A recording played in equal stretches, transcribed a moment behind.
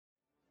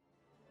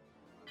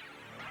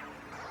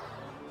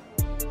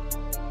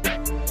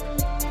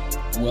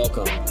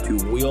welcome to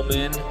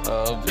Wheelmen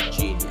of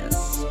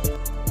Genius.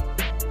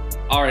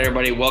 All right,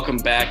 everybody, welcome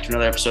back to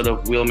another episode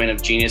of Wheelmen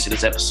of Genius. It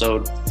is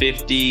episode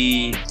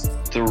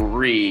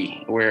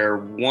 53. We're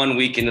 1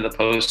 week into the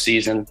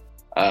postseason,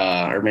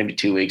 or maybe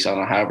 2 weeks. I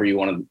don't know, however you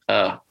want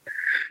to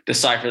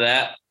decipher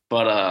that.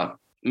 But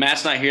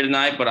Matt's not here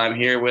tonight, but I'm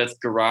here with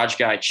Garage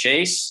Guy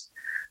Chase.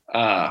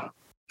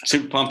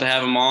 Super pumped to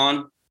have him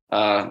on.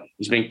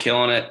 He's been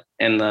killing it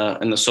in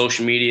the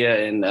social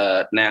media and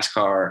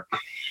NASCAR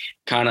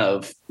kind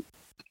of,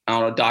 I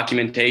don't know,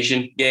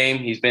 documentation game.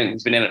 He's been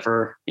in it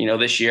for,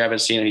 this year. I've been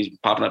seeing him. He's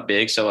popping up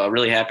big. So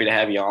really happy to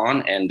have you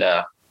on and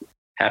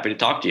happy to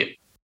talk to you.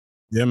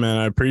 Yeah, man,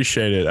 I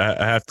appreciate it.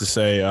 I have to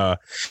say,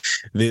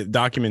 the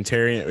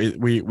documentarian,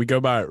 we go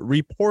by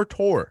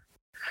reporter.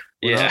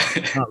 We're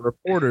not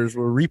reporters,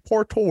 we're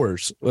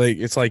reporters. Like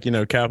it's like,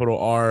 capital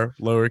R,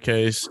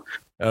 lowercase.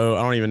 Oh,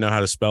 I don't even know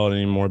how to spell it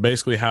anymore.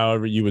 Basically,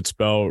 however you would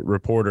spell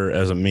reporter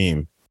as a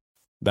meme.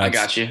 I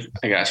got you.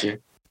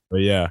 But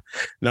yeah,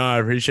 no, I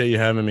appreciate you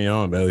having me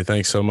on, Bailey.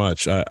 Thanks so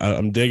much.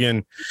 I'm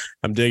digging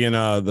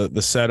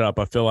the setup.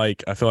 I feel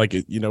like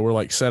we're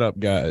like setup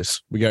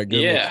guys. We got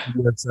good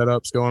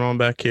setups going on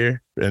back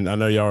here, and I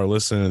know y'all are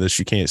listening to this.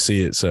 You can't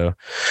see it, so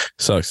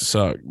sucks to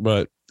suck,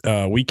 but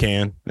we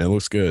can. It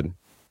looks good.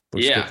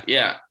 Yeah.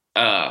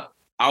 I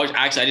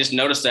just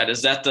noticed that.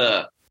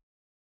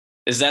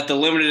 Is that the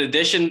limited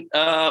edition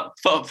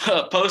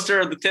poster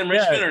of the Tim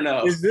Richmond or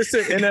no? Is this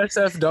an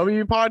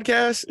NSFW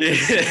podcast?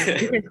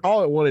 You can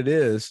call it what it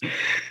is.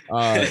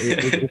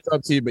 It's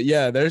up to you. But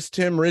yeah, there's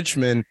Tim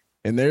Richmond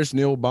and there's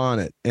Neil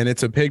Bonnet, and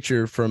it's a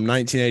picture from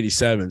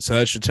 1987. So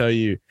that should tell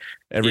you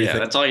everything. Yeah,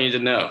 that's all you need to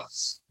know.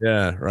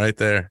 Yeah, right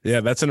there.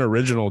 Yeah, that's an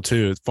original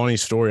too. It's a funny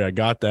story. I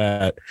got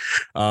that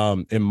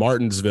in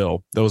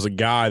Martinsville. There was a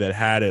guy that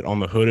had it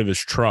on the hood of his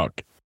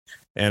truck,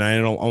 and I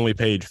only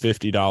paid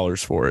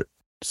 $50 for it.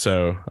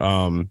 So,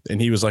 and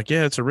he was like,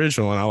 yeah, it's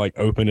original. And I like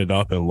opened it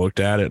up and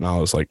looked at it, and I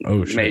was like,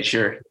 oh shit. Made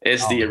sure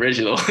it's the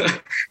original.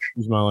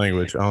 Use my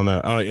language. I don't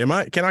know.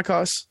 Can I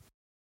cuss?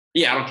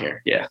 Yeah, I don't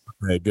care. Yeah.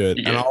 Okay, good.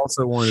 And I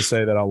also wanted to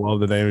say that I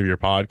love the name of your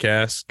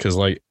podcast, because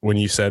like when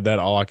you said that,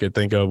 all I could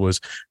think of was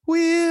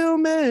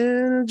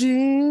Wheelman of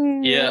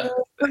Genius.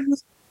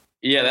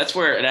 Yeah, that's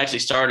where it actually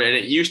started.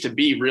 It used to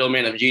be Real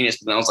Man of Genius,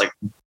 but then I was like,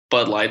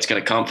 Bud Light's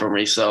gonna come for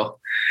me, so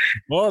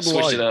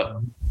switch it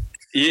up.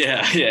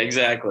 Yeah,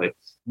 exactly.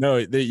 No,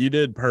 you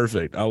did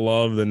perfect. I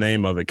love the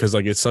name of it because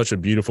like it's such a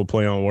beautiful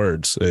play on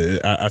words.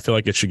 I feel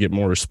like it should get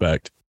more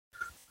respect.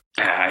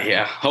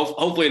 Yeah.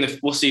 Hopefully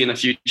we'll see in the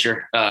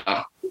future.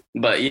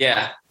 But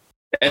yeah,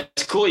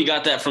 it's cool. You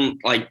got that from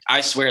like,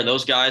 I swear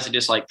those guys that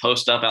just like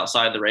post up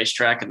outside the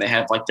racetrack and they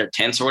have like their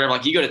tents or whatever.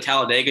 Like you go to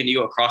Talladega and you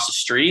go across the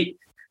street,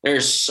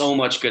 there's so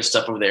much good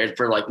stuff over there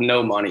for like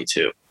no money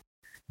too.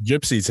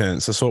 Gypsy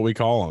tents. That's what we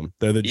call them.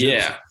 They're the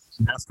gypsies.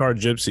 NASCAR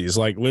gypsies.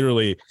 Like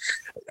literally,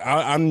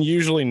 I'm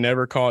usually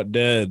never caught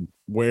dead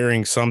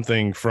wearing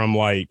something from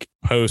like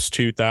post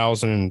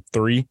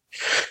 2003.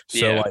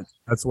 So like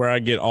that's where I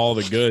get all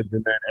the goods,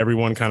 and then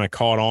everyone kind of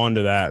caught on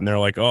to that, and they're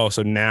like, oh,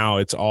 so now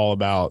it's all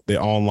about the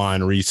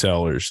online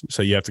resellers.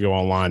 So you have to go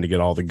online to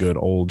get all the good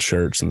old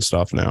shirts and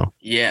stuff now.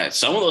 Yeah,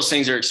 some of those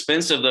things are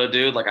expensive though,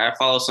 dude. Like I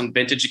follow some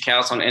vintage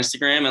accounts on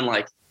Instagram, and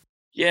like,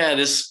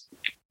 this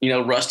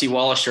Rusty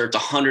Wallace shirt's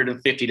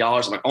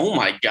 $150. I'm like, oh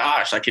my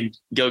gosh, I could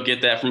go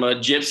get that from a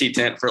gypsy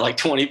tent for like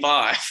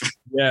 $25.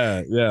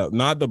 Yeah.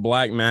 Not the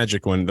Black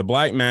Magic one. The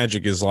Black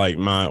Magic is like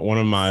one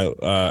of my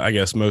I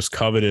guess most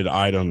coveted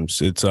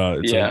items. It's a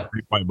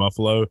Big White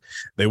Buffalo.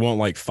 They want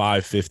like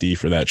 $550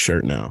 for that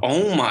shirt now.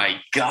 Oh my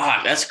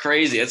God, that's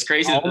crazy. That's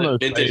crazy that the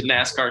vintage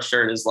NASCAR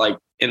shirt is like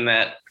in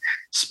that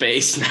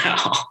space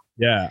now.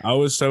 Yeah, I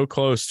was so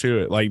close to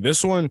it. Like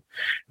this is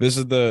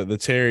the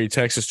Terry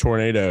Texas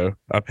Tornado.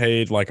 I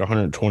paid like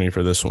 $120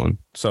 for this one.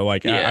 So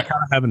like I kind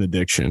of have an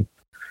addiction.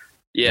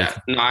 Yeah,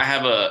 no, I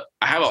have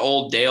an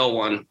old Dale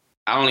one.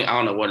 I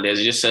don't know what it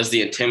is. It just says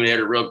the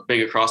Intimidator real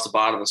big across the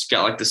bottom. It's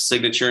got like the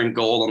signature in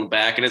gold on the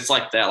back, and it's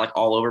like that, like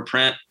all over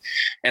print.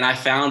 And I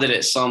found it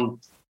at some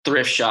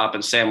thrift shop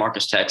in San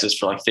Marcos, Texas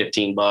for like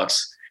 $15.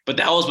 But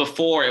that was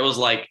before it was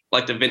like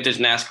the vintage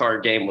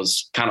NASCAR game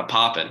was kind of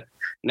popping.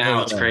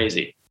 Now it's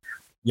crazy.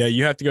 Yeah,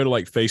 you have to go to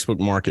like Facebook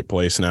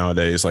Marketplace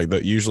nowadays. Like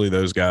usually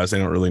those guys, they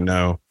don't really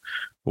know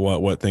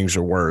what things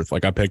are worth.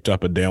 Like I picked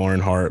up a Dale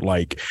Earnhardt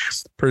like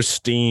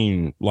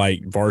pristine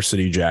like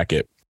varsity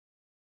jacket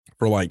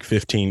for like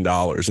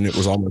 $15, and it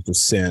was almost a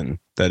sin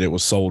that it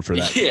was sold for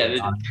that. Yeah, it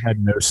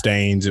had no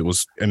stains. It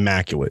was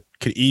immaculate.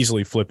 Could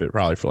easily flip it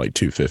probably for like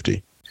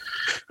 $250.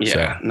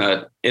 Yeah,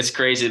 no, it's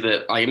crazy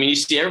that you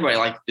see everybody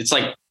like it's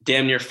like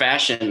damn near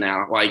fashion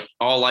now. Like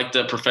all like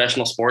the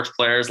professional sports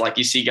players, like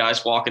you see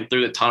guys walking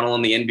through the tunnel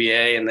in the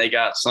NBA and they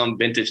got some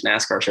vintage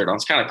NASCAR shirt on.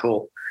 It's kind of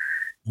cool.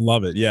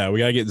 Love it. Yeah, we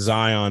got to get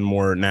Zion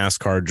more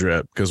NASCAR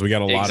drip because we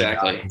got a lot of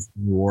guys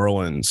in New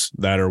Orleans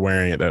that are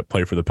wearing it that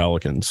play for the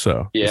Pelicans.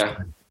 So yeah,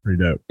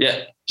 pretty dope.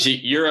 Yeah, so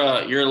you're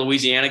a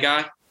Louisiana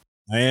guy.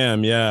 I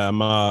am. Yeah,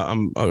 I'm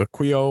a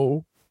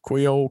Creole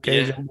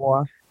Cajun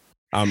boy.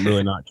 I'm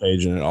really not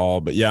Cajun at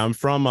all. But yeah, I'm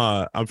from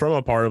a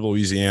part of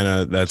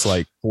Louisiana that's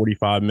like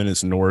 45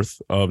 minutes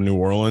north of New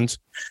Orleans.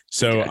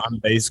 So I'm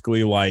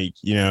basically like,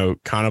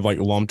 kind of like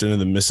lumped into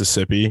the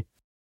Mississippi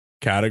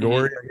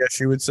category, I guess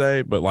you would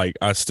say. But like,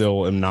 I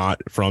still am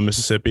not from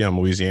Mississippi. I'm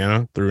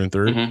Louisiana through and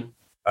through.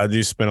 I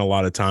do spend a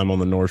lot of time on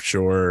the North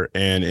Shore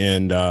and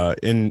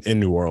in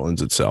New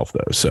Orleans itself,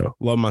 though. So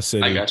love my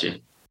city. I got you.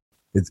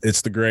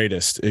 It's the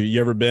greatest. Have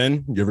you ever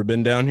been? You ever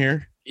been down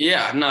here?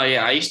 Yeah, no,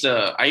 yeah. I used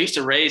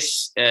to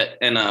race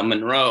in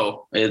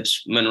Monroe.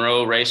 It's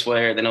Monroe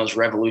Raceway, then it was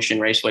Revolution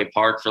Raceway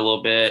Park for a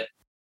little bit.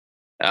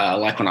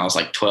 Like when I was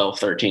like 12,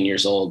 13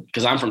 years old,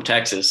 because I'm from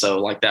Texas. So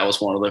like that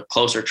was one of the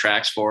closer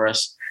tracks for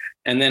us.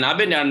 And then I've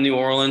been down to New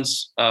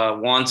Orleans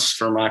once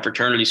for my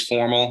fraternity's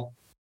formal.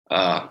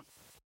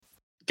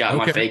 Got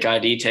my fake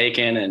ID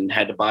taken and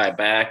had to buy it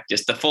back.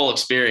 Just the full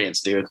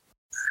experience, dude.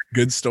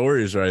 Good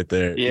stories right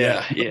there.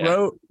 Yeah.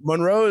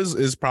 Monroe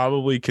is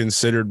probably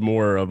considered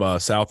more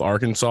of South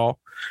Arkansas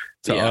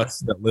to us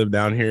that live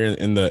down here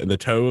in the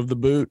toe of the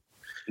boot.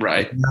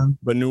 Right.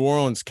 But New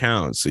Orleans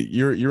counts.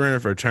 You're in a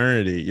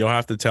fraternity. You'll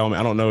have to tell me.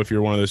 I don't know if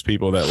you're one of those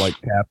people that like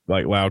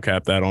loud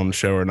cap that on the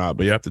show or not,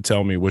 but you have to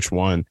tell me which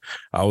one.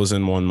 I was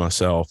in one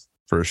myself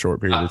for a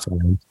short period of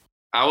time.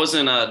 I was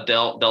in a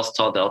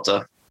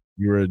Delta.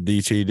 You were a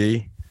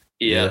DTD?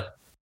 Yeah.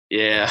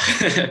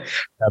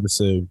 Kappa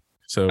Sig.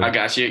 So I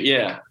got you.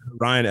 Yeah.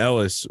 Ryan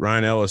Ellis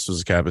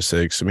was a Kappa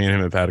Sig. So me and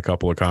him have had a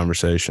couple of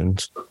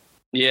conversations.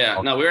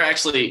 Yeah. No, we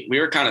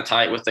were kind of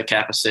tight with the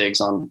Kappa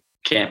Sigs on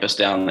campus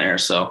down there.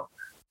 So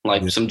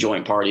like some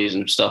joint parties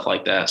and stuff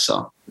like that.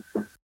 So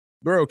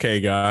we're okay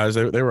guys.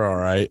 They were all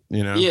right.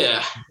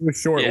 Yeah. It was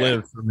short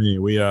lived for me.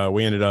 We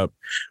ended up,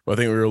 I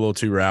think we were a little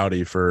too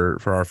rowdy for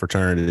our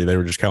fraternity. They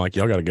were just kind of like,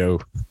 y'all got to go.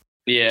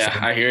 Yeah. So,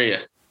 I hear you.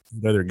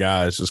 The other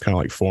guys just kind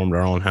of like formed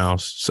our own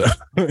house. So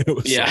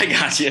I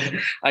got you.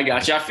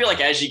 I feel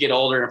like as you get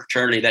older in a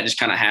fraternity, that just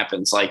kind of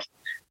happens. Like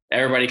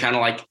everybody kind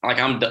of like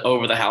I'm the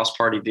over the house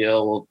party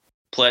deal. We'll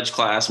pledge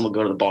class and we'll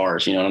go to the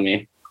bars. You know what I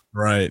mean?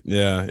 Right.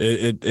 Yeah.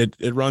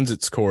 It runs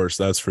its course.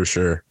 That's for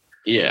sure.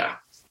 Yeah.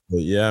 But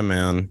yeah,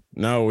 man.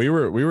 No, we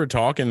were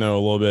talking though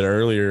a little bit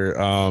earlier,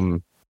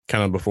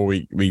 kind of before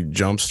we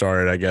jump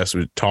started, I guess,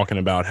 we're talking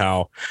about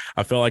how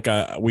I feel like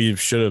we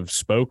should have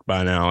spoke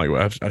by now.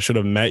 Like I should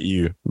have met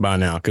you by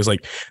now. Cause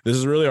like, this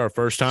is really our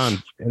first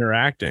time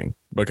interacting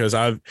because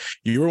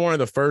you were one of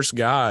the first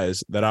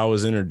guys that I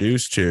was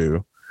introduced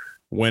to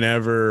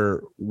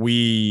whenever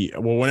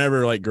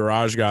like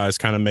Garage Guys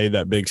kind of made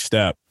that big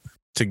step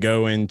to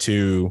go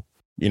into,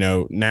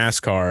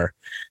 NASCAR.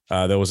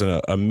 There was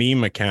a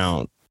meme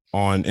account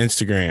on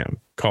Instagram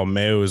called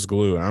Mayo is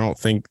Glue. And I don't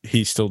think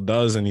he still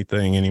does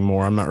anything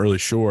anymore. I'm not really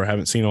sure. I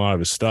haven't seen a lot of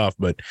his stuff,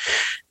 but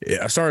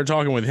I started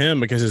talking with him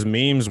because his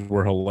memes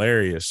were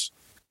hilarious.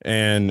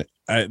 And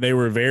they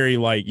were very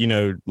like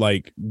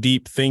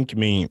deep think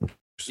memes.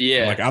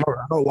 Yeah. Like I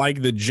don't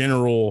like the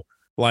general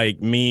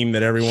like meme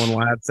that everyone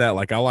laughs at.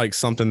 Like I like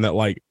something that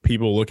like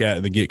people look at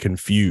and they get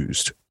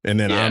confused. And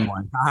then I'm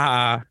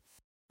like,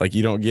 like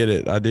you don't get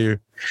it. I do.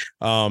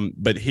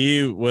 But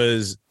he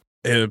was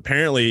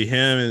apparently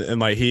him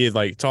and like he had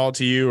like talked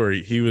to you or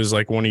he was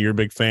like one of your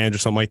big fans or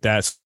something like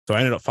that. So I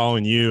ended up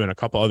following you and a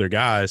couple other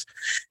guys,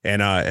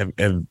 and I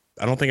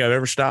don't think I've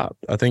ever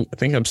stopped. I think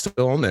I'm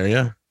still on there.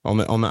 Yeah. On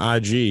the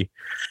IG.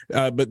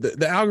 But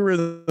the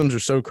algorithms are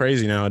so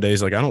crazy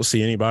nowadays. Like I don't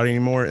see anybody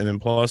anymore. And then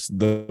plus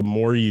the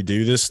more you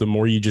do this, the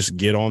more you just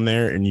get on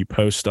there and you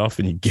post stuff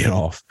and you get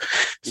off.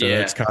 So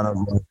that's kind of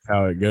like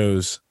how it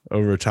goes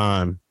over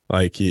time.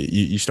 Like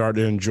you start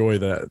to enjoy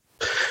the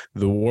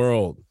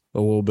world a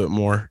little bit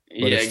more.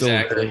 But it's still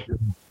exactly.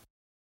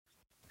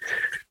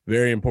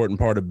 Very important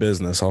part of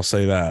business. I'll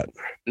say that.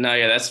 No,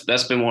 yeah,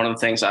 that's been one of the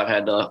things I've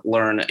had to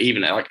learn,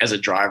 even like as a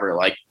driver.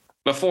 Like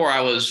before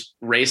I was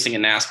racing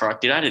in NASCAR,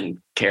 dude, I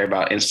didn't care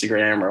about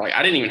Instagram or like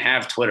I didn't even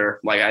have Twitter.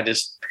 Like I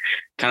just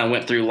kind of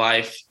went through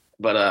life.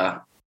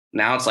 But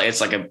now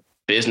it's like a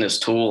business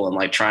tool and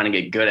like trying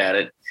to get good at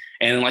it.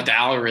 And like the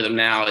algorithm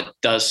now, it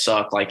does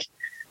suck. Like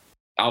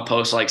I'll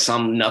post like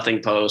some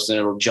nothing post and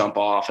it'll jump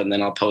off, and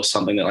then I'll post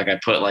something that like I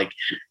put like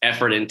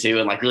effort into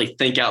and like really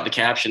think out the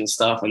caption and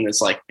stuff. And it's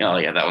like, oh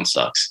yeah, that one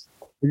sucks.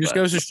 It just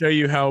goes to show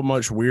you how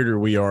much weirder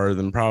we are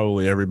than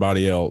probably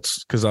everybody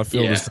else. Cause I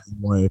feel the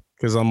same way.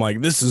 Cause I'm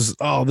like, this is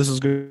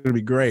going to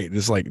be great.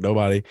 It's like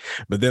nobody,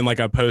 but then like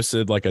I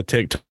posted like a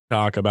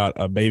TikTok about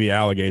a baby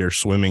alligator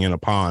swimming in a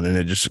pond and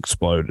it just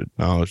exploded.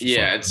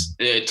 It's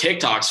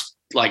TikTok's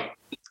like,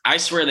 I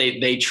swear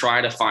they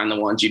try to find the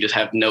ones you just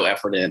have no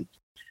effort in.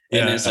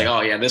 And then it's like, oh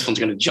yeah, this one's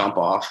going to jump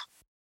off.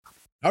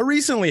 I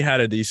recently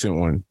had a decent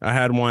one. I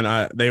had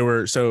one. They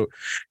were so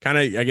kind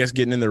of, I guess,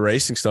 getting in the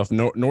racing stuff.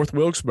 North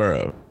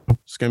Wilkesboro.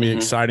 It's going to be an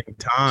exciting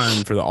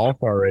time for the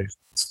All-Star race.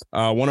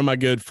 One of my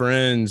good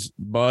friends,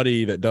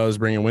 Buddy, that does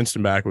bring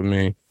Winston back with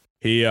me.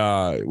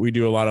 We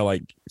do a lot of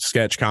like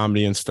sketch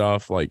comedy and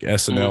stuff, like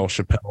SNL,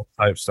 Chappelle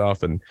type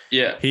stuff. And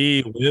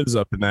he lives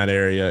up in that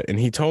area. And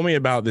he told me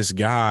about this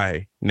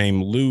guy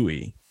named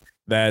Louie.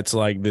 That's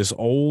like this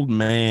old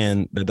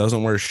man that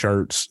doesn't wear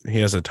shirts.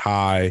 He has a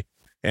tie.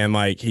 And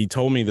like he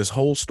told me this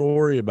whole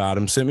story about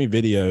him, sent me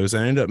videos.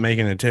 I ended up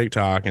making a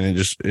TikTok and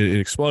it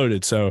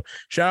exploded. So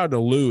shout out to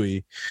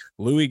Louis.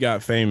 Louis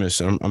got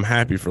famous. I'm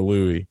happy for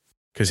Louis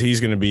because he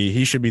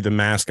should be the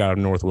mascot of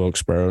North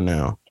Wilkesboro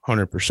now,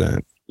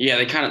 100%.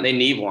 Yeah, they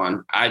need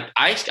one.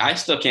 I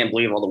still can't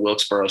believe all the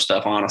Wilkesboro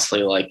stuff,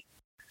 honestly. Like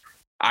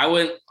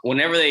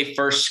whenever they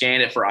first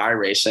scanned it for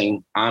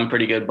iRacing, I'm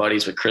pretty good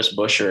buddies with Chris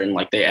Buescher, and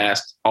like they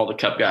asked all the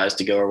Cup guys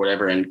to go or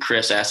whatever, and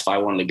Chris asked if I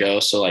wanted to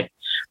go. So like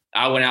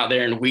I went out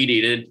there and weed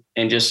eated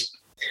and just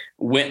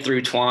went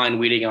through twine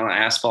weeding on an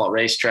asphalt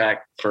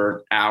racetrack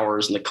for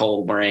hours in the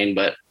cold rain.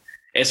 But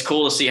it's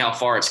cool to see how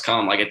far it's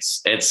come. Like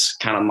it's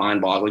kind of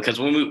mind boggling because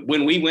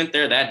when we went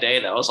there that day,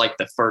 that was like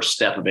the first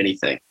step of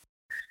anything.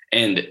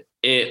 And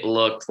it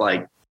looked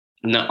like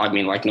no one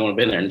had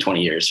been there in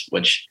 20 years,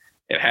 which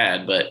it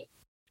had, but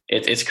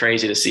it's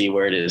crazy to see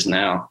where it is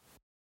now.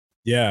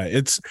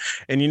 Yeah,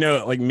 and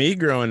like me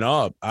growing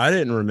up, I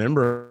didn't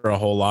remember a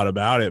whole lot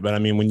about it, but I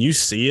mean, when you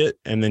see it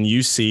and then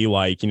you see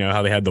like,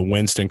 how they had the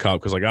Winston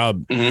Cup, because like I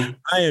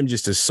am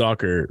just a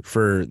sucker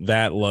for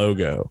that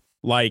logo.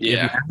 Like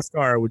if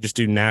NASCAR would just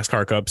do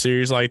NASCAR Cup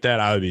Series like that,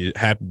 I would be a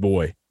happy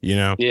boy,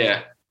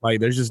 Yeah. Like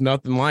there's just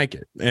nothing like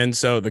it. And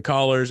so the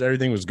colors,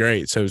 everything was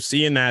great. So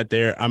seeing that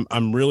there,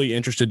 I'm really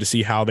interested to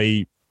see how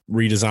they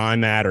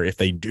redesign that, or if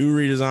they do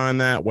redesign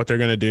that, what they're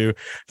going to do. I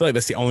feel like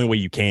that's the only way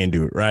you can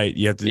do it, right?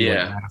 You have to do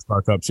like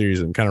NASCAR Cup Series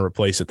and kind of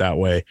replace it that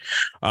way.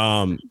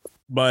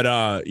 But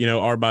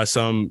or by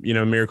some,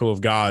 miracle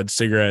of God,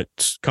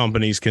 cigarette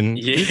companies can.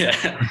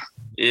 Yeah.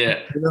 Yeah.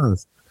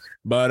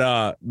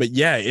 But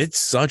yeah, it's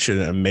such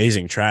an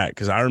amazing track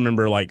because I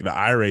remember like the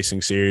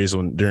iRacing series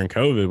during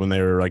COVID when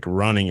they were like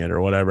running it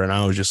or whatever, and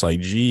I was just like,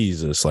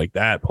 Jesus, like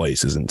that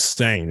place is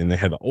insane. And they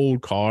had the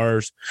old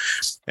cars,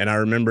 and I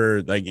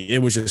remember like it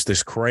was just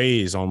this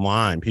craze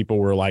online. People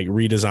were like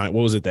redesign.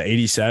 What was it, the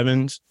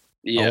 87s?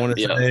 Yeah, I want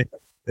to say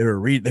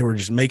they were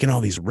just making all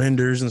these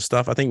renders and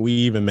stuff. I think we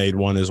even made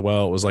one as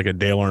well. It was like a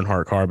Dale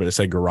Earnhardt car, but it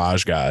said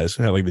Garage Guys.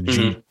 It had like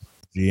the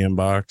GM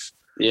box.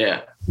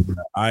 Yeah.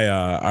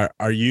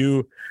 Are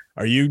you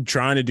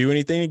trying to do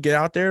anything to get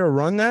out there or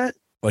run that?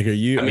 Like, are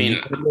you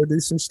going to do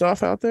some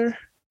stuff out there?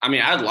 I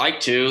mean, I'd like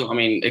to. I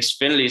mean,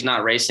 Xfinity's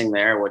not racing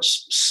there,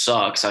 which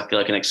sucks. I feel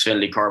like an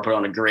Xfinity car put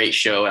on a great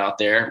show out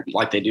there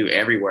like they do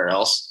everywhere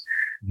else.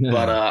 Yeah.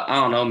 But I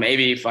don't know,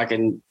 maybe if I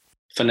can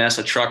finesse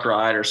a truck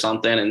ride or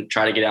something and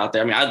try to get out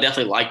there. I mean, I'd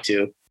definitely like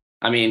to.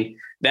 I mean,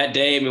 that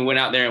day we went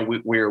out there and we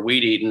were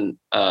weed eating.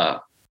 I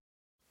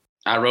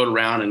rode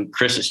around in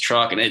Chris's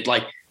truck, and it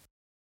like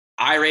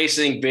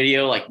iRacing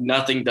video, like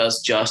nothing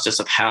does justice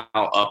of how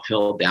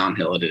uphill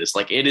downhill it is.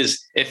 Like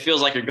it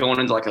feels like you're going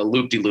into like a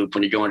loop-de-loop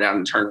when you're going down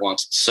in turn one.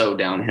 It's so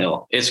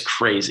downhill. It's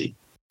crazy.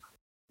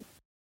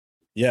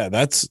 Yeah,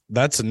 that's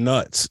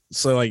nuts.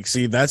 So like,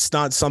 see, that's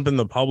not something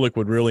the public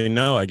would really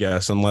know, I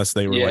guess, unless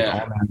they were like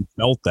all that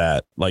felt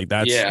that. Like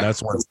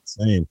that's what's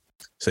insane.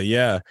 So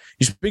yeah,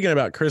 you're speaking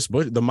about Chris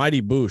Bush, the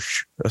Mighty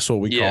Bush. That's what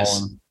we call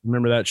him.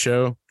 Remember that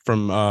show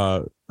from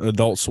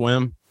Adult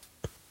Swim?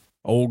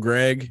 Old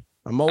Greg.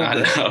 I'm old. I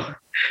know.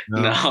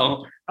 No.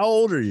 How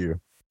old are you?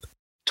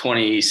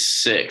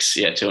 26.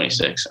 Yeah,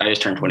 26. I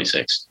just turned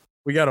 26.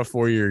 We got a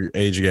 4-year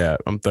age gap.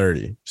 I'm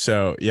 30.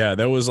 So yeah,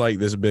 that was like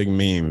this big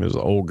meme. It was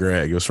old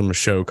Greg. It was from a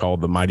show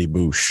called The Mighty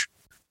Bush.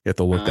 You have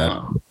to look that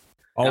up.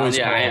 Always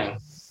I am.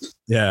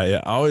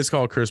 Yeah. I always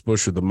call Chris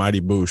Buescher the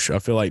Mighty Bush. I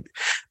feel like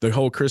the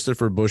whole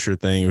Christopher Buescher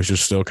thing was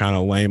just still kind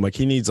of lame. Like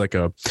he needs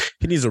a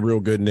real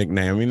good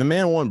nickname. I mean, the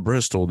man won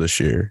Bristol this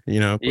year,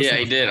 Yeah,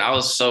 he did. I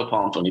was so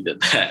pumped when he did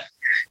that.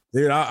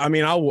 Dude, I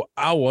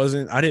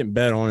didn't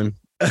bet on him.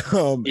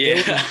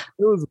 It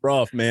was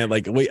rough, man.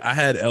 Like I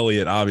had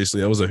Elliott, obviously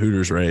that was a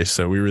Hooters race.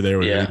 So we were there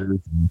with Hooters.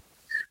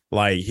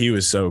 Like he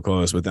was so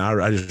close, but then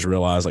I just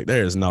realized like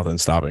there is nothing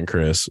stopping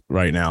Chris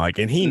right now. Like,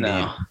 and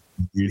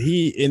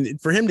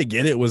dude, for him to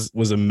get it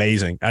was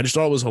amazing. I just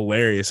thought it was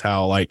hilarious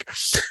how like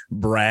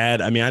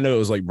Brad, I mean, I know it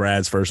was like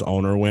Brad's first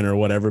owner win or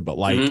whatever, but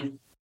like,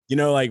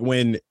 like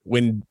when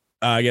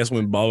I guess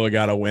when Bubba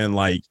got a win,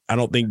 like I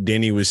don't think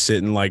Denny was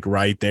sitting like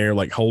right there,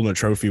 like holding a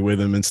trophy with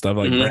him and stuff.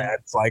 Like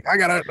Brad's like, I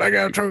got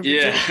a trophy.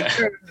 Yeah,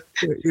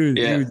 he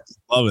was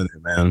loving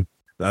it, man.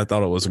 I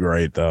thought it was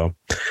great though.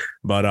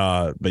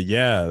 But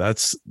yeah,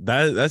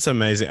 that's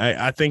amazing.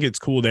 I think it's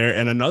cool there.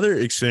 And another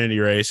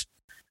Xfinity race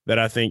that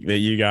I think that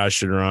you guys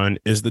should run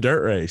is the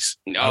dirt race.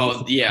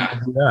 Oh yeah.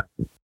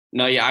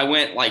 No, yeah, I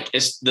went like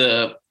it's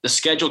the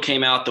schedule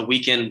came out the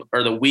weekend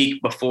or the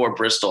week before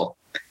Bristol.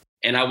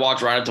 And I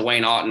walked right up to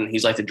Wayne Otten.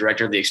 He's like the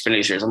director of the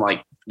Xfinity series. I'm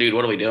like, dude,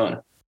 what are we doing?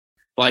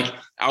 Like,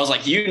 I was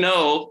like,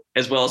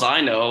 as well as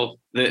I know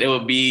that it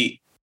would be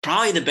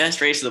probably the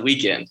best race of the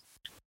weekend,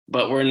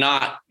 but we're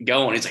not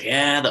going. He's like,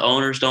 yeah, the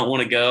owners don't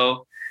want to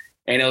go.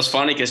 And it was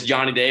funny because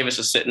Johnny Davis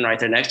was sitting right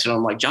there next to him.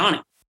 I'm like,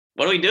 Johnny,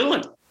 what are we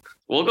doing?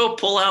 We'll go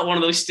pull out one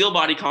of those steel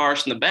body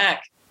cars from the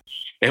back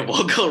and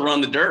we'll go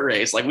run the dirt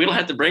race. Like, we don't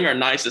have to bring our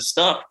nicest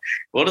stuff.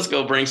 We'll just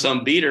go bring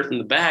some beater from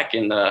the back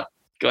and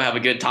go have a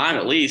good time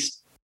at least.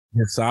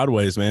 Yeah,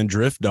 sideways, man.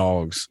 Drift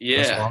dogs.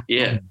 Yeah,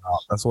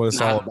 That's what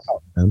it's all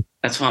about, man.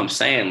 That's what I'm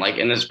saying. Like,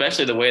 and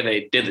especially the way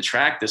they did the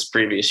track this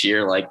previous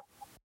year, like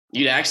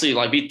you'd actually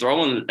like be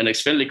throwing an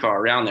Xfinity car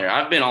around there.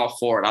 I've been all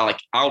for it.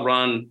 I'll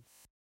run,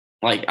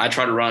 like I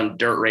try to run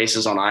dirt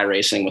races on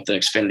iRacing with the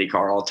Xfinity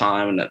car all the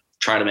time and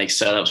try to make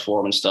setups for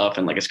them and stuff.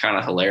 And like, it's kind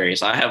of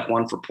hilarious. I have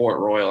one for Port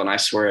Royal and I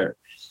swear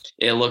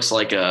it looks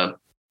like a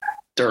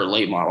dirt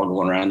late model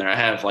going around there. I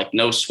have like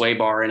no sway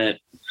bar in it.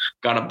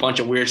 Got a bunch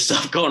of weird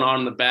stuff going on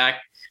in the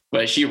back,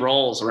 but she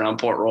rolls around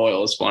Port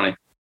Royal. It's funny.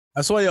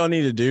 That's what y'all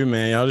need to do,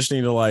 man. Y'all just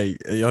need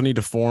to y'all need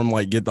to form,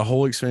 get the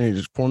whole Xfinity,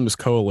 just form this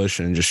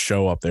coalition and just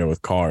show up there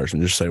with cars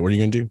and just say, what are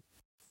you going to do?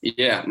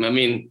 Yeah. I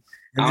mean,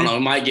 I don't know.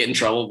 It might get in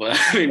trouble, but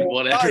I mean,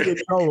 whatever.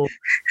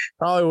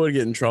 Probably would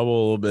get in trouble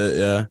a little bit.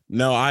 Yeah.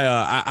 No,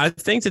 I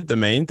think that the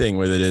main thing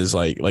with it is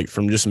like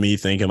from just me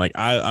thinking, like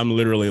I'm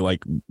literally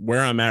like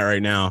where I'm at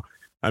right now.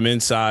 I'm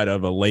inside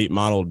of a late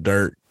model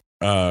dirt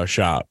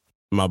shop.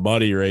 My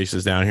buddy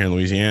races down here in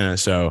Louisiana.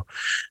 So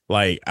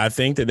like, I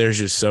think that there's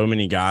just so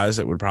many guys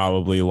that would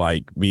probably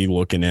like be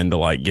looking into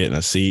like getting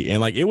a seat,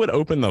 and like it would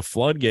open the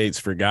floodgates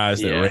for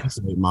guys that race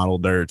late model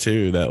dirt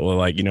too, that will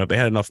like, if they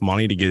had enough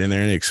money to get in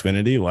there in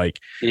Xfinity, like,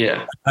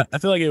 I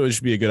feel like it would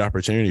just be a good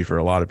opportunity for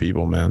a lot of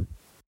people, man.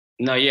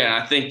 No, yeah.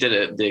 I think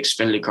that the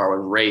Xfinity car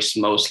would race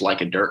most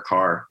like a dirt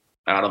car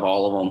out of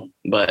all of them,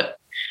 but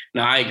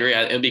no, I agree.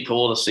 It'd be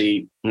cool to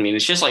see. I mean,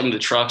 it's just like the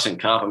trucks in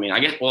Cup. I mean,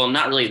 I guess, well,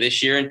 not really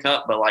this year in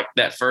Cup, but like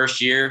that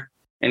first year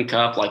in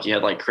Cup, like you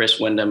had like Chris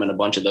Windham and a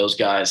bunch of those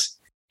guys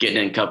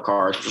getting in Cup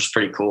cars, which was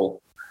pretty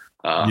cool.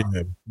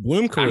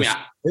 Bloomquist,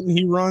 didn't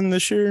he run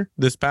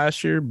this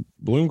past year?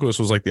 Bloomquist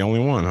was like the only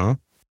one, huh?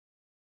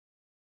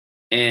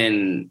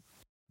 And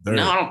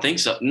no, I don't think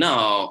so.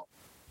 No,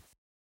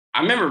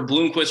 I remember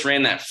Bloomquist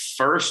ran that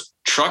first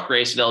truck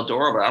race at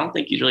Eldora, but I don't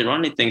think he's really run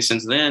anything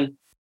since then.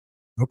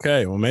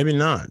 Okay, well, maybe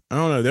not. I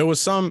don't know. There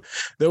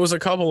was a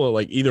couple of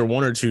like either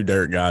one or two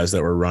dirt guys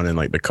that were running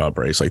like the Cup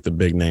race, like the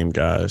big name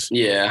guys.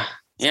 Yeah,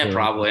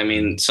 probably. I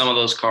mean, some of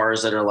those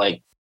cars that are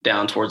like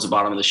down towards the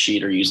bottom of the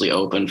sheet are usually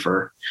open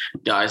for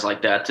guys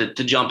like that to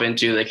jump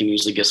into. They can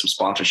usually get some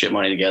sponsorship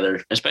money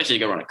together, especially to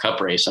go run a Cup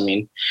race. I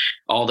mean,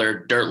 all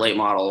their dirt late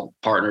model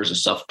partners and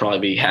stuff would probably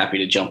be happy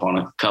to jump on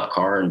a Cup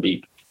car and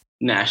be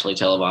nationally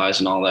televised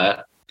and all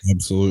that.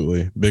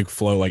 Absolutely. Big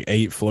flow, like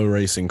 8 flow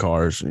racing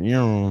cars.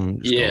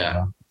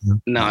 Yeah.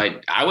 No,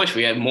 I wish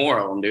we had more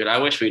of them, dude. I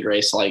wish we'd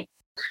race like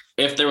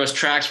if there was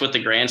tracks with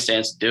the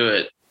grandstands to do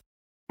it.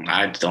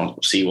 I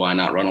don't see why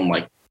not run them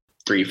like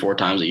 3-4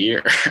 times a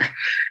year.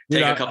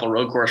 Take a couple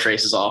road course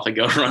races off and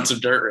go run some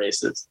dirt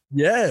races.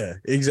 Yeah,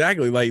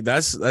 exactly. Like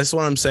that's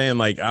what I'm saying.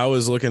 Like I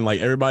was looking, like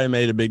everybody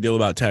made a big deal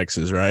about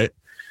Texas, right?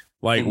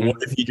 Like what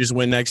if you just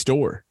went next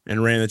door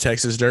and ran the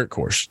Texas dirt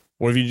course?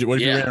 What if you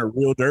ran a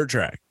real dirt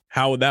track?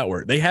 How would that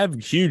work? They have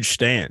huge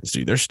stands,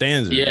 dude. Their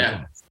stands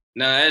are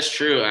no, that's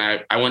true.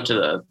 I went to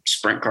the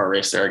sprint car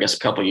race there, I guess, a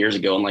couple of years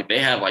ago, and like they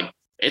have like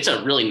it's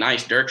a really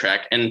nice dirt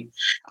track. And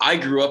I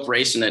grew up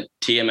racing at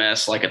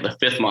TMS, like at the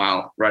 5th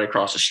mile, right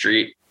across the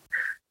street.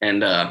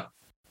 And I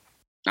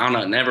don't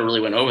know, never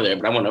really went over there,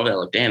 but I went over there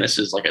like, damn, this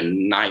is like a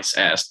nice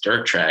ass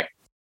dirt track,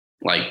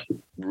 like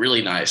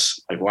really nice.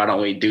 Like, why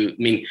don't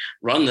we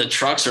run the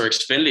trucks or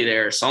Xfinity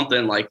there or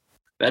something? Like,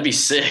 that'd be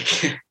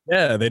sick.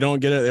 Yeah, they don't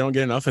get it. They don't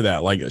get enough of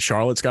that. Like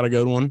Charlotte's got a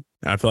good one.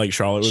 I feel like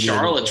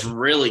Charlotte's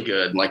really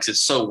good. Like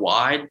it's so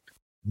wide.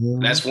 Yeah.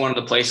 That's one of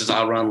the places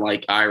I'll run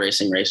like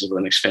iRacing races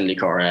with an Xfinity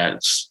car at.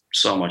 It's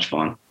so much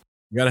fun.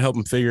 We got to help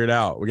them figure it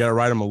out. We got to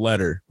write them a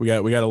letter. We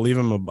got to leave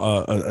them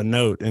a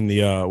note in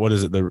the what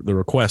is it, the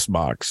request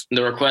box.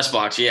 The request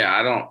box.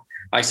 Yeah,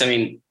 I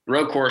mean,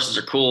 road courses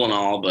are cool and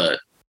all, but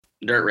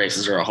dirt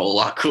races are a whole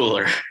lot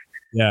cooler.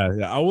 Yeah,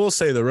 I will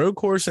say the road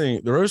course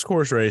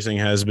racing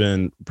has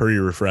been pretty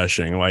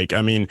refreshing. Like,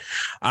 I mean,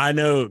 I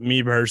know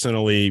me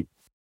personally,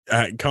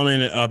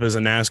 coming up as a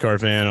NASCAR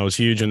fan, I was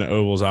huge into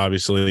ovals,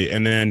 obviously,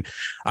 and then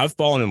I've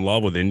fallen in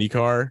love with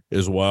IndyCar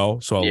as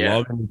well. So I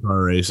love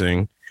IndyCar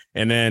racing,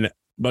 and then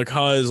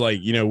because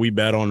we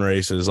bet on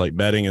races, like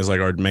betting is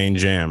like our main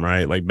jam,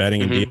 right? Like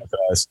betting in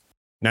DFS.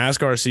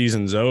 NASCAR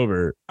season's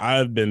over.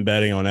 I've been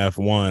betting on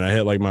F1. I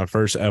hit like my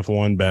first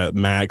F1 bet.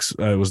 Max,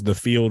 it was the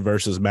field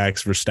versus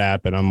Max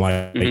Verstappen. I'm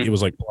like, it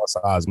was like plus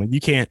odds. I'm like, you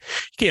can't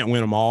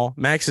win them all.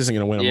 Max isn't going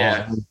to win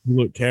them all. He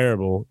looked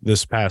terrible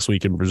this past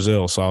week in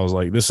Brazil. So I was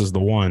like, this is the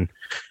one.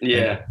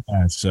 Yeah.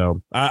 And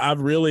so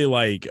I've really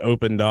like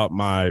opened up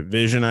my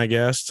vision, I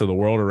guess, to the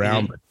world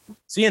around. But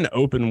seeing an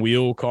open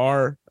wheel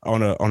car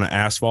on an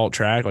asphalt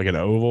track, like an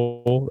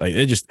oval, like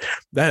it just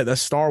that's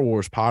Star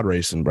Wars pod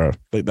racing, bro.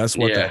 Like that's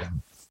what.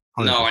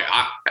 No, like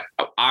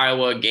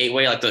Iowa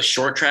Gateway, like the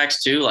short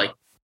tracks too. Like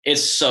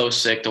it's so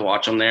sick to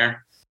watch them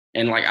there.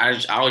 And like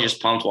I was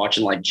just pumped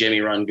watching like Jimmy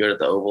run good at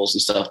the ovals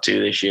and stuff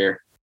too this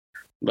year.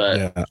 But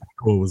yeah,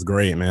 Iowa was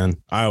great, man.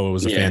 Iowa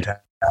was a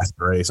fantastic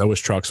race. I wish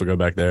trucks would go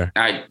back there.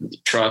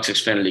 Trucks,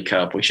 Xfinity,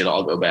 Cup, we should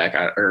all go back.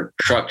 Or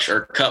trucks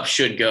or Cup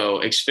should go.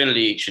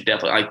 Xfinity should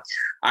definitely.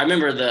 I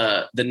remember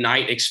the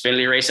night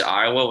Xfinity race at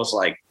Iowa was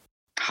like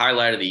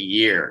highlight of the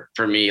year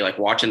for me. Like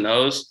watching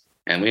those.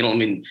 And we don't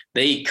mean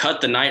they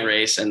cut the night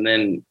race and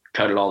then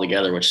cut it all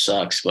together, which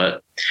sucks.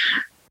 But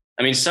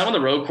I mean, some of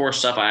the road course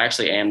stuff I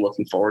actually am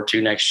looking forward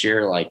to next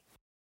year. Like a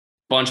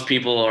bunch of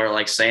people are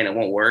like saying it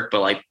won't work,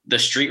 but like the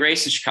street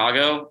race in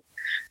Chicago,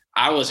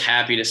 I was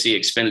happy to see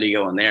Xfinity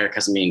go in there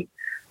because I mean,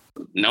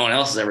 no one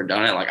else has ever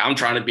done it. Like I'm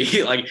trying to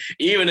be like,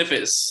 even if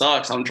it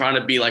sucks, I'm trying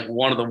to be like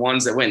one of the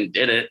ones that went and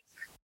did it.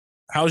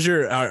 How's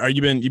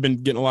you've been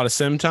getting a lot of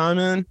sim time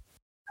in?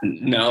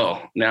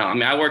 No. I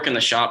mean, I work in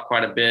the shop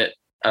quite a bit.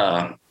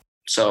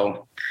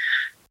 So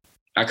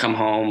I come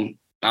home,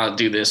 I'll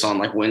do this on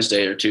like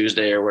Wednesday or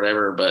Tuesday or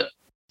whatever, but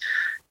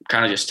I'm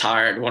kind of just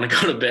tired, want to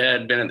go to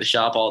bed, been at the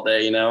shop all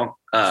day, you know?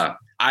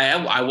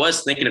 I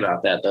was thinking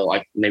about that though,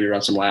 like maybe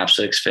run some laps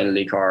to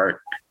Xfinity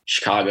car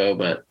Chicago,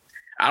 but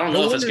I don't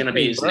know if it's going to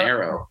be as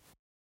narrow.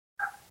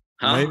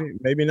 Huh?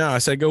 Maybe not. I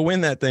said, go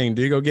win that thing,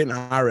 dude. Go get an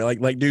IRA.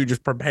 Like, dude,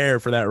 just prepare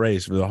for that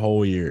race for the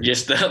whole year.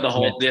 Just the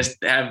whole,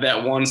 just have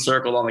that one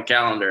circled on the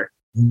calendar.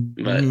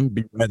 But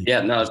be ready.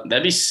 Yeah, no,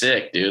 that'd be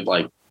sick, dude.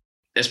 Like,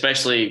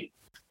 especially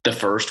the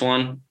first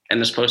one. And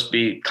there's supposed to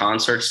be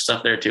concerts and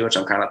stuff there too, which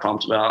I'm kind of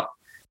pumped about.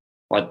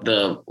 Like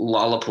the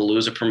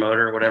Lollapalooza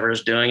promoter or whatever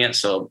is doing it.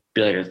 So it'd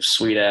be like a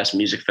sweet ass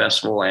music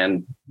festival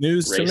and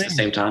race at the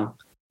same time.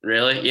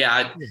 Really?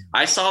 Yeah.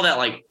 I saw that,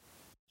 like,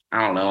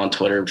 I don't know, on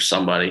Twitter,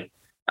 somebody.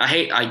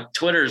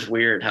 Twitter is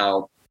weird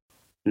how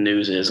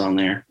news is on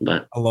there,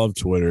 but I love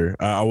Twitter.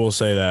 I will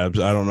say that.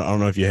 I don't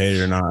know if you hate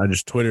it or not.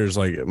 Twitter is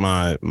like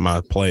my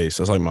place.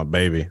 That's like my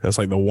baby. That's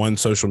like the one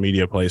social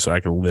media place that I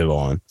can live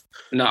on.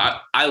 No,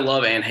 I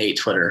love and hate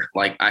Twitter.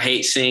 Like I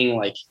hate seeing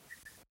like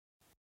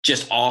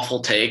just awful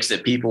takes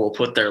that people will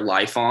put their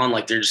life on.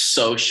 Like they're just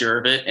so sure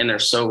of it and they're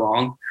so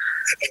wrong.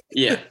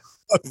 Yeah.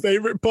 My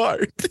favorite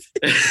part.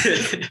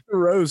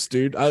 Roast,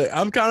 dude.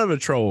 I'm kind of a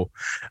troll.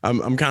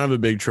 I'm kind of a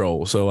big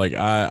troll. So like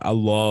I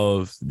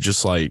love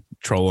just like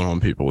trolling on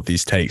people with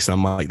these takes.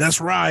 I'm like,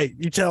 that's right.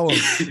 You tell them.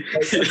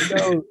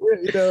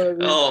 Like,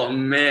 Oh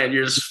man,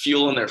 you're just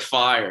fueling their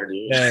fire,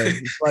 dude. Yeah,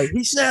 it's like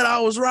he said I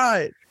was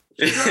right.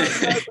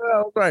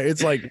 Right.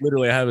 It's like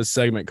literally I have a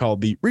segment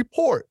called The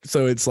Report.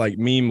 So it's like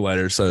meme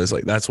letters. So it's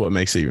like that's what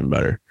makes it even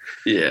better.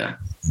 Yeah.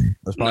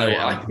 That's probably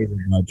why I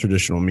hate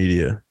traditional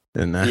media.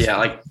 And yeah,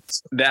 like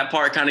that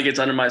part kind of gets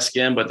under my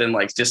skin, but then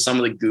like just some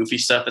of the goofy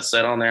stuff that's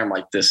said on there, I'm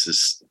like,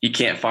 you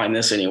can't find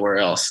this anywhere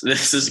else.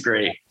 This is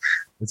great.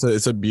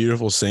 It's a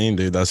beautiful scene,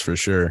 dude. That's for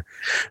sure.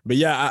 But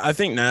yeah, I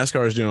think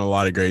NASCAR is doing a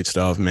lot of great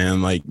stuff,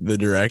 man. Like the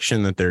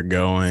direction that they're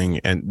going,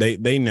 and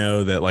they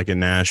know that like a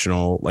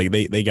national, like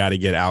they got to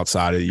get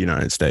outside of the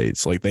United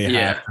States. Like they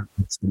have to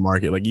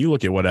market. Like you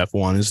look at what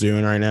F1 is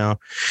doing right now.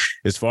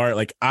 As far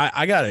like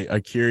I got a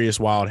curious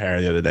wild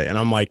hair the other day, and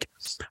I'm like,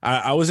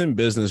 I was in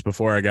business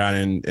before I got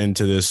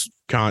into this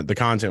the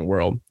content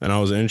world, and I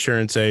was an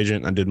insurance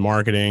agent. I did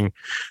marketing,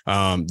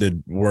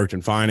 worked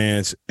in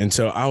finance. And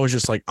so I was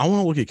just like, I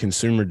want to look at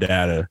consumer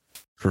data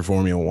for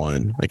Formula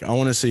One. Like I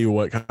want to see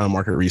what kind of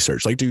market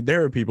research, like, dude,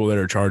 there are people that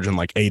are charging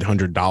like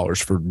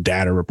 $800 for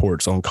data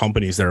reports on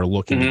companies that are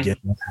looking to get.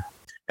 And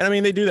I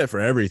mean, they do that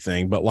for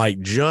everything, but like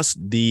just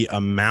the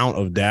amount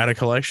of data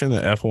collection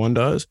that F1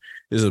 does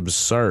is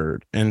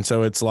absurd. And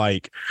so it's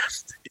like,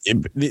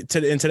 in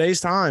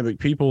today's time,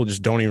 people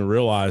just don't even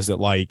realize that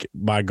like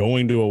by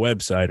going to a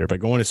website or by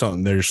going to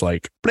something, they're just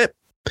like blip,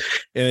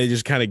 and they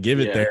just kind of give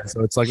it there.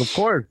 So it's like, of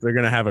course, they're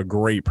going to have a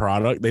great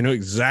product. They know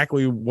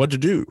exactly what to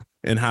do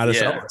and how to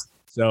sell it.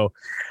 So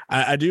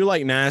I do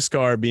like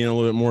NASCAR being a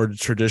little bit more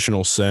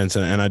traditional sense.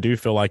 And I do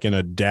feel like in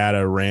a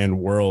data ran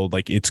world,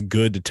 like it's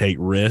good to take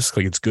risks.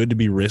 Like it's good to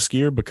be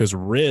riskier because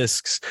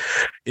risks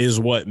is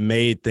what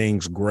made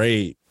things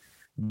great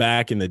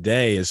back in the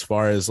day, as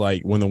far as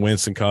like when the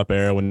Winston Cup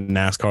era, when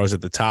NASCAR was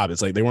at the top.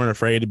 It's like they weren't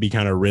afraid to be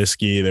kind of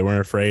risky. They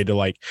weren't afraid to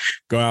like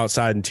go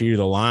outside and teeter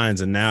the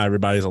lines. And now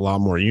everybody's a lot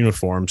more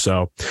uniform.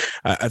 So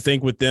I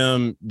think with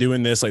them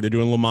doing this, like they're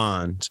doing Le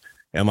Mans,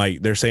 and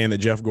like they're saying that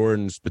Jeff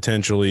Gordon's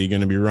potentially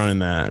going to be running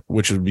that,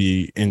 which would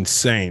be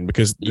insane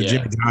because the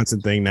Jimmy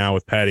Johnson thing now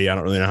with Petty, I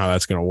don't really know how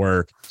that's going to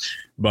work.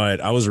 But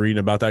I was reading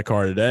about that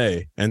car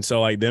today. And so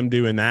like them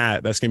doing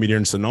that, that's going to be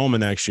during Sonoma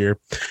next year.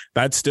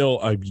 That's still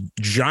a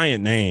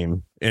giant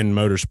name in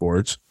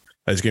motorsports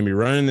that's going to be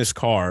running this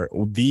car,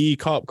 the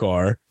Cup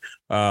car,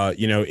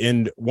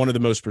 in one of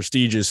the most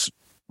prestigious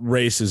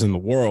races in the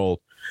world.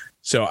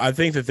 So I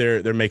think that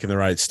they're making the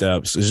right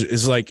steps.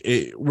 It's like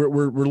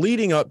we're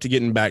leading up to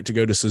getting back to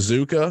go to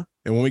Suzuka.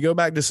 And when we go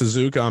back to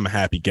Suzuka, I'm a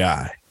happy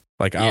guy.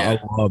 Like I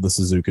love the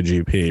Suzuka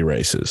GP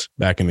races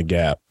back in the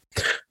Gap.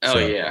 Oh,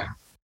 yeah.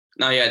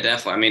 No, yeah,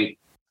 definitely. I mean,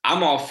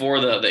 I'm all for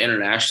the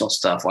international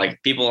stuff.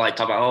 Like people like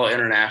talk about,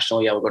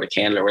 international. Yeah, we'll go to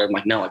Canada or whatever. I'm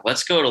like, no, like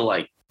let's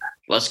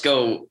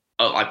go.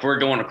 Like we're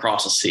going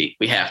across the sea.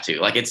 We have to.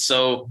 Like it's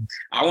so.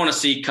 I want to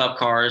see Cup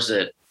cars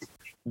at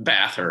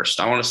Bathurst.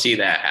 I want to see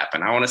that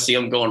happen. I want to see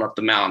them going up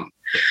the mountain.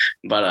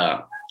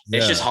 But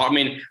it's just hard. I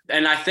mean,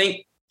 and I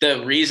think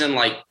the reason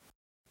like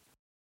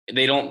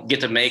they don't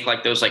get to make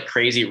like those like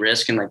crazy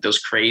risk and like those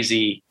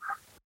crazy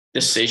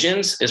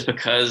decisions is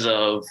because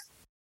of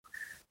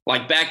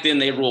like back then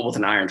they ruled with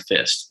an iron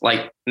fist.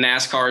 Like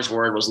NASCAR's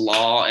word was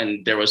law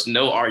and there was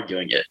no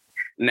arguing it.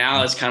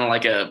 Now it's kind of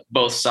like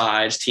both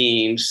sides,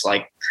 teams,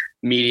 like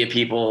media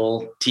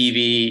people,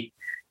 TV,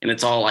 and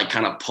it's all like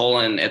kind of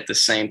pulling at the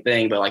same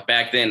thing. But like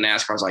back then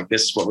NASCAR's like,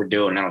 this is what we're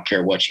doing. I don't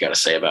care what you got to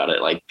say about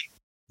it. Like,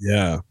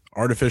 yeah,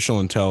 artificial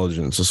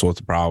intelligence is what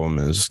the problem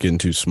is. It's getting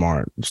too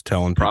smart. It's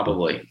telling people.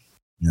 Probably.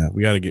 Yeah,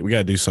 we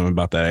gotta do something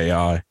about that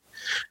AI.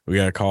 We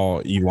gotta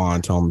call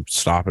Elon, tell him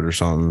stop it or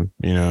something,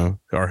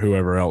 or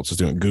whoever else is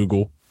doing it.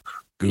 Google.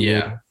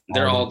 Yeah,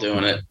 they're all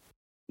doing it.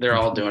 They're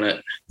all doing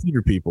it.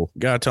 Computer people,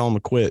 gotta tell them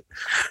to quit.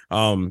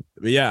 But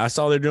yeah, I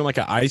saw they're doing like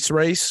an ice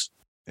race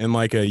in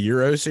like a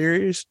Euro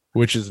series,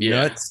 which is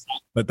nuts.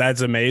 But that's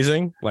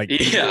amazing. Like,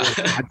 yeah.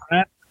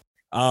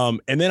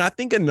 And then I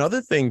think another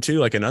thing too,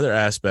 like another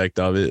aspect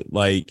of it,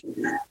 like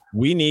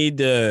we need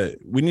to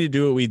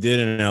do what we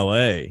did in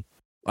LA.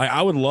 Like,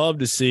 I would love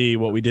to see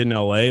what we did in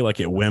LA,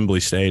 like at Wembley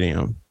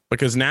Stadium,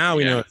 because now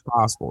we know it's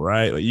possible,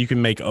 right? Like you can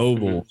make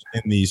ovals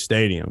in these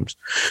stadiums.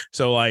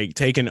 So like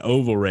taking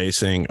oval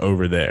racing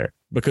over there,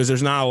 because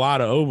there's not a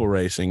lot of oval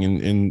racing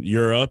in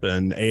Europe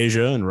and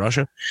Asia and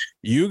Russia.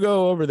 You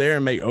go over there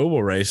and make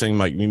oval racing,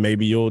 like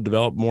maybe you'll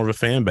develop more of a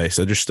fan base.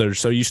 They're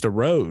so used to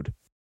road.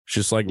 It's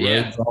just like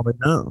road's all they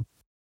know.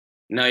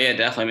 No, yeah,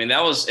 definitely. I mean,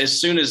 that was as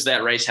soon as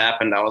that race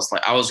happened, I was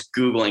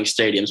Googling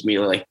stadiums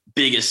immediately, like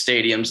biggest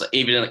stadiums,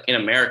 even in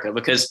America,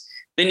 because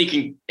then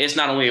it's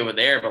not only over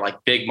there, but like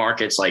big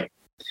markets. Like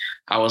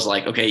I was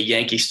like, okay,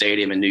 Yankee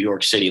Stadium in New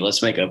York City,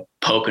 let's make a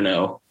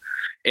Pocono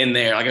in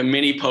there, like a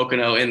mini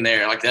Pocono in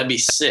there. Like that'd be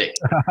sick.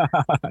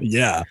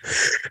 Yeah,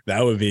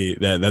 that would be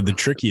the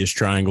trickiest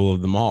triangle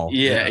of them all.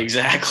 Yeah,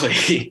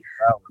 exactly.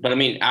 But I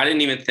mean, I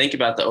didn't even think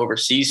about the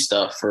overseas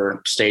stuff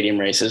for stadium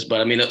races.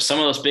 But I mean, some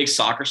of those big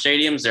soccer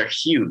stadiums, they're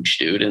huge,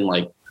 dude. And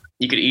like,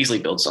 you could easily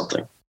build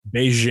something.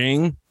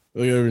 Beijing,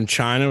 over in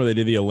China, where they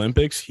did the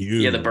Olympics,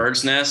 huge. Yeah, the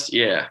Bird's Nest.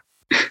 Yeah.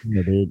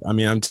 Yeah, dude. I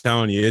mean, I'm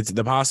telling you,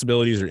 the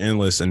possibilities are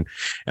endless, and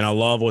I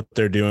love what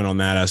they're doing on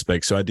that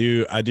aspect. So I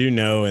do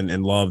know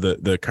and love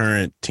the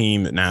current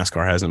team that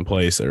NASCAR has in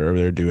place. That are over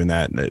there doing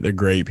that. They're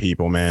great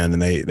people, man,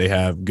 and they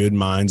have good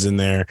minds in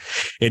there.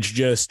 It's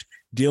just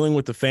dealing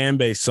with the fan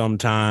base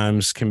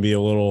sometimes can be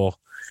a little,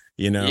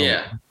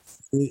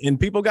 and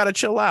people got to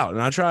chill out.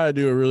 And I try to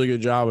do a really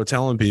good job of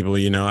telling people,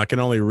 I can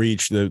only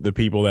reach the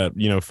people that,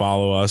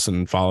 follow us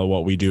and follow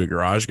what we do at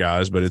Garage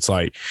Guys. But it's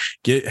like,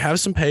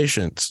 have some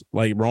patience.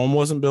 Like Rome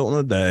wasn't built in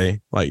a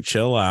day. Like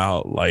chill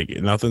out. Like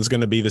nothing's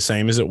going to be the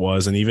same as it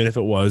was. And even if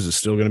it was, it's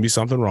still going to be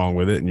something wrong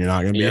with it. And you're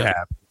not going to be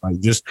happy. Like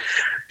just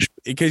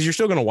because you're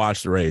still going to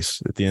watch the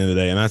race at the end of the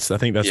day. And I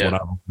think that's what I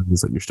love,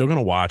 is that you're still going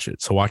to watch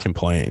it. So why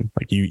complain?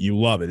 Like you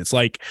love it. It's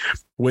like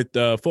with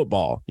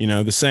football,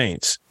 the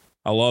Saints.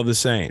 I love the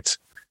Saints.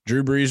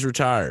 Drew Brees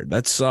retired.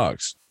 That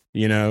sucks.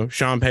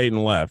 Sean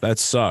Payton left. That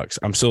sucks.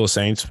 I'm still a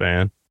Saints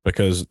fan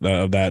because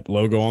of that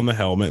logo on the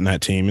helmet and that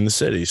team in the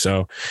city.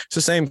 So it's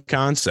the same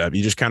concept.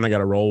 You just kind of got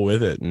to roll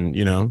with it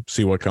and,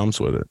 see what comes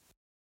with it.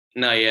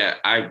 No, yeah,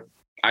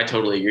 I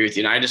totally agree with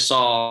you. And I just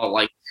saw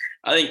I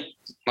think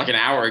like an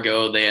hour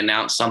ago, they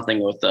announced something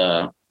with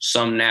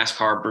some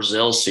NASCAR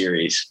Brazil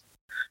series.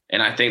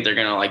 And I think they're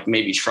going to like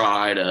maybe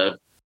try to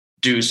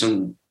do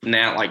some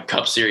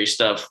Cup Series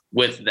stuff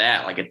with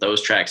that, like at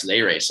those tracks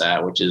they race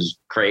at, which is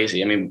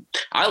crazy. I mean,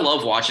 I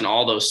love watching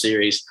all those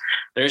series.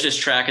 There's this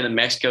track in the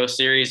Mexico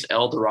series,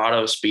 El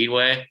Dorado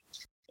Speedway,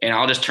 and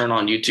I'll just turn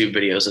on YouTube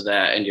videos of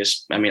that and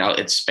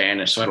it's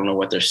Spanish, so I don't know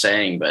what they're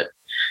saying, but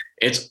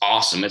it's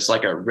awesome. It's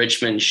like a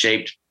Richmond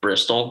shaped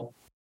Bristol.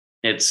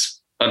 It's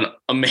an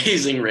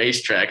amazing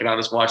racetrack, and I'll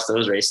just watch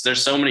those races.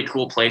 There's so many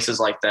cool places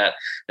like that.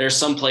 There's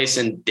some place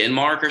in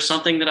Denmark or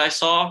something that I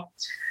saw.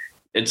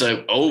 It's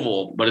an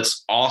oval, but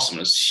it's awesome.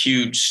 It's a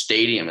huge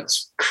stadium.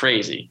 It's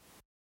crazy.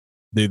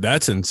 Dude,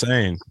 that's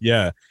insane.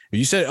 Yeah.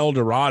 You said El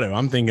Dorado.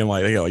 I'm thinking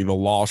like the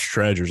Lost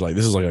Treasures. Like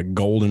this is like a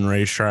golden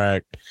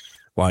racetrack.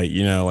 Like,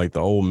 like the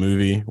old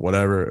movie,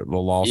 whatever, the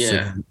Lost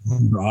City,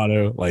 El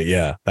Dorado. Like,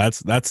 yeah,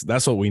 that's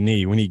what we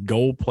need. We need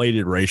gold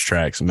plated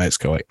racetracks in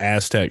Mexico, like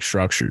Aztec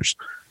structures,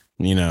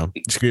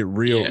 just get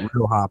real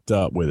hopped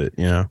up with it.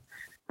 I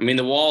mean,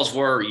 the walls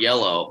were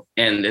yellow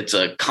and it's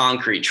a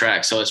concrete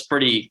track. So it's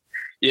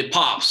it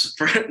pops,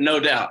 no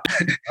doubt.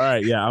 All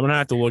right. Yeah. I'm going to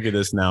have to look at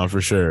this now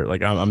for sure.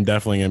 Like I'm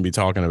definitely going to be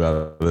talking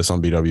about this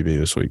on BWB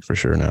this week for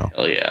sure now.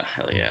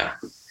 Hell yeah.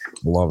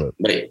 Love it.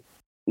 But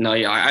no,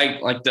 yeah, I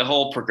like the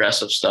whole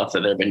progressive stuff that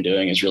they've been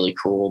doing is really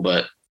cool.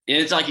 But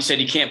it's like you said,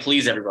 you can't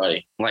please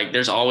everybody. Like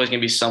there's always going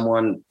to be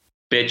someone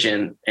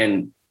bitching.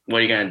 And what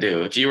are you going to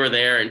do? If you were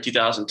there in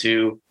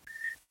 2002,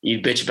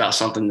 you'd bitch about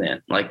something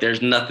then. Like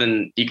there's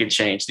nothing you can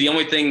change. The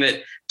only thing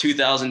that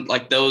 2000,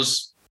 like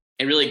those,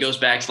 it really goes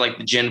back to like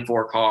the Gen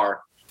 4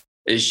 car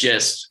is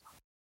just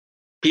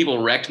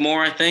people wrecked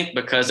more, I think,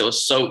 because it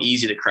was so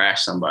easy to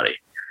crash somebody.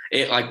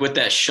 It like with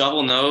that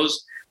shovel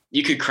nose,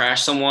 you could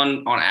crash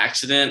someone on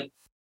accident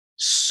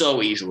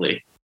so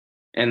easily.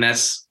 And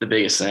that's the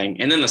biggest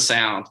thing. And then the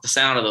sound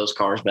of those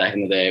cars back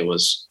in the day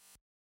was,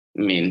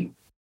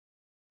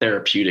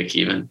 therapeutic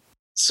even.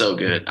 So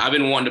good. I've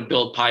been wanting to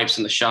build pipes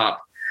in the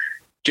shop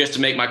just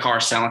to make my car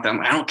sound like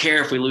that. I don't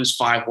care if we lose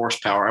 5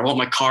 horsepower. I want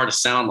my car to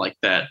sound like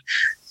that.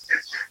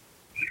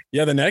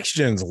 Yeah, the next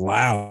gen's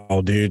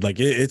loud, dude. Like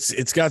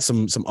it's got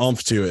some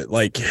oomph to it.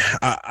 Like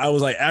I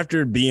was like,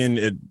 after being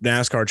at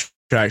NASCAR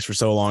tracks for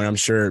so long, I'm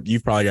sure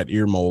you've probably got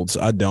ear molds.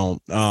 I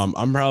don't.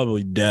 I'm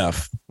probably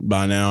deaf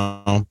by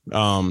now.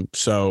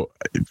 So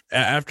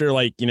after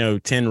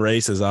 10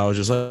 races, I was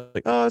just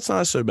like, oh, it's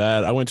not so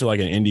bad. I went to like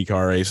an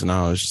IndyCar race and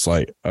I was just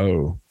like,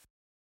 oh.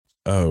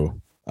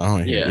 I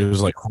don't hear. It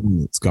was like,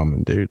 it's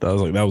coming, dude. I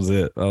was like, that was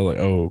it. I was like,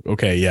 oh,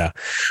 okay, yeah.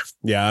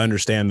 I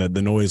understand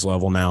the noise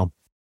level now.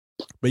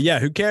 But yeah,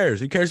 who cares?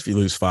 Who cares if you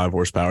lose 5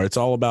 horsepower? It's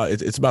all about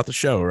it's about the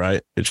show,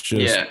 right? It's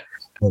just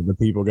the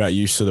people got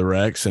used to the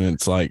wrecks, and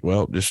it's like,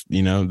 well, just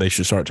they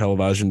should start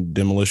televising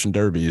demolition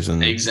derbies.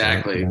 And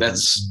exactly,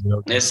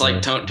 it's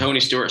like Tony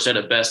Stewart said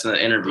it best in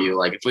the interview.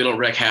 Like, if we don't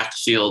wreck half the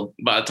field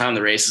by the time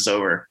the race is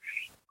over,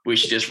 we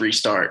should just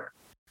restart.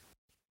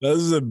 This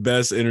is the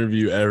best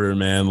interview ever,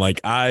 man.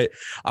 Like I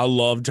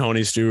love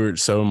Tony Stewart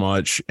so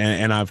much,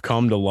 and I've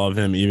come to love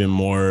him even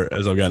more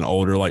as I've gotten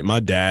older. Like, my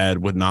dad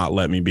would not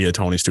let me be a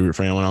Tony Stewart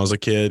fan when I was a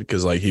kid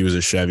because like he was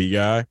a Chevy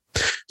guy.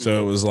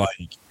 So it was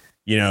like,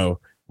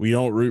 we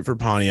don't root for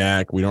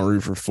Pontiac, we don't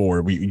root for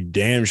Ford. We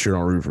damn sure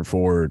don't root for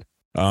Ford.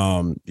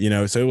 So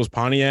it was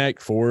Pontiac,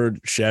 Ford,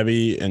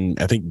 Chevy, and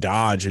I think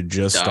Dodge had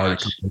just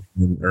started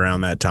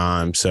around that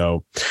time.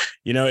 So,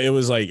 it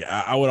was like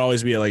I would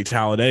always be at like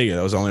Talladega.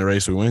 That was the only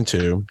race we went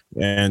to.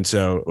 And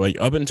so like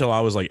up until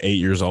I was like 8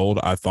 years old,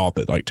 I thought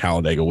that like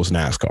Talladega was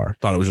NASCAR.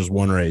 Thought it was just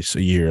one race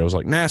a year. I was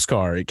like,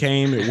 NASCAR. It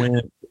came, it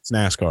went, it's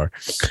NASCAR.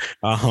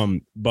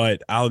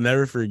 But I'll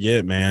never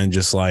forget, man,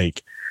 just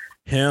like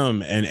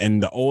him,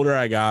 and the older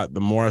I got,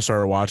 the more I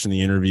started watching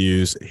the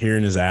interviews,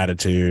 hearing his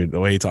attitude, the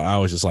way he talked, I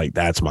was just like,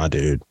 that's my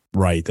dude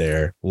right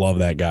there. Love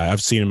that guy.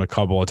 I've seen him a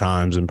couple of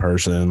times in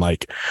person, and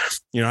like,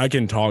 I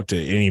can talk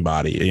to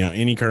anybody,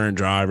 any current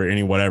driver,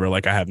 any whatever.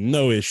 Like, I have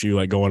no issue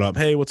like going up,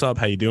 hey, what's up,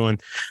 how you doing?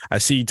 I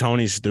see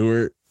Tony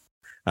Stewart,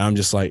 I'm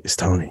just like, it's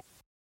Tony.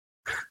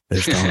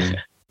 There's Tony.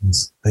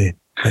 Hey,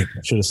 I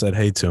should have said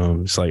hey to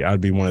him. It's like,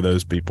 I'd be one of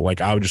those people.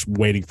 Like, I was just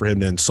waiting for him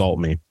to insult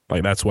me.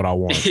 Like, that's what I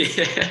want.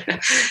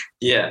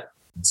 Yeah.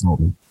 Insult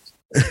me.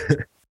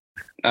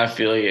 I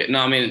feel you. No,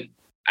 I mean,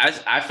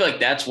 I feel like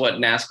that's what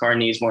NASCAR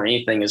needs more than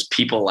anything is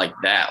people like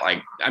that.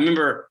 Like, I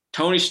remember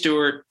Tony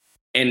Stewart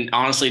and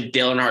honestly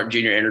Dale Earnhardt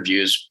Jr.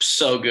 interviews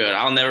so good.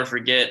 I'll never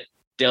forget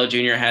Dale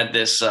Jr. had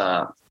this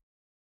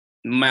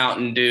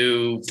Mountain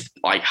Dew,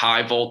 like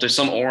high voltage,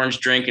 some orange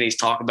drink, and he's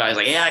talking about, he's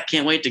like, yeah, I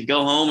can't wait to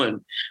go home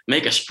and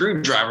make a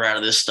screwdriver out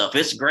of this stuff.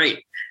 It's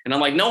great. And I'm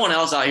like, no one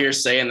else out here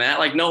is saying that.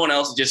 Like, no one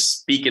else is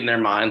just speaking their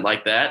mind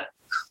like that.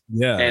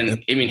 Yeah.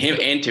 And I mean, him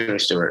and Tony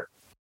Stewart.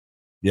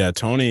 Yeah,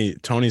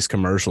 Tony's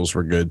commercials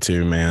were good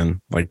too,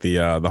 man. Like the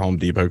Home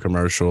Depot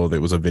commercial,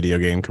 that was a video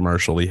game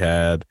commercial he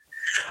had.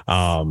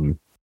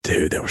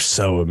 Dude, there were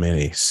so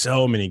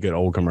many good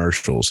old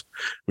commercials.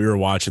 We were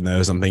watching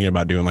those. I'm thinking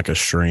about doing like a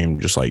stream,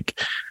 just like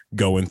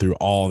going through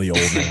all the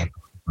old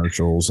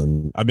commercials.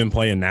 And I've been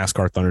playing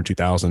NASCAR Thunder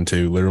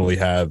 2002. Literally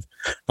have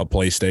a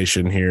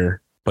PlayStation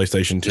here,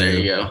 PlayStation 2. There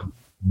you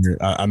go.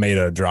 I made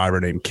a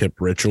driver named Kip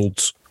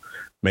Richards.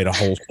 Made a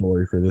whole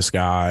story for this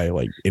guy.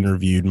 Like,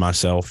 interviewed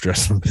myself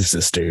dressed up as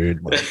this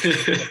dude. Like,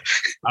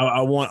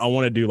 I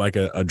want to do like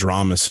a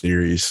drama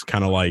series,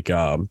 kind of like.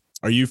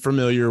 Are you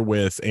familiar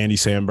with Andy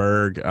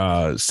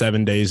Samberg,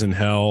 7 Days in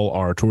Hell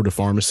or Tour de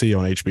Pharmacy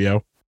on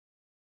HBO?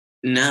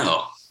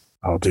 No.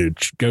 Oh, dude,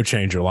 go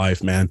change your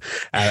life, man.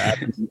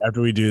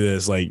 After we do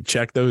this, like,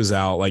 check those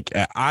out. Like,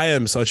 I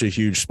am such a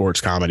huge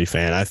sports comedy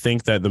fan. I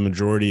think that the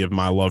majority of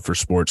my love for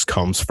sports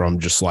comes from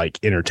just like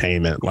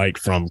entertainment, like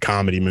from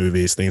comedy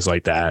movies, things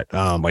like that.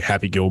 Like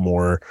Happy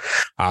Gilmore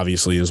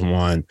obviously is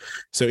one.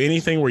 So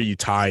anything where you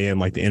tie in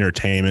like the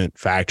entertainment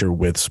factor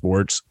with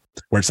sports,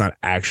 where it's not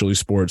actually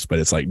sports, but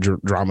it's like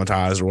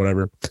dramatized or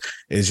whatever,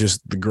 is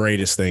just the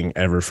greatest thing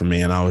ever for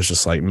me. And I was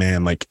just like,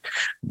 man, like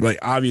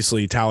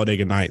obviously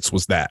Talladega Nights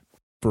was that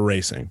for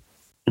racing.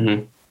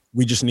 Mm-hmm.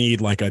 We just need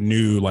like a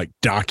new like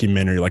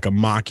documentary, like a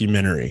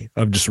mockumentary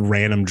of just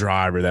random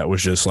driver that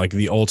was just like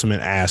the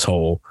ultimate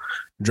asshole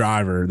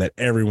driver that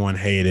everyone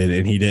hated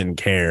and he didn't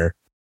care.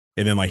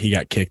 And then like he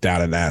got kicked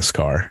out of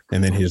NASCAR,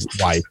 and then his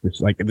wife,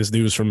 like this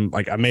dude was from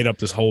like, I made up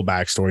this whole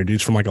backstory.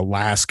 Dude's from like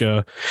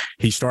Alaska.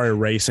 He started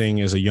racing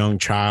as a young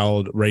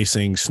child,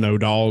 racing snow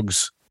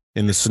dogs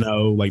in the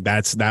snow. Like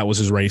that was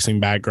his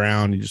racing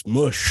background. He just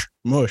mush.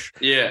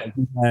 Yeah.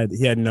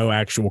 He had no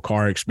actual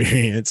car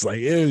experience. Like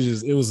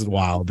it was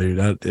wild, dude.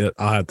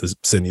 I'll have to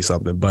send you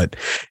something, but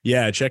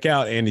yeah, check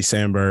out Andy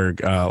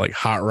Samberg, like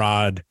Hot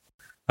Rod.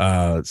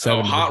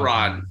 Hot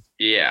Rod.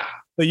 Yeah.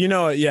 But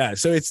yeah.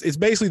 So it's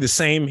basically the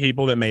same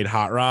people that made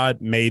Hot Rod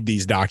made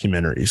these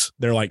documentaries.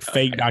 They're like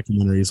fake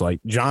documentaries.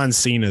 Like John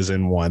Cena's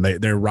in one.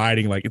 They're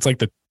riding like, it's like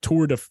the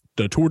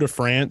the Tour de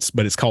France,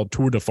 but it's called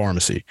Tour de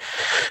Pharmacy.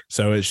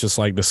 So it's just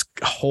like this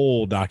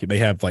whole they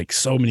have like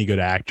so many good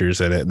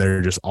actors in it. And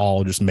they're just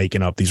all just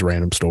making up these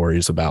random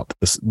stories about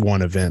this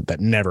one event that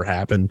never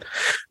happened,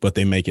 but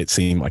they make it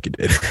seem like it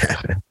did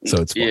happen.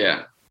 So it's fun.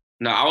 Yeah.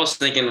 No, I was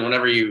thinking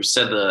whenever you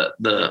said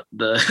the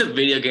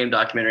video game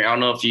documentary, I don't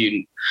know if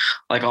you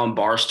like on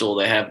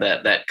Barstool, they have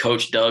that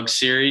Coach Doug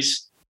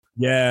series.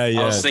 Yeah.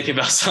 I was thinking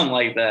about something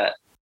like that.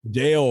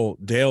 Dale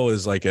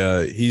is like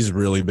he's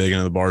really big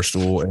into the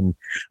Barstool, and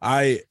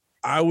I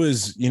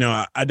was,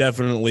 I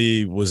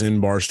definitely was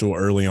in Barstool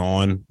early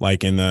on,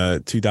 like in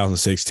the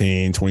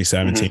 2016,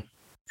 2017. Mm-hmm.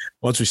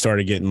 Once we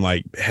started getting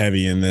like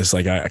heavy in this,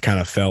 like I kind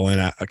of fell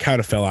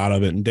out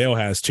of it, and Dale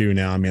has too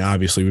now. I mean,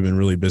 obviously we've been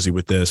really busy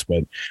with this,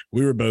 but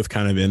we were both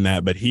kind of in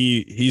that. But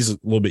he's a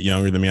little bit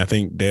younger than me. I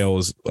think Dale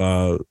is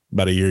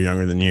about a year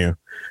younger than you.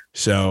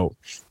 So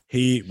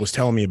he was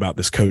telling me about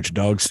this Coach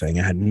Doug's thing.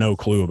 I had no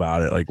clue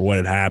about it, like what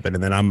had happened.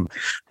 And then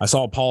I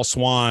saw Paul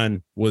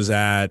Swan was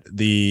at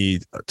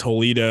the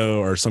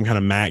Toledo or some kind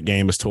of MAC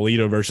game. It was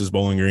Toledo versus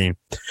Bowling Green.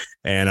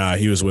 And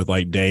he was with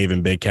like Dave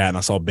and Big Cat. And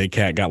I saw Big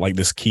Cat got like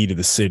this key to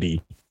the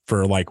city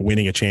for like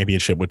winning a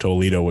championship with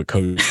Toledo with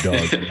Coach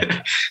Doug.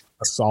 I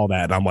saw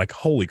that and I'm like,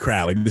 holy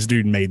crap, like this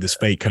dude made this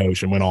fake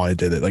coach and went on and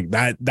did it. Like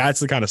that's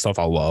the kind of stuff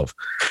I love.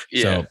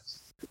 Yeah.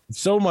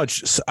 So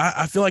much.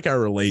 I feel like I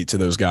relate to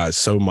those guys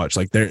so much.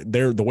 Like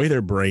they're the way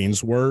their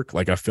brains work.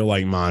 Like I feel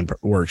like mine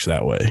works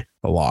that way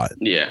a lot.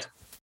 Yeah.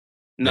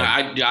 No,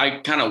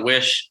 I kind of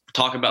wish,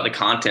 talk about the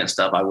content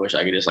stuff. I wish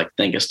I could just like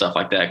think of stuff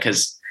like that.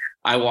 Cause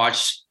I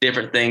watch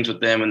different things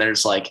with them and they're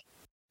just like,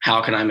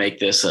 how can I make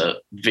this a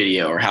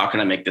video, or how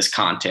can I make this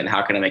content?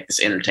 How can I make this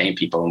entertain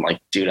people? I'm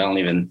like, dude,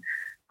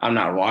 I'm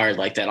not wired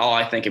like that. All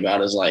I think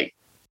about is like,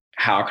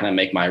 how can I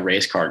make my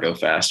race car go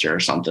faster or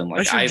something?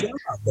 Like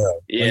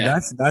yeah,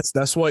 like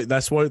that's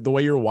what the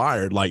way you're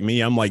wired. Like me,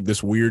 I'm like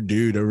this weird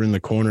dude over in the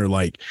corner,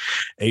 like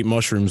ate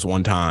mushrooms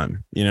one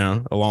time,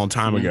 a long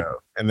time ago.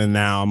 And then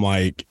now I'm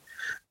like,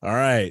 all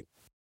right,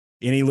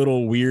 any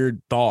little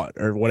weird thought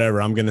or whatever,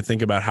 I'm going to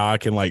think about how I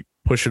can like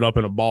push it up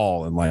in a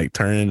ball and like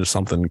turn it into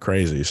something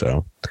crazy.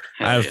 So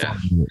I have fun,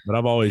 but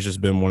I've always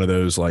just been one of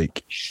those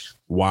like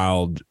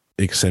wild,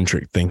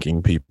 eccentric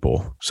thinking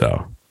people.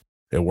 So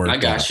it worked. I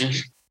got you.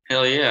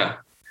 Hell yeah.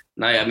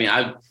 No, I mean,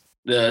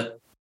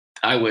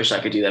 I wish I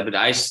could do that, but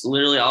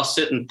I'll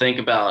sit and think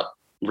about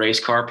race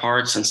car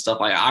parts and stuff.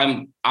 Like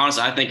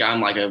I think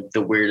I'm like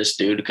the weirdest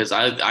dude because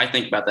I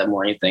think about that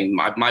more than anything.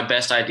 My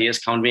best ideas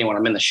come to me when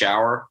I'm in the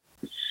shower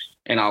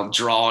and I'll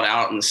draw it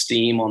out in the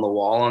steam on the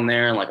wall in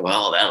there and like,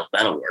 well,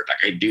 that'll work.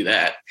 I can do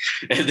that.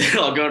 And then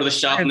I'll go to the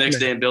shop the next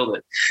day and build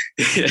it.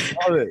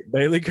 Love it.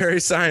 Bailey Curry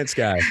science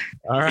guy.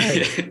 All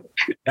right.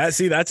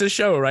 That's a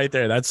show right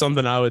there. That's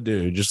something I would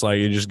do. Just like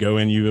you just go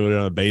in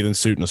a bathing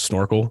suit and a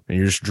snorkel and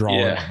you're just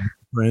drawing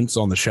prints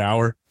on the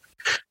shower.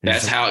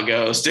 That's how it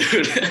goes,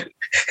 dude.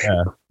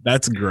 Yeah,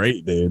 that's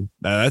great, dude.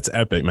 That's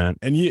epic, man.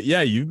 And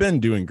you've been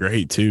doing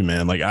great too,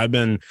 man. Like I've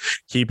been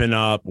keeping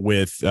up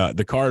with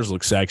the cars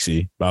look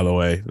sexy, by the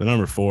way. The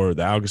number 4,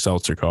 the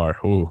Alka-Seltzer car.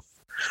 Ooh,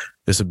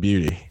 it's a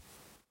beauty.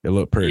 It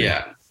looked pretty.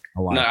 Yeah.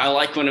 I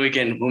like when we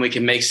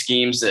can make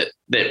schemes that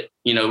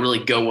really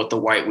go with the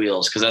white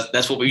wheels, because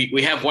that's what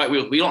we have white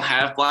wheels. We don't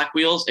have black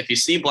wheels. If you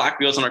see black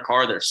wheels on our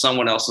car, there's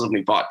someone else's when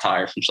we bought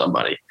tires from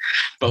somebody.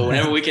 But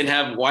whenever we can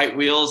have white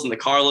wheels and the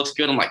car looks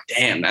good, I'm like,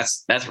 damn,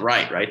 that's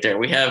right there.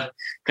 We have,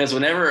 because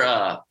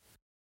whenever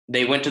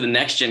they went to the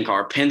next gen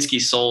car,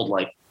 Penske sold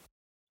like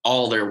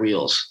all their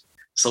wheels.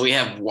 So we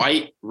have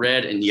white,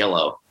 red, and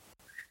yellow.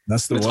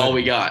 That's all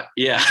we got.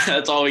 Yeah,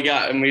 that's all we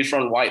got, and we just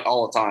run white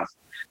all the time.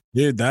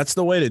 Dude, that's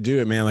the way to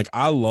do it, man. Like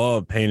I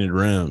love painted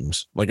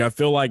rims. Like I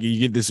feel like you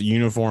get this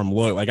uniform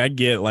look. Like I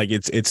get like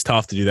it's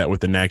tough to do that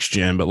with the next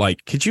gen, but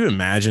like could you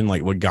imagine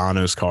like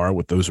Logano's car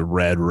with those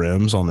red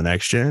rims on the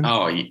next gen?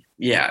 Oh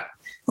yeah.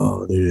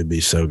 Oh, dude, it'd be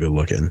so good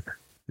looking.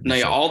 No,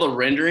 yeah, all the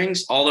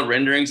renderings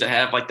that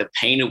have like the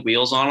painted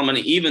wheels on them, and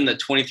even the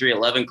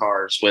 2311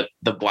 cars with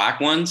the black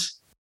ones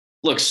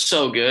look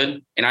so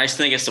good. And I just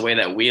think it's the way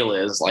that wheel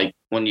is, like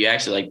when you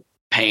actually like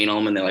paint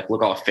them and they like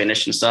look all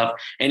finished and stuff.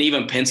 And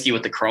even Penske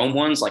with the chrome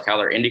ones, like how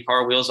their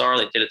IndyCar wheels are,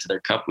 they did it to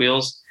their Cup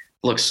wheels.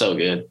 Looks so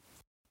good.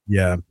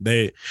 Yeah,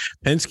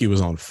 Penske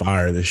was on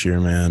fire this year,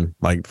 man.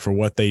 Like for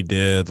what they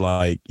did,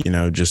 like,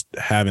 just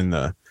having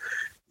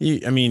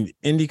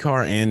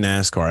IndyCar and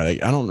NASCAR.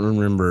 Like I don't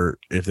remember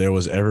if there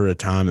was ever a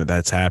time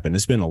that's happened.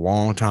 It's been a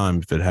long time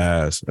if it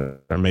has,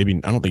 or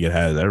maybe I don't think it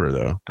has ever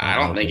though. I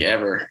don't think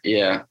ever.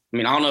 Yeah, I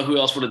mean I don't know who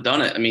else would have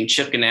done it. I mean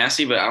Chip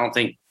Ganassi, but I don't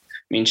think.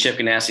 Chip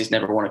Ganassi's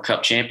never won a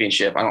Cup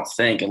championship, I don't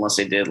think, unless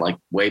they did like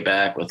way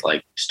back with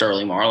like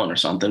Sterling Marlin or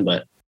something.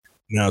 But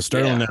no,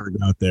 Sterling never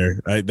got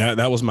there.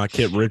 That was my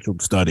Kit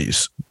Richards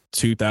studies.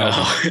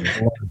 2000.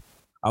 Oh.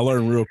 I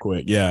learned real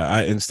quick.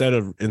 Yeah, instead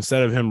of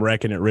him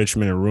wrecking at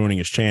Richmond and ruining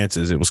his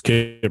chances, it was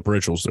Kip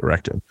Richards that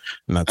wrecked him,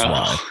 and that's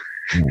why.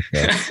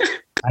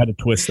 I had to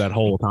twist that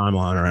whole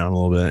timeline around a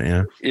little bit.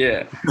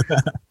 Yeah.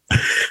 Yeah.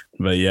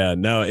 But yeah,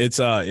 no,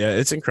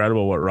 it's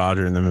incredible what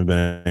Roger and them have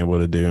been able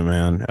to do,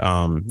 man.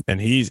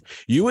 And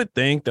you would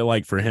think that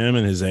like for him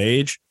and his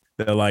age,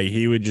 that like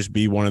he would just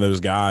be one of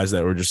those guys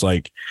that were just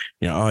like,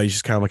 oh, he's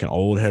just kind of like an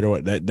old head.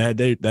 Or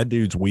that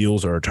dude's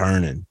wheels are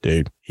turning,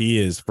 dude. He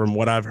is, from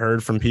what I've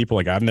heard from people,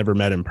 like I've never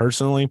met him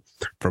personally.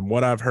 From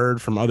what I've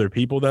heard from other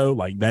people, though,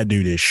 like that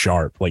dude is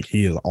sharp. Like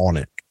he is on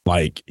it.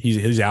 Like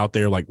he's out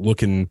there like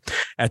looking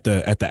at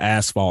the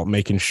asphalt,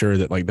 making sure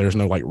that like there's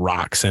no like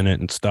rocks in it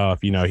and stuff.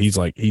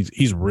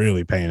 He's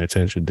really paying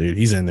attention, dude.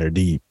 He's in there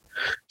deep.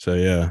 So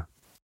yeah.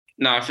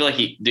 No, I feel like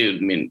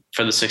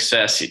for the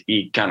success,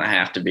 you kind of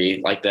have to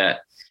be like that.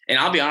 And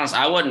I'll be honest,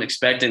 I wasn't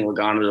expecting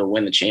Logano to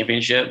win the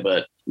championship,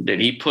 but dude,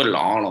 he put it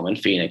on him in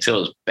Phoenix. It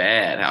was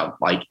bad how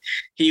like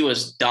he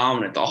was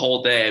dominant the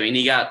whole day. I mean,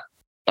 he got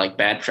like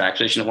bad track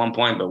position at one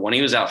point, but when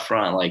he was out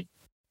front, like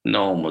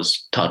no one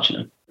was touching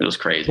him. It was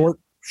crazy.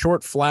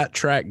 Short flat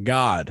track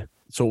God.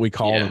 That's what we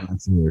called him.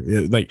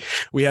 Like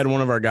we had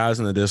one of our guys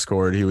in the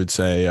Discord. He would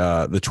say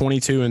the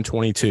 22 and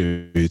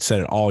 22. He'd said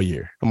it all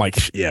year. I'm like,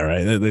 yeah,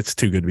 right. That's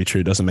too good to be true.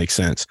 It doesn't make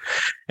sense.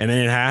 And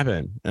then it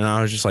happened, and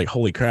I was just like,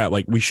 holy crap!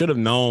 Like we should have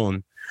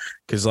known.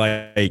 Because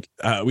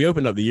we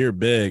opened up the year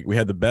big. We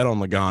had the bet on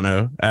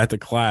Logano at the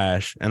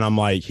Clash, and I'm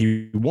like,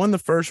 he won the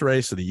first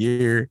race of the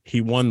year. He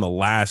won the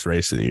last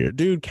race of the year.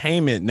 Dude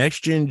came in.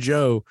 Next Gen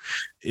Joe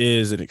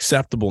is an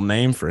acceptable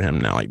name for him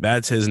now. Like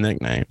that's his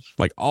nickname.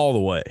 Like all the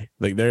way.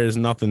 Like there is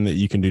nothing that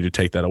you can do to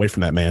take that away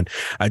from that man.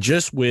 I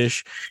just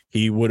wish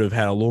he would have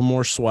had a little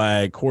more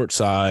swag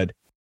courtside.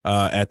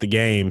 At the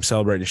game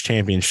celebrating his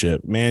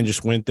championship. Man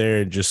just went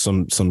there, just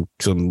some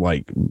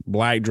like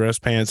black dress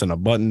pants and a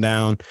button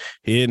down.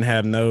 He didn't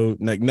have no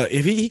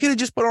if he could have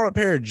just put on a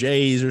pair of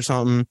J's or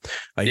something.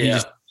 Like he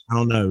just, I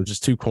don't know,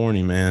 just too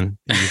corny, man.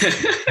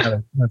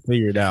 I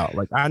figured out.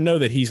 Like I know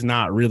that he's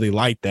not really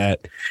like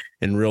that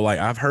in real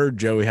life. I've heard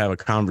Joey have a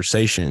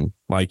conversation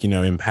like,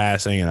 in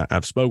passing, and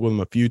I've spoke with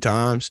him a few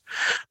times.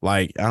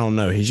 Like, I don't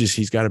know.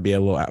 He's got to be a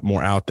little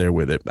more out there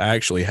with it. I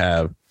actually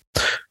have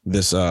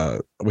this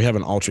we have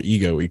an alter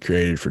ego we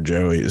created for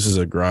Joey. This is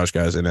a Garage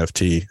Guys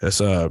NFT.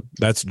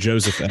 That's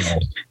Joseph L,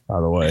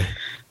 by the way.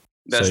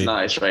 That's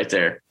nice right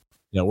there.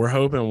 Yeah, we're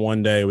hoping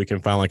one day we can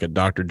find like a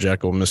Dr.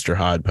 Jekyll, Mr.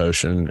 Hyde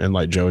potion, and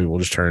like Joey will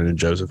just turn into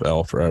Joseph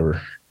L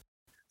forever.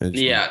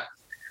 Yeah.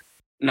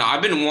 No,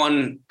 I've been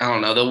I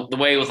don't know, the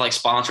way with like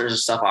sponsors and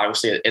stuff,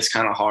 obviously it's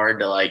kind of hard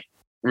to like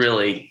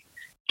really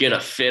get a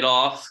fit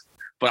off,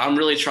 but I'm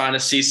really trying to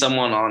see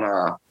someone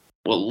on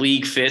what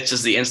League Fits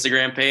is, the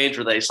Instagram page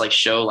where they just like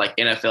show like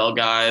NFL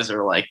guys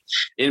or like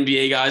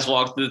NBA guys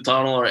walk through the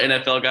tunnel or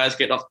NFL guys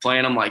getting off the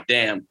plane. I'm like,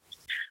 damn,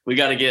 we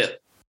got to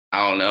get,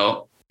 I don't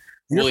know,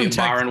 William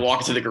Byron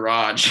walking to the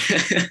garage.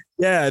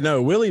 Yeah,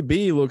 no, Willie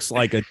B looks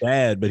like a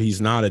dad, but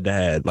he's not a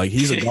dad. Like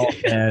he's a golf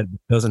dad,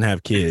 doesn't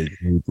have kids.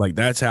 Like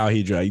that's how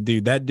he drives.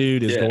 Dude, that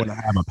dude is going to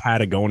have a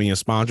Patagonia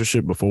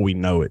sponsorship before we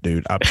know it,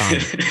 dude. I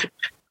promise.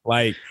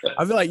 Like,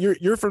 I feel like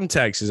you're from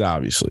Texas,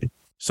 obviously.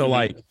 So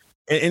like,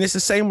 and it's the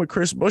same with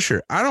Chris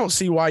Buescher. I don't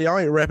see why y'all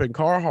ain't repping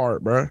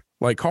Carhartt, bro.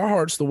 Like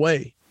Carhartt's the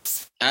way.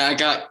 I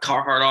got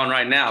Carhartt on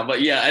right now,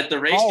 but yeah, at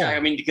the racetrack, I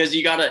mean, because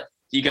you gotta,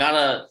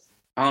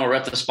 I don't know,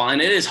 rep the spine.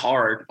 It is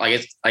hard. Like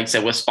it's like I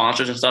said, with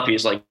sponsors and stuff, you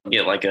just like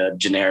get like a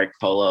generic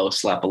polo,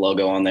 slap a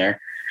logo on there,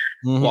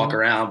 walk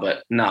around.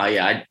 But no,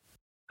 yeah,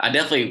 I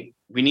definitely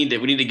we need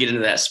to get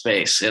into that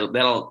space.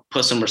 That'll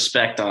put some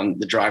respect on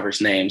the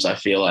drivers' names. I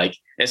feel like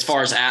as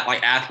far as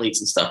like athletes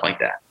and stuff like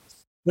that.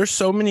 There's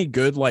so many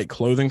good like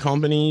clothing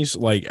companies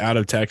like out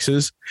of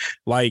Texas.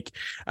 Like,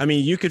 I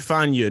mean, you could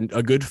find you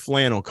a good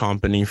flannel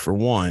company for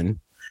one,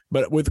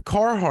 but with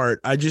Carhartt,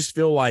 I just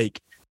feel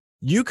like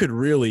you could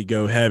really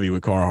go heavy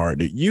with Carhartt,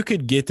 dude. You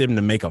could get them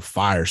to make a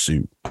fire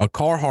suit, a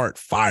Carhartt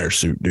fire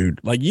suit, dude.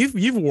 Like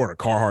you've worn a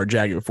Carhartt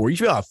jacket before. You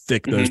feel how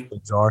thick those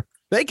things are.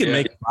 They can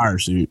make a fire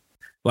suit,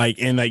 like,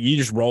 and like you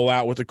just roll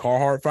out with a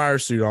Carhartt fire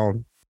suit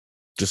on,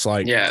 just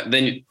like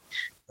then.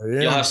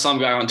 You'll have some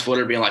guy on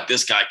Twitter being like,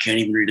 this guy can't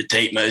even read a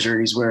tape measure and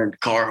he's wearing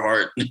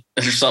Carhartt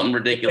or something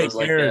ridiculous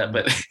like that.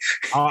 But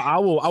I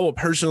will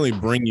personally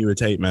bring you a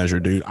tape measure,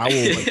 dude. I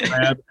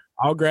will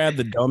I'll grab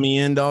the dummy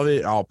end of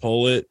it. I'll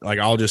pull it. Like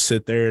I'll just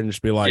sit there and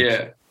just be like,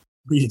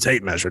 read a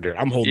tape measure, dude.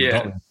 I'm holding the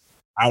dummy.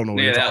 I don't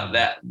know.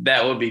 Yeah,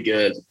 that would be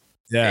good.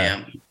 Yeah.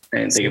 Damn. I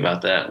didn't think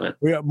about that, but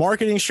we got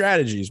marketing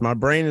strategies. My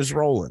brain is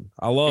rolling.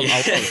 I love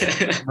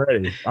it. I'm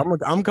ready.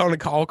 I'm going to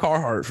call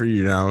Carhartt for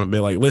you now and be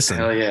like, listen,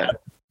 hell yeah.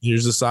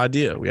 Here's this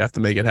idea. We have to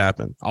make it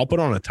happen. I'll put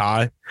on a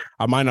tie.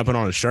 I might not put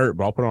on a shirt,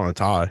 but I'll put on a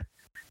tie.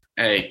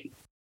 Hey,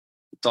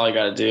 that's all you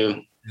got to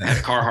do.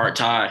 Carhartt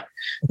tie.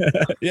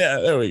 Yeah,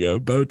 there we go.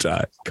 Bow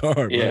tie.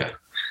 Carhartt. Yeah.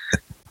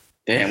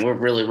 Damn, we're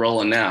really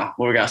rolling now.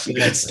 We got some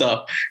good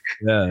stuff.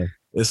 Yeah.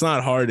 It's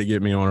not hard to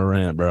get me on a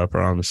rant, bro. I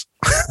promise.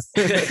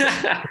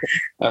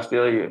 I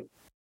feel you.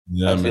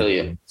 Yeah, I feel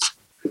you.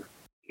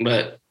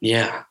 But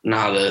yeah,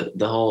 the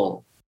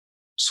whole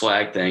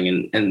swag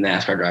thing and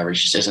NASCAR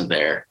drivers just isn't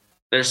there.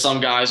 There's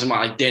some guys who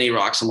might like Denny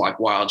rocks some like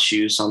wild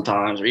shoes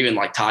sometimes, or even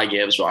like Ty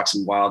Gibbs rocks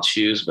some wild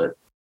shoes. But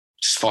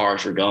as far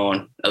as we're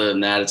going, other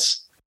than that,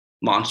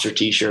 Monster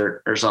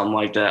t-shirt or something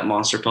like that,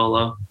 Monster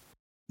polo.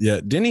 Yeah,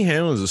 Denny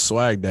Hamlin's a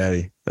swag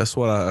daddy. That's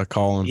what I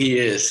call him. He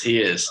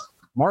is.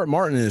 Mark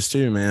Martin is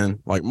too, man.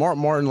 Like Mark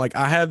Martin, like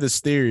I have this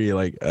theory,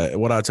 like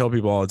what I tell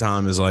people all the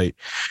time is like,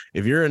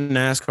 if you're a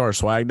NASCAR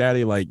swag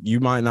daddy, like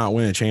you might not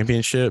win a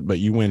championship, but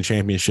you win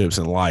championships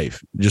in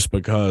life just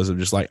because of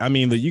just like, I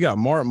mean, you got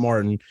Mark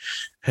Martin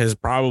owns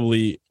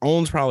probably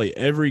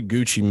every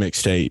Gucci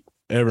mixtape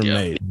ever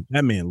made.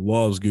 That man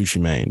loves Gucci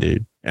Mane,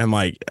 dude. And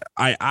like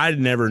I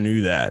never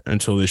knew that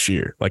until this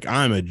year. Like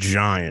I'm a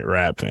giant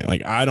rap fan.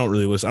 Like I don't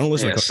really listen. I don't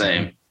listen to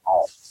same.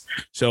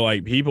 So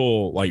like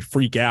people like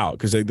freak out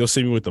because they'll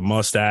see me with the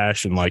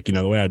mustache and like, you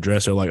know, the way I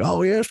dress, they're like,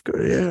 oh yes,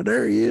 yeah,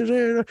 there he is.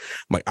 There. I'm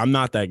like, I'm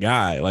not that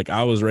guy. Like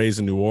I was raised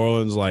in New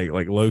Orleans, like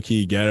low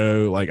key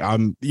ghetto. Like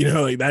I'm, you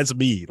know, like that's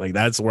me. Like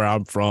that's where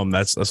I'm from.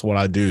 That's what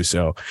I do.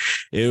 So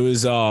it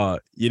was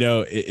you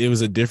know, it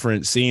was a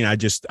different scene.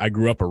 I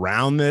grew up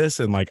around this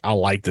and like I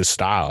like this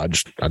style. I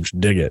just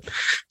dig it.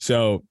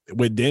 So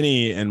with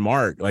Denny and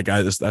Mark, like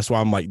that's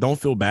why I'm like, don't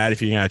feel bad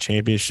if you got a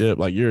championship.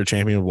 Like you're a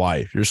champion of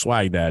life. You're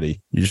swag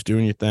daddy. You're just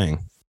doing your thing.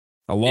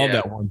 I love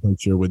that one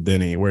picture with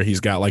Denny where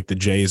he's got like the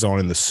J's on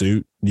in the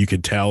suit. You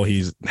could tell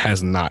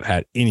has not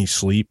had any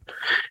sleep,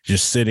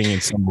 just sitting in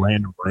some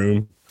random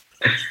room,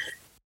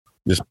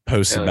 just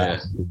posted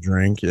back with a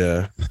drink.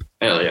 Yeah.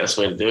 Hell yeah, that's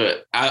the way to do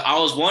it. I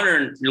was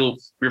wondering,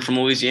 you're from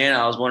Louisiana.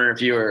 I was wondering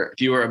if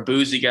you were a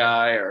boozy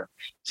guy or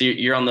so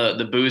you're on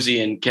the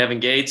boozy and Kevin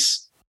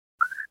Gates.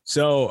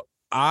 So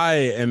I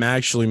am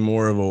actually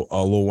more of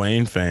a Lil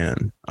Wayne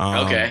fan.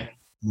 Okay.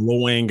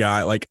 Lil Wayne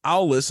guy. Like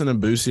I'll listen to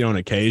Boosie on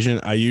occasion.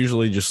 I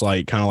usually just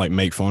like kind of like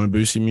make fun of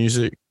Boosie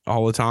music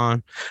all the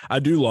time. I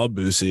do love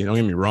Boosie. Don't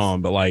get me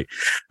wrong, but like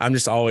I'm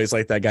just always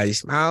like that guy.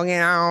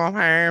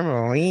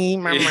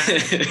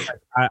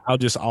 I'll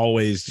just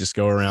always just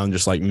go around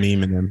just like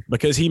memeing him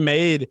because he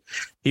made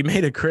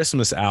a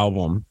Christmas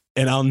album.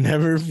 And I'll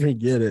never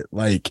forget it.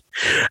 Like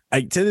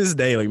to this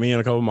day, like me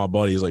and a couple of my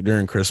buddies, like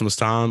during Christmas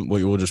time,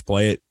 we'll just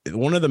play it.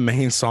 One of the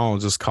main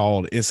songs is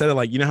called, instead of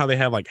like, you know how they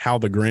have like How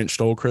the Grinch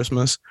Stole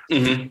Christmas?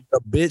 Mm-hmm.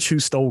 The bitch who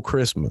stole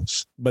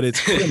Christmas, but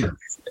it's Christmas.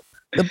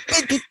 The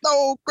bitch who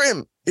stole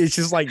Christmas. It's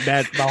just like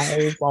that, the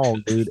whole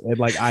song, dude. And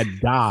like I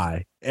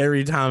die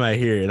every time I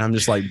hear it. I'm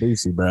just like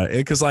Boosie, bro.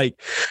 Because like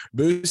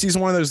Boosie's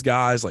one of those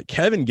guys, like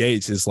Kevin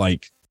Gates is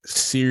like,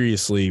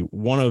 seriously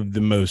one of the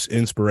most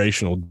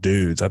inspirational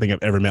dudes I think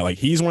I've ever met. Like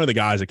he's one of the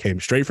guys that came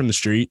straight from the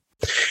street.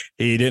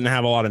 He didn't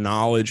have a lot of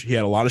knowledge. He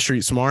had a lot of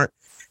street smart,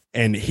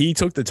 and he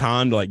took the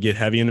time to like get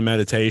heavy into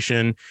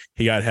meditation.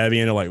 He got heavy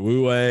into like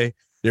Wu-Wei,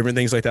 different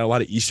things like that, a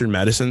lot of Eastern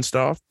medicine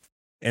stuff.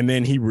 And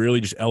then he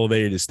really just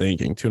elevated his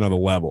thinking to another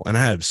level. And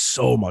I have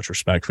so much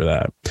respect for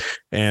that.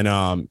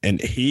 And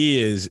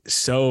he is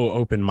so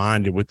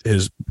open-minded with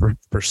his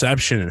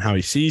perception and how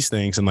he sees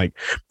things. And like,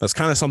 that's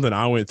kind of something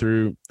I went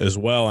through as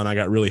well. And I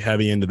got really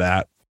heavy into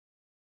that.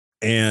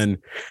 And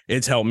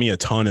it's helped me a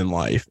ton in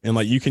life. And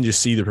like, you can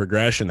just see the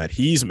progression that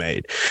he's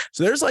made.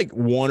 So there's like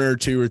one or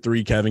two or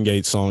three Kevin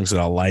Gates songs that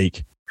I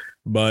like,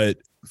 but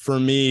for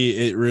me,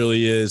 it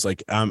really is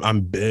like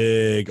I'm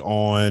big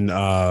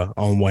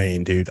on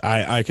Wayne, dude.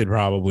 I could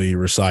probably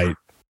recite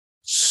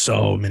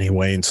so many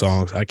Wayne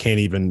songs. I can't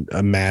even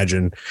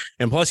imagine.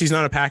 And plus, he's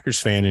not a Packers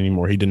fan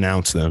anymore. He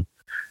denounced them.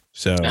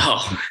 So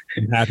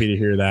I'm happy to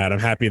hear that. I'm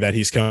happy that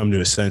he's come to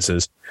his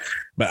senses.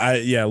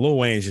 But Lil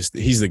Wayne's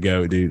he's the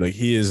GOAT, dude. Like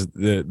he is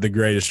the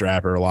greatest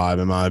rapper alive,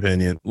 in my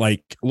opinion.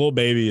 Like Lil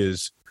Baby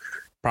is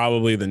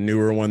probably the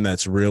newer one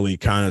that's really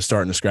kind of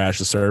starting to scratch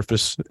the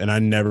surface. And I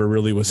never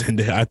really was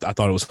into it. I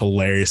thought it was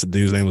hilarious. The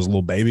dude's name was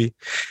Lil Baby.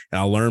 And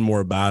I learned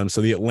more about him.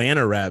 So the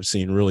Atlanta rap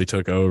scene really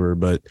took over.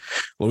 But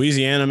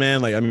Louisiana,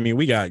 man, like, I mean,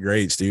 we got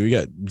greats, dude. We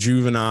got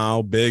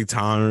Juvenile, Big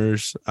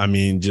Timers. I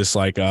mean, just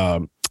like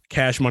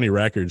Cash Money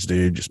Records,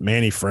 dude. Just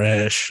Manny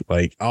Fresh.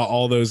 Like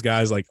all those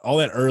guys, like all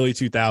that early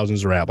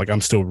 2000s rap. Like I'm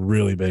still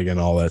really big in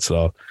all that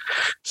stuff.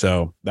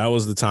 So that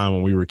was the time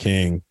when we were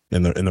king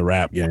in the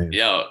rap game.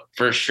 Yeah,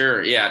 for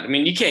sure. Yeah. I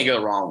mean, you can't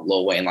go wrong with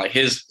Lil Wayne. Like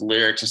his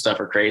lyrics and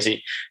stuff are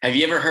crazy. Have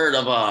you ever heard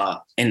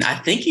of and I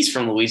think he's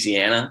from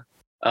Louisiana,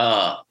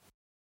 The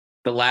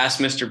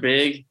Last Mr.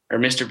 Big or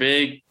Mr.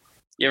 Big?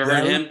 You ever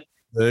heard of him?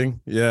 Big?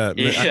 Yeah.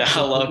 Yeah,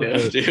 I love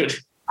him, dude.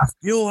 I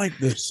feel like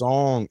there's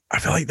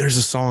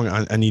a song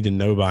I need to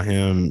know by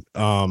him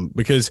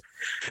because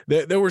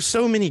there were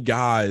so many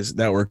guys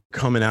that were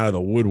coming out of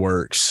the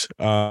woodworks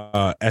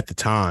at the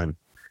time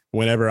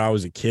whenever I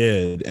was a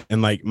kid.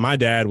 And like my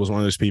dad was one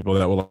of those people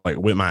that would like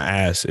whip my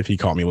ass if he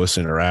caught me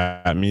listening to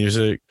rap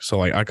music. So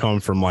like I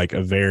come from like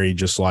a very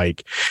just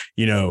like,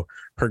 you know,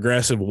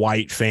 progressive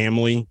white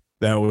family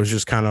that was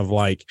just kind of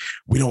like,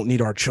 we don't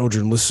need our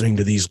children listening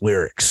to these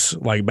lyrics.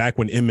 Like back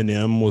when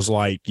Eminem was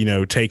like, you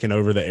know, taking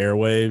over the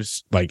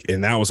airwaves, like,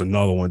 and that was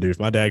another one, dude. If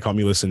my dad caught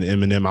me listening to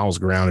Eminem, I was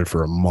grounded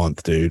for a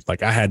month, dude.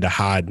 Like I had to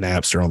hide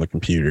Napster on the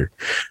computer.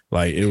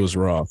 Like it was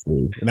rough,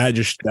 dude. And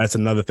that's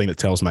another thing that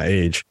tells my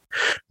age.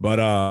 But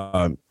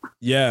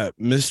yeah,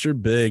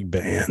 Mr. Big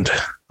Band.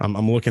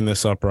 I'm looking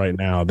this up right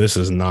now. This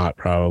is not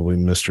probably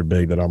Mr.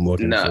 Big that I'm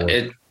looking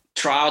for.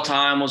 Trial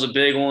Time was a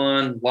big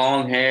one.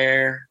 Long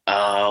hair.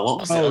 What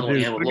was the other one?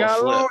 Yeah, with a little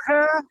flip. Long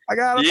hair. I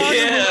got a yeah,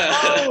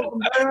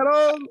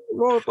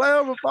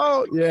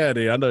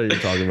 dude. I know what you're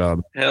talking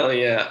about. Hell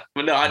yeah.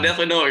 But no, I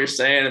definitely know what you're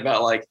saying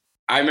about like,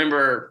 I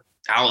remember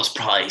I was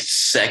probably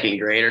second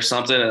grade or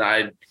something.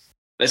 And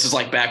this is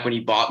like back when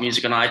you bought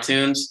music on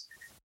iTunes,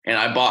 and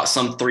I bought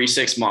some 3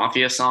 6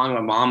 Mafia song.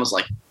 My mom was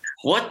like,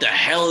 what the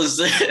hell is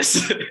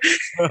this?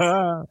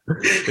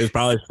 It's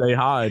probably Say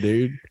Hi,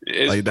 dude.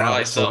 It's like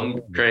probably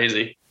something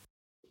crazy.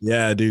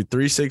 Yeah, dude.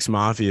 3 6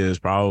 Mafia is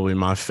probably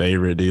my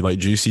favorite, dude. Like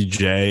Juicy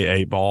J,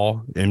 8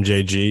 Ball,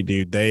 MJG,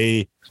 dude.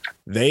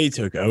 They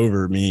took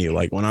over me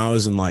like when I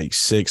was in like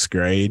 6th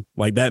grade.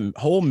 Like that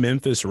whole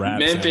Memphis rap.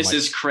 Memphis sound,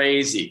 is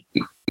crazy.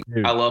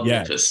 Dude, I love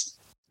Memphis.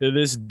 To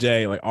this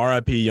day, like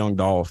R.I.P. Young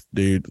Dolph,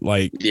 dude.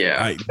 Like,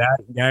 yeah,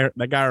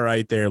 that guy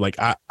right there. Like,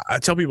 I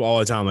tell people all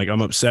the time, like,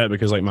 I'm upset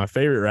because like my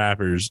favorite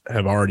rappers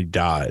have already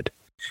died.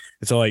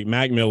 And so like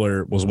Mac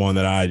Miller was one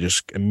that I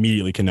just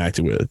immediately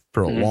connected with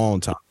for a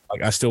long time.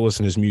 Like, I still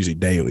listen to his music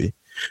daily.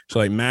 So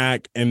like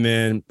Mac, and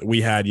then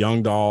we had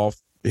Young Dolph.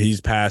 He's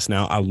passed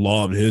now. I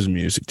loved his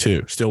music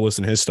too. Still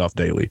listen to his stuff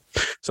daily.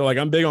 So like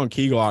I'm big on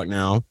Key Glock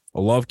now. I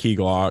love Key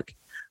Glock.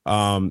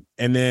 And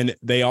then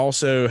they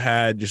also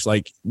had just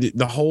like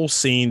the whole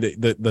scene,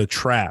 the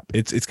trap.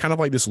 It's kind of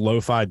like this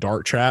lo-fi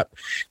dark trap.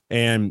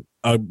 And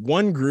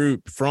one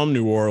group from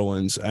New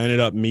Orleans, I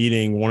ended up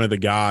meeting one of the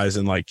guys,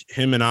 and like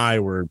him and I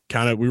were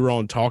we were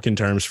on talking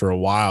terms for a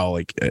while,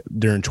 like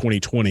during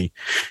 2020. And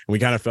we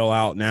kind of fell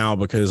out now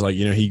because like,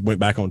 you know, he went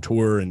back on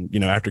tour, and, you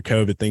know, after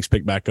COVID, things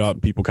picked back up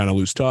and people kind of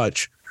lose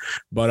touch.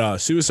 But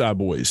Suicide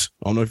Boys,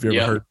 I don't know if you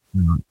ever heard.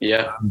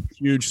 Yeah, I'm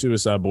huge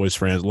Suicide Boys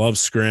fans. Love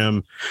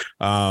Scrim.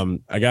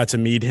 I got to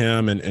meet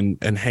him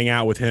and hang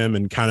out with him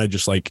and kind of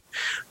just like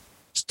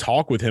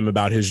talk with him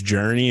about his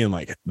journey and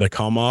like the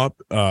come up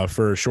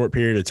for a short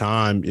period of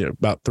time, you know,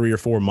 about 3 or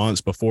 4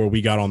 months before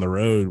we got on the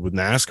road with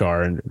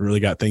NASCAR and really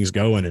got things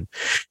going. And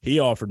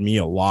he offered me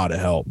a lot of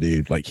help,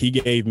 dude. Like he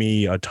gave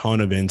me a ton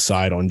of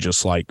insight on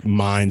just like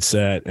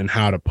mindset and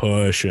how to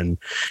push and,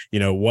 you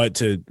know, what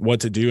to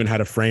do and how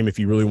to frame if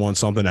you really want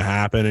something to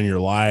happen in your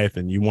life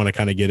and you want to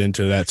kind of get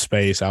into that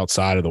space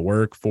outside of the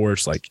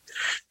workforce. Like,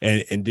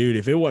 and dude,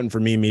 if it wasn't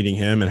for me meeting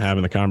him and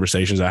having the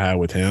conversations I had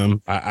with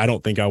him, I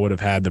don't think I would have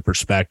had the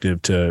perspective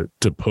to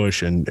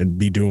push and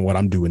be doing what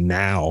I'm doing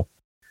now.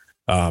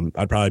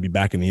 I'd probably be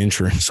back in the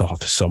insurance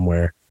office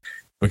somewhere,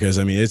 because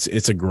I mean,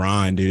 it's a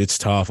grind, dude. It's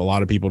tough. A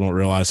lot of people don't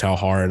realize how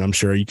hard, and I'm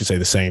sure you can say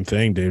the same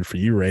thing, dude, for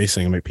you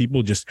racing. I mean,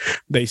 people just,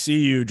 they see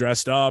you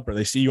dressed up or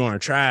they see you on a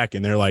track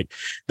and they're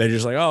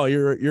just like, oh,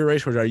 you're a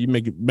race car driver. You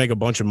make a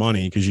bunch of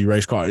money because you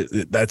race cars.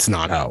 That's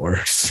not how it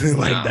works.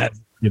 Like that,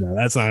 you know,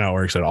 that's not how it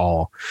works at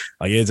all.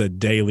 Like it's a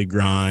daily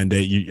grind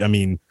that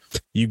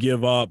you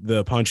give up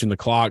the punch in the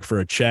clock for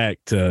a check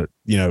to,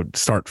 you know,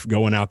 start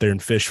going out there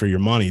and fish for your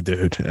money,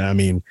 dude. I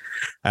mean,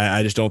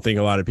 I just don't think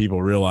a lot of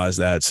people realize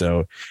that.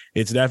 So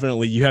it's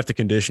definitely, you have to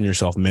condition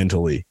yourself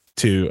mentally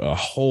to a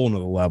whole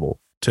nother level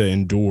to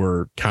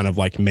endure kind of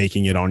like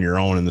making it on your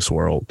own in this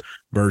world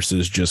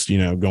versus just, you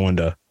know, going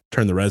to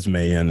turn the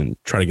resume in and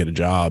try to get a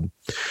job.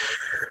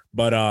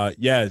 But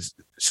yeah,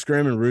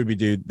 Scrim and Ruby,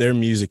 dude, their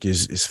music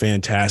is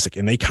fantastic,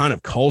 and they kind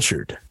of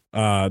cultured.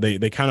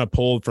 They kind of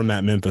pulled from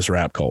that Memphis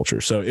rap culture.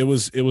 So it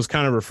was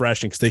kind of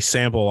refreshing because they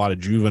sample a lot of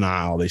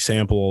Juvenile. They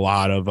sample a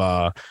lot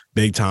of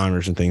Big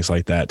Timers and things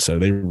like that. So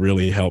they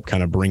really help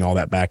kind of bring all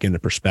that back into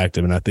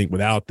perspective. And I think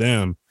without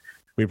them,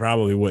 we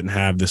probably wouldn't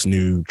have this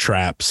new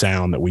trap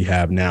sound that we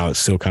have now. It's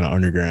still kind of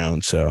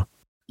underground. So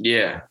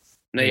yeah.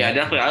 No, yeah,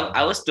 definitely.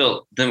 I listened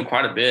to them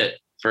quite a bit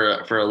for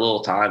a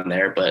little time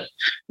there, but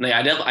no,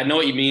 I know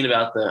what you mean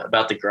about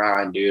the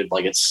grind, dude.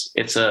 Like it's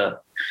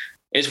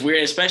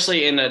weird,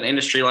 especially in an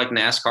industry like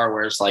NASCAR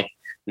where it's like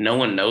no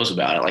one knows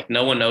about it. Like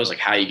no one knows like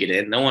how you get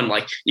in. No one,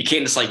 like, you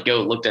can't just like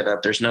go look that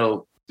up. There's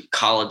no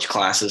college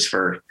classes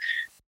for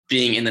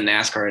being in the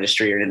NASCAR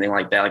industry or anything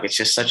like that. Like it's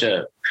just such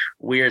a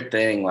weird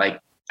thing. Like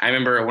I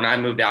remember when I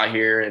moved out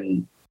here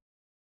in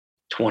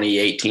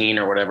 2018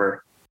 or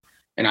whatever,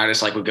 and I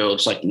just like would go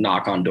just like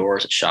knock on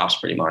doors at shops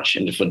pretty much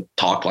and just would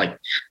talk like,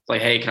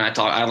 hey, can I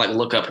talk? I'd like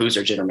look up who's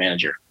their general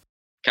manager.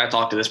 Can I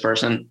talk to this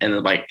person? And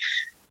then like,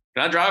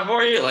 can I drive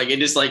for you? Like, it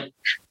just like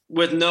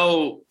with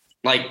no,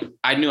 like,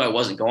 I knew I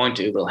wasn't going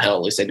to, but hell,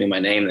 at least they knew my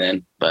name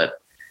then. But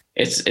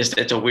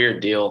it's a weird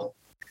deal.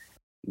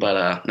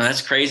 But no,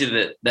 that's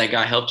crazy that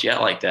guy helped you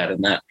out like that.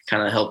 And that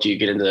kind of helped you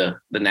get into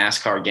the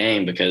NASCAR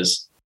game,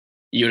 because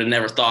you would have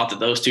never thought that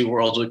those two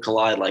worlds would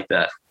collide like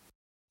that.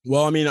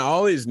 Well, I mean, I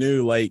always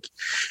knew, like,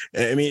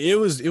 I mean, it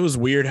was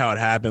weird how it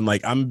happened.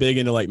 Like, I'm big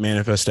into like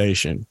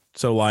manifestation.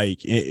 So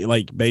like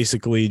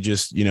basically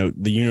just, you know,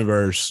 the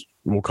universe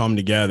will come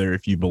together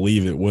if you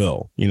believe it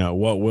will. You know,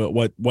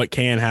 what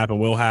can happen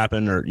will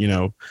happen, or, you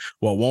know,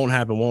 what won't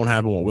happen won't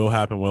happen, what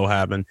will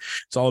happen.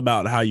 It's all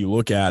about how you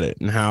look at it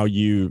and how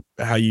you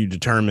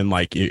determine,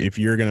 like, if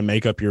you're going to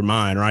make up your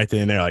mind right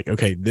then and there, like,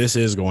 okay, this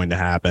is going to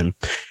happen.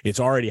 It's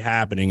already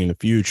happening in the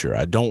future.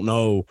 I don't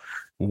know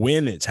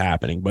when it's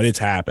happening, but it's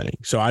happening.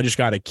 So I just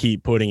got to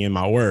keep putting in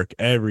my work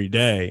every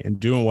day and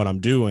doing what I'm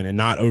doing and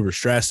not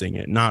overstressing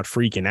it, not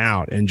freaking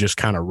out, and just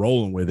kind of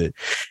rolling with it.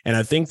 And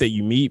I think that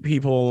you meet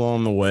people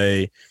along the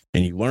way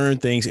and you learn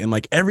things, and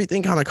like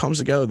everything kind of comes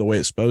together the way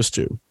it's supposed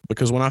to.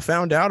 Because when I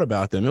found out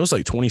about them, it was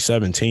like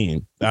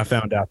 2017. I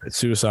found out that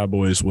Suicide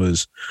Boys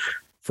was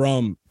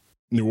from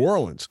New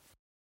Orleans.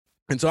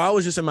 And so I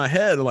was just in my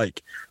head,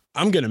 like,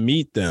 I'm going to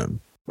meet them.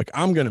 Like,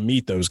 I'm going to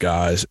meet those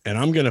guys, and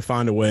I'm going to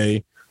find a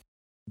way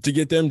to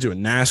get them to a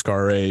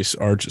NASCAR race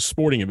or just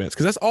sporting events.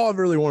 Cause that's all I've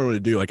really wanted to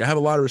do. Like, I have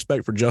a lot of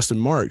respect for Justin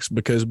Marks,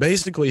 because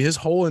basically his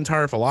whole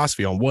entire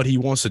philosophy on what he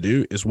wants to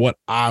do is what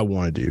I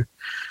want to do.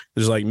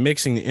 There's like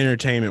mixing the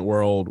entertainment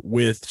world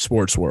with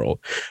sports world,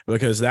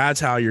 because that's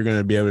how you're going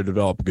to be able to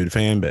develop a good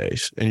fan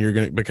base. And you're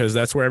going to, because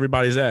that's where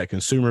everybody's at,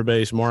 consumer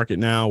based market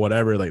now,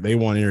 whatever. Like, they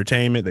want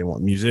entertainment, they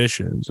want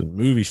musicians and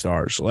movie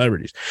stars,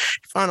 celebrities.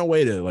 You find a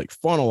way to like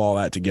funnel all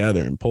that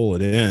together and pull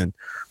it in,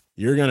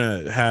 you're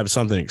going to have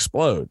something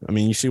explode. I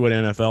mean, you see what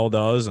NFL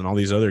does and all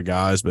these other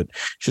guys, but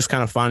it's just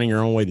kind of finding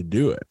your own way to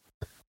do it.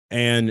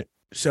 And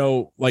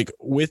so like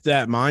with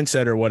that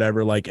mindset or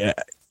whatever, like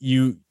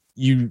you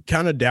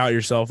kind of doubt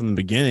yourself in the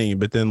beginning,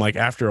 but then like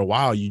after a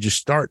while, you just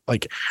start,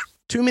 like,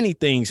 too many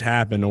things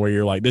happen where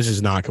you're like, this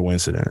is not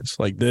coincidence.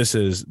 Like, this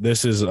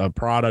is a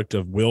product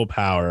of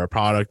willpower, a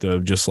product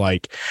of just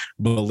like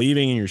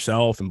believing in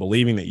yourself and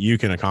believing that you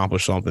can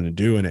accomplish something to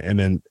do. And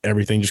then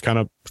everything just kind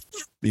of,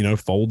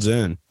 folds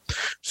in.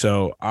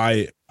 So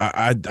I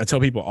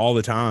tell people all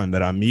the time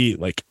that I meet,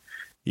 like,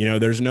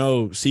 there's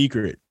no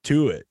secret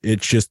to it.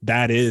 It's just,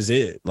 that is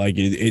it. Like,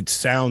 it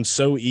sounds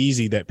so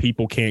easy that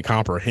people can't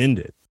comprehend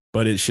it,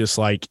 but it's just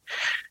like,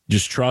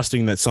 just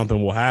trusting that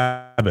something will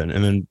happen,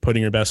 and then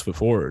putting your best foot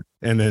forward,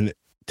 and then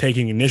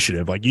taking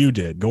initiative like you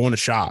did, going to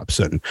shops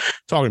and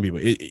talking to people.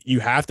 You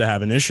have to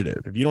have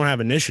initiative. If you don't have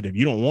initiative,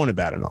 you don't want it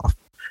bad enough.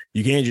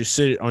 You can't just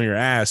sit on your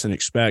ass and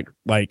expect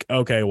like,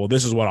 okay, well,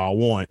 this is what I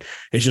want.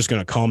 It's just going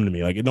to come to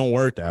me. Like, it don't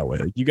work that way.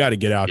 Like, you got to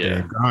get out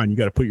there and grind. You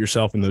got to put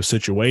yourself in those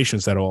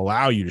situations that will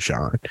allow you to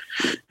shine.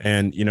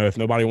 And, if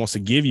nobody wants to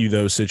give you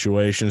those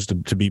situations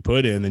to be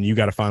put in, then you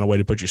got to find a way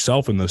to put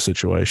yourself in those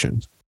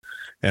situations.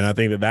 And I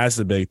think that that's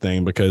the big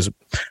thing, because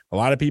a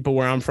lot of people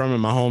where I'm from in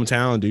my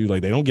hometown, dude,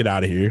 like, they don't get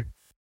out of here.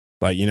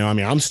 Like,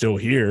 I'm still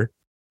here,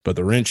 but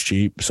the rent's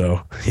cheap.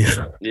 So,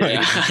 yeah,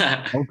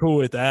 like, I'm cool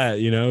with that,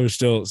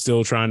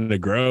 still trying to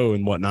grow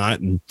and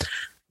whatnot. And,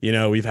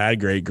 we've had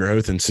great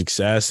growth and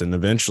success. And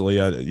eventually,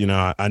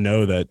 I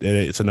know that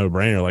it's a no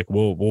brainer. Like,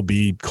 we'll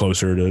be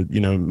closer to,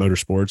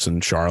 motorsports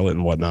and Charlotte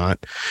and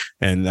whatnot.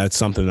 And that's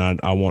something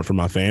I want for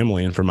my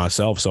family and for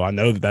myself. So I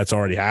know that that's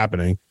already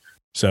happening.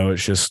 So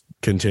it's just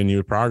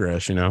continued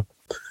progress,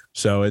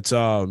 So it's,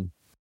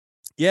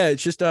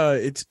 it's just,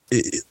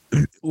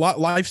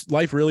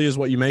 life really is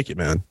what you make it,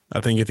 man. I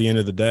think at the end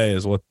of the day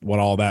is what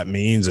all that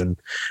means. And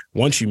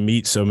once you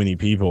meet so many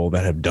people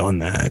that have done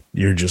that,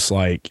 you're just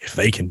like, if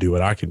they can do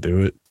it, I can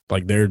do it.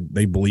 Like,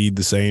 they bleed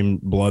the same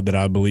blood that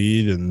I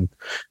bleed, and,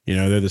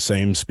 they're the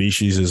same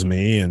species as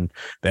me, and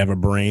they have a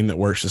brain that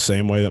works the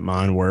same way that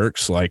mine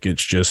works. Like,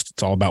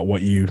 it's all about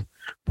what you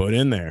put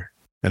in there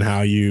and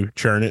how you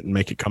churn it and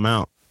make it come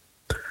out.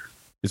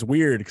 It's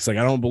weird because, like,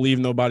 I don't believe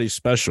nobody's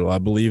special. I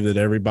believe that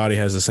everybody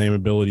has the same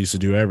abilities to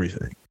do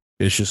everything.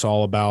 It's just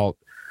all about,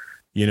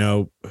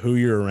 who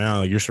you're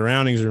around. Like, your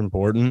surroundings are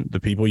important. The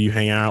people you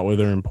hang out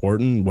with are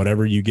important.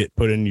 Whatever you get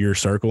put into your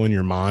circle in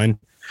your mind.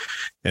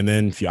 And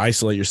then if you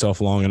isolate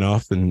yourself long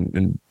enough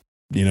and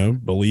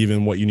believe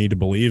in what you need to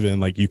believe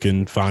in, like, you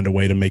can find a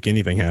way to make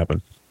anything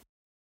happen.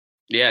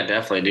 Yeah,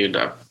 definitely, dude.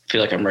 I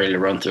feel like I'm ready to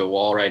run through a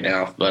wall right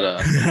now, but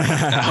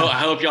I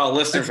hope y'all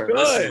listening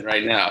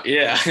right now.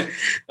 Yeah.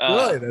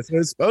 Good. That's what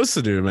it's supposed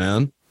to do,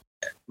 man.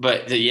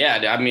 But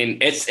I mean,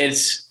 it's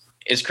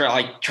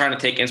like trying to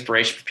take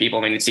inspiration from people.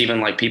 I mean, it's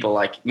even like people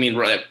like,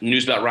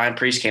 news about Ryan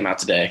Preece came out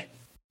today.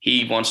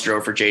 He once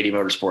drove for JD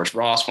Motorsports.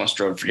 Ross once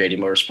drove for JD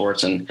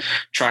Motorsports, and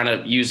trying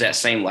to use that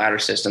same ladder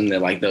system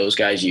that like those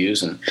guys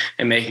use and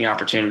making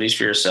opportunities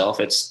for yourself.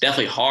 It's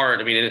definitely hard.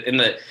 I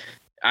mean,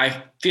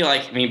 I feel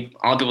like, a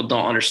lot of people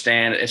don't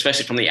understand,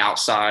 especially from the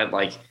outside,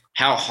 like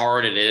how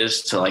hard it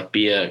is to like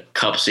be a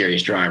Cup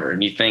Series driver.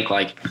 And you think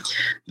like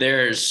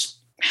there's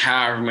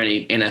however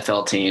many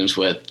NFL teams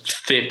with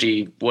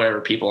 50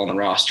 whatever people on the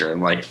roster,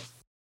 and like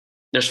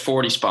there's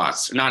 40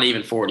 spots, not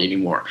even 40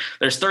 anymore.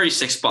 There's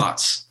 36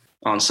 spots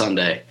on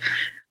Sunday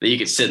that you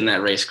could sit in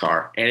that race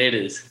car, and it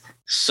is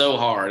so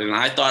hard. And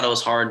I thought it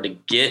was hard to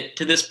get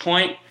to this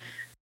point,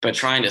 but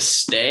trying to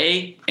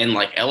stay and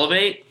like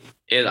elevate,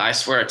 I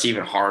swear it's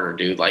even harder,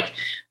 dude. Like,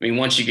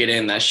 once you get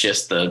in, that's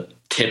just the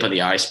tip of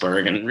the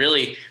iceberg. And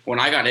really,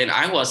 when I got in,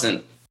 I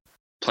wasn't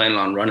planning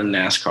on running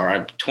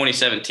NASCAR.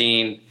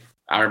 2017,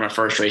 I ran my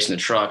first race in the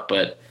truck,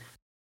 but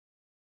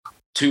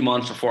 2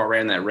 months before I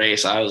ran that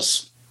race, I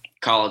was a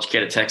college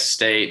kid at Texas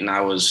State, and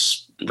I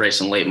was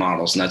racing late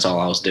models, and that's all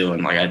I was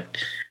doing. Like, I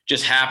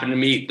just happened to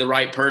meet the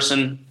right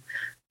person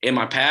in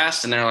my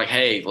past, and they're like,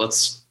 hey, you want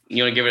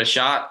to give it a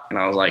shot? And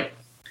I was like,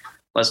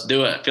 let's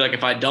do it. I feel like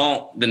if I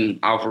don't, then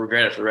I'll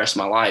regret it for the rest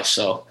of my life.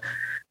 So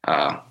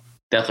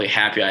definitely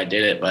happy I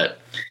did it. But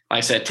like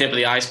I said, tip of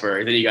the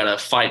iceberg. Then you got to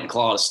fight and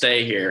claw to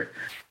stay here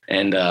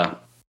and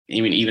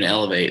even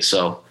elevate.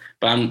 So,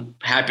 but I'm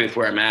happy with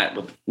where I'm at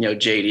with,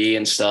 JD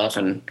and stuff,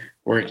 and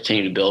we're going to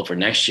continue to build for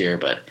next year.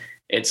 But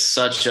it's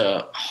such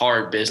a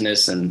hard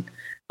business. And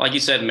like you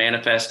said,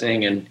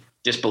 manifesting and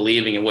just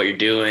believing in what you're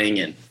doing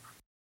and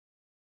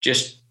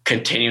just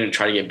continuing to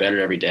try to get better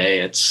every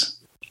day. It's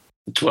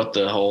what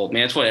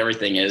it's what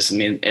everything is. I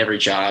mean, every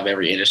job,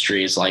 every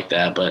industry is like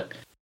that. But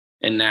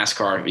in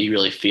NASCAR, you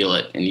really feel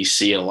it and you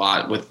see it a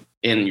lot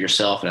within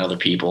yourself and other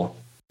people.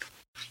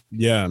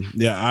 Yeah.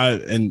 Yeah.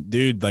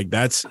 Dude, like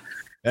that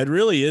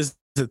really is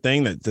the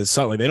thing that's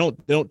something like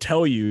they don't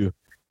tell you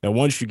that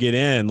once you get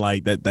in,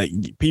 like that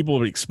people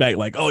would expect,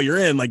 like, oh, you're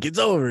in, like it's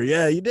over.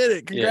 Yeah, you did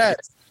it.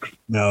 Congrats. Yeah.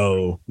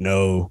 No,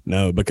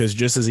 because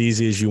just as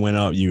easy as you went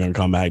up, you're going to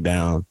come back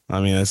down.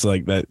 I mean, it's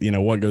like that,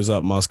 what goes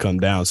up must come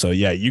down. So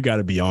yeah, you got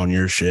to be on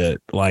your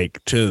shit, like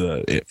to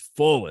the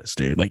fullest,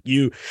 dude. Like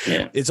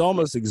it's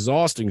almost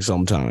exhausting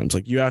sometimes.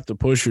 Like you have to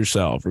push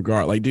yourself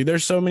like, dude,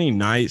 there's so many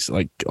nights,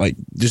 like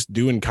just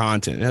doing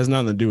content. It has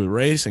nothing to do with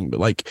racing, but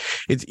like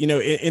it's,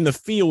 in the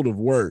field of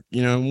work,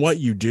 and what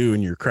you do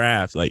in your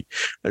craft, like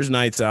there's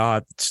nights I'll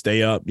have to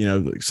stay up,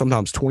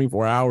 sometimes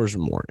 24 hours or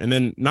more. And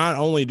then not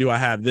only do I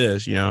have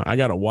this, I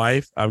got a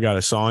wife, I've got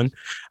a son,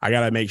 I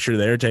got to make sure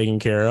they're taken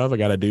care of. I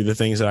got to do the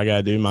things that I got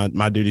to do,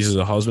 my duties as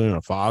a husband and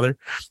a father.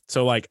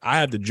 So like I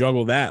have to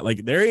juggle that.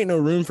 Like there ain't no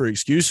room for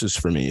excuses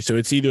for me. So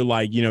it's either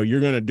like,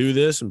 you're going to do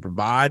this and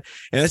provide.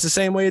 And that's the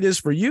same way it is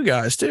for you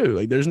guys too.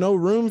 Like there's no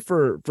room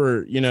for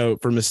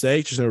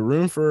mistakes. There's no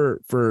room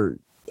for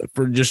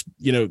just,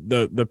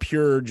 the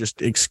pure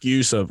just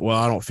excuse of, well,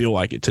 I don't feel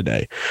like it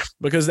today,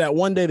 because that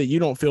one day that you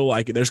don't feel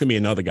like it, there's going to be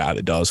another guy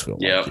that does feel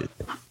like it.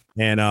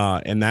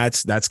 And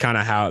that's kind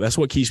of that's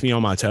what keeps me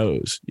on my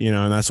toes,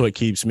 and that's what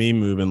keeps me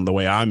moving the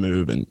way I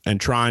move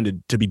and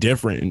trying to be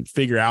different and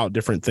figure out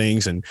different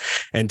things and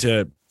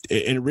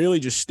it really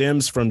just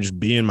stems from just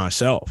being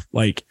myself.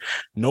 Like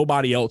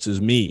nobody else is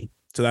me.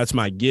 So that's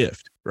my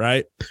gift.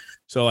 Right.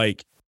 So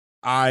like,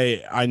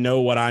 I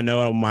know what I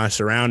know my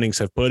surroundings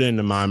have put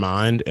into my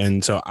mind.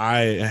 And so I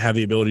have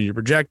the ability to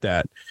project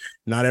that.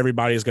 Not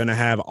everybody is going to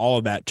have all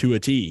of that to a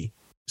T.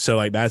 So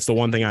like, that's the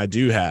one thing I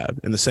do have.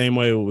 In the same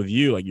way with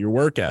you, like your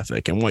work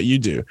ethic and what you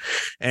do.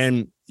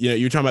 And,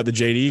 you're talking about the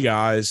JD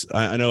guys.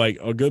 I know like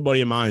a good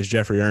buddy of mine is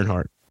Jeffrey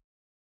Earnhardt.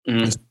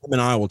 Mm-hmm. Him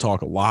and I will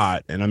talk a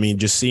lot. And I mean,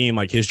 just seeing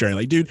like his journey,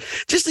 like, dude,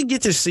 just to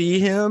get to see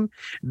him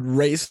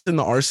race in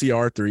the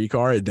RCR 3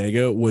 car at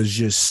Dago was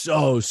just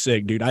so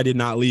sick, dude. I did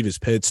not leave his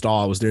pit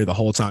stall. I was there the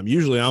whole time.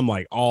 Usually I'm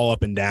like all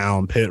up and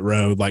down pit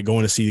road, like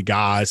going to see the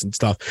guys and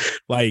stuff.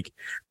 Like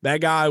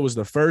that guy was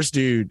the first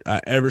dude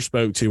I ever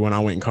spoke to when I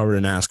went and covered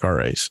a NASCAR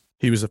race.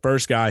 He was the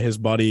first guy. His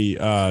buddy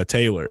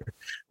Taylor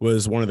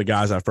was one of the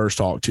guys I first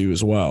talked to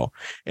as well.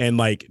 And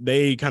like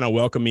they kind of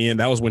welcomed me in.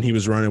 That was when he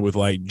was running with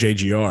like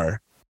JGR.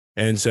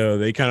 And so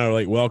they kind of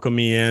like welcomed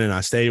me in and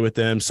I stayed with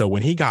them. So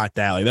when he got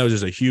that, like that was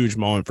just a huge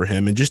moment for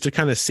him. And just to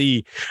kind of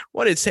see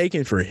what it's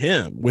taken for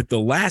him with the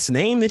last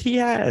name that he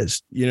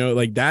has,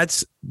 like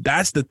that's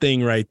the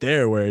thing right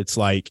there where it's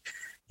like,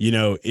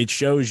 it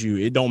shows you,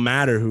 it don't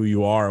matter who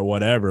you are or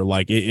whatever.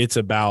 Like it's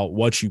about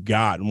what you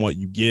got and what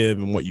you give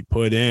and what you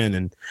put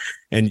in.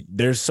 And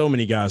there's so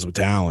many guys with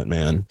talent,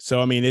 man. So,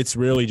 I mean, it's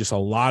really just a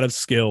lot of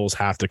skills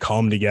have to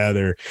come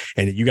together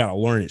and you got to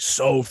learn it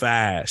so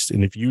fast.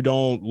 And if you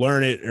don't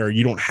learn it or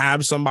you don't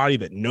have somebody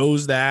that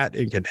knows that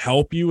and can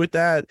help you with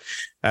that,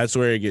 that's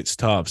where it gets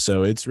tough.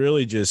 So it's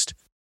really just,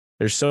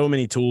 there's so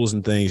many tools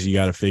and things you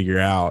got to figure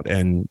out.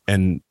 And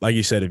like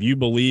you said, if you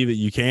believe that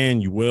you can,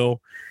 you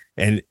will.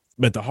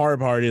 But the hard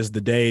part is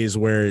the days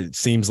where it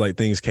seems like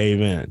things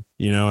cave in.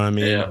 You know what I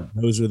mean? Yeah.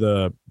 Those are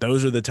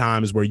the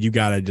times where you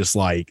gotta just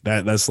like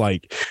that. That's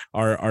like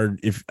our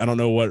if I don't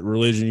know what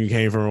religion you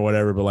came from or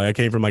whatever, but like I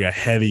came from like a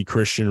heavy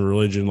Christian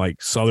religion,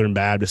 like Southern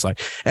Baptist, like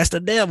that's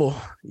the devil.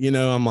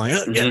 I'm like,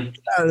 oh, get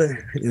out of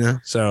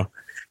there. So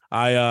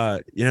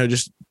I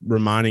just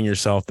reminding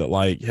yourself that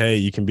like, hey,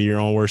 you can be your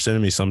own worst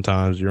enemy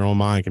sometimes. Your own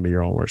mind can be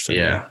your own worst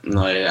enemy. Yeah,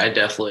 no, I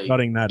definitely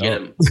cutting that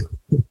up.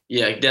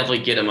 I definitely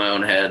get in my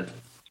own head.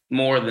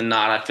 More than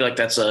not, I feel like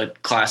that's a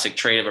classic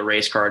trait of a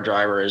race car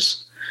driver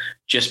is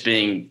just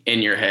being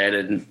in your head,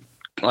 and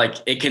like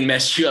it can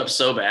mess you up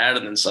so bad.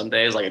 And then some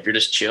days, like if you're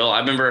just chill, I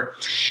remember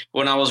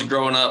when I was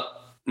growing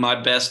up,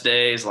 my best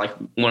days, like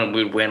when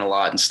we'd win a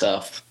lot and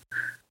stuff.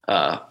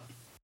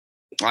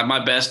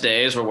 My best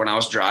days were when I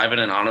was driving,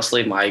 and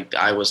honestly,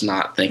 I was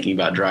not thinking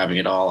about driving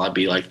at all. I'd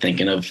be like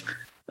thinking of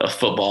a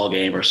football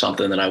game or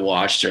something that I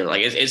watched, or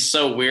like it's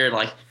so weird,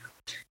 like.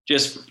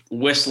 Just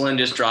whistling,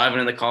 just driving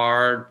in the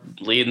car,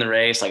 leading the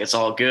race. Like, it's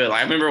all good. Like,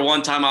 I remember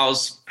one time I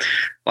was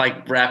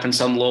like rapping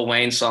some Lil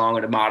Wayne song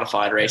at a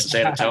modified race in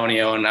San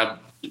Antonio, and I'm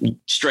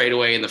straight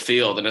away in the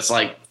field. And it's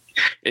like,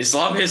 as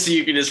long as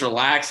you can just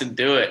relax and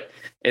do it,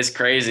 it's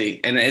crazy.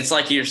 And it's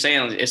like you're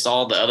saying, it's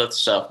all the other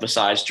stuff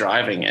besides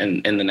driving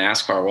and in the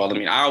NASCAR world. I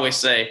mean, I always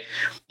say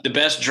the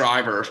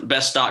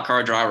best stock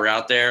car driver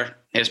out there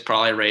is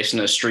probably racing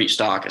a street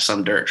stock at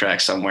some dirt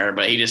track somewhere,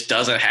 but he just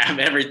doesn't have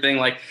everything.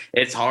 Like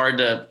it's hard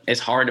to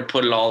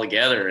put it all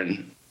together,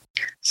 and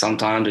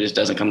sometimes it just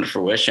doesn't come to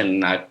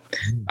fruition. And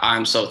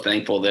I'm so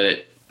thankful that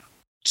it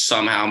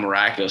somehow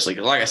miraculously,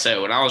 because like I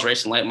said, when I was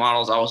racing late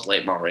models, I was a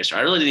late model racer.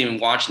 I really didn't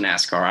even watch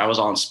NASCAR. I was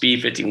on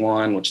Speed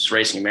 51, which is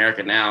Racing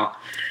America now.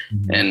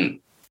 Mm-hmm. And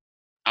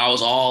I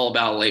was all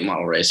about late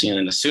model racing.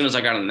 And as soon as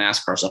I got into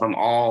NASCAR stuff, I'm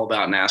all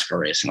about NASCAR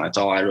racing. That's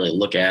all I really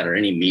look at, or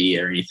any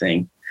media or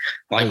anything.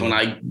 Like when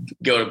I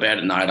go to bed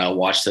at night, I'll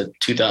watch the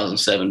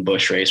 2007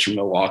 Busch race from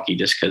Milwaukee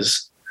just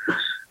because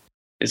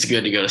it's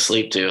good to go to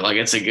sleep to. Like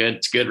it's a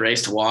good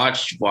race to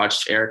watch.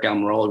 Watch Eric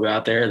Almirola go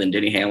out there, then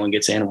Denny Hamlin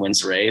gets in and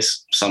wins the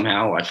race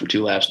somehow, like from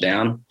 2 laps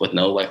down with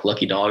no like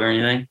lucky dog or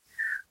anything.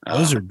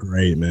 Those are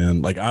great,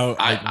 man. Like we'll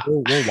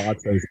watch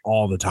those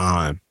all the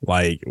time.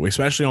 Like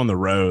especially on the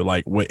road.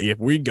 Like if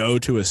we go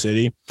to a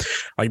city,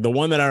 like the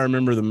one that I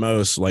remember the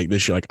most, like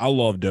this year, like I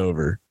love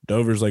Dover.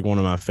 Dover's like one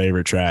of my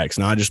favorite tracks,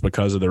 not just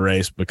because of the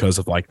race, because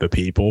of like the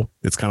people.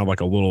 It's kind of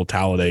like a little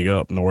Talladega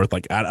up north.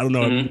 Like I don't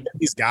know, mm-hmm.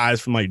 These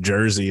guys from like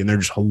Jersey, and they're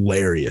just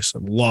hilarious. I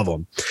love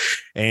them.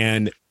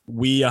 And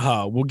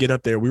we'll get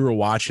up there. We were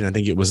watching, I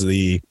think it was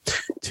the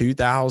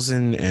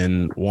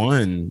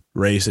 2001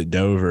 race at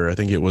Dover. I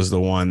think it was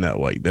the one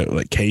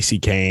that Casey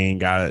Kane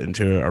got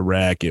into a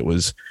wreck. It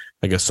was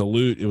like a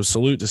salute. It was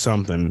salute to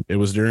something. It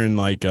was during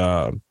like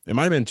it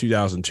might have been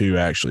 2002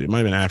 actually. It might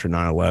have been after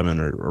 9/11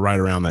 or right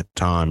around that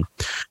time.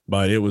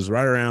 But it was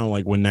right around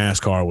like when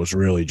NASCAR was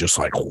really just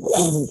like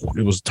whoa,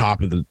 it was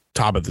top of the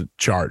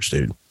charts,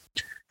 dude.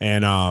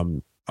 And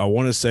I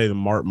want to say the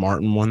Mark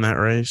Martin won that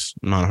race.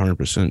 I'm not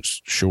 100%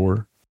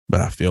 sure,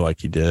 but I feel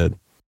like he did.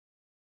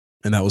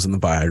 And that was in the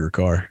Viagra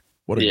car.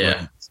 What a great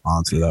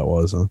sponsor that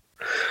was, huh?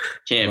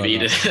 Can't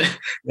beat it.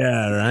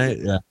 Yeah, right.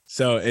 Yeah.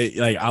 So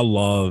I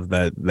love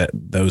that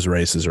those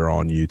races are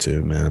on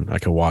YouTube, man. I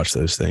can watch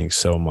those things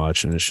so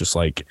much, and it's just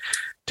like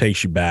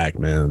takes you back,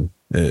 man.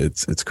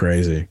 It's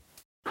crazy.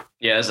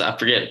 Yes, I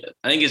forget.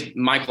 I think it's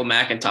Michael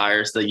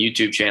McIntyre's the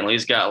YouTube channel.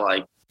 He's got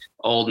like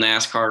old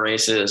NASCAR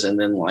races, and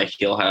then like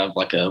he'll have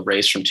like a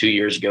race from 2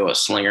 years ago at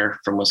Slinger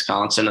from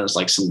Wisconsin. And it's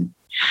like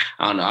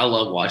I don't know. I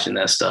love watching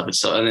that stuff.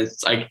 It's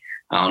like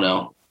I don't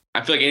know. I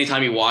feel like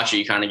anytime you watch it,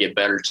 you kind of get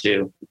better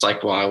too. It's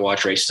like why I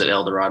watch races at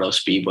El Dorado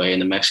Speedway in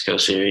the Mexico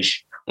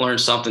Series. Learn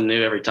something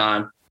new every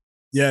time.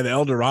 Yeah, the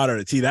El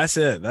Dorado. See, that's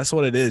it. That's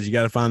what it is. You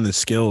got to find the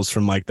skills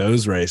from like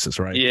those races,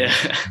 right? Yeah.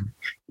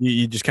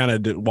 You just kind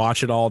of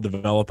watch it all,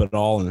 develop it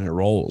all, and it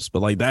rolls.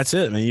 But like that's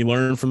it, man. You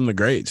learn from the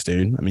greats,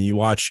 dude. I mean, you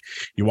watch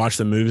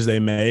the moves they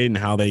made and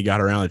how they got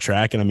around the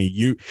track. And I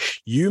mean,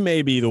 you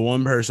may be the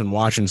one person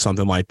watching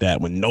something like that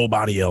when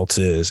nobody else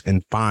is,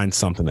 and find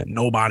something that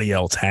nobody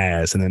else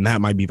has, and then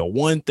that might be the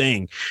one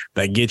thing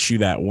that gets you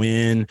that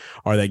win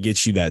or that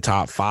gets you that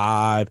top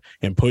 5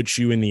 and puts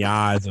you in the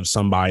eyes of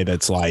somebody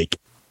that's like,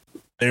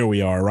 there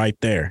we are, right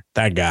there,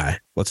 that guy.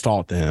 Let's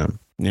talk to him.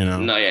 You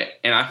know? No, yeah.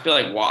 And I feel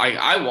like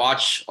I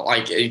watch,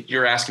 like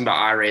you're asking about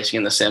iRacing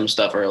and the sim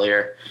stuff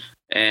earlier,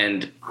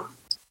 and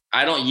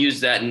I don't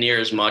use that near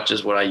as much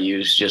as what I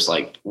use just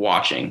like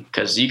watching,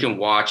 because you can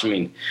watch. I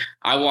mean,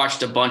 I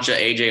watched a bunch of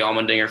AJ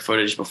Allmendinger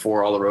footage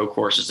before all the road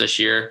courses this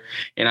year,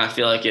 and I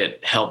feel like it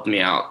helped me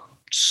out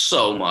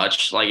so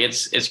much. Like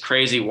it's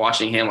crazy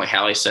watching him, like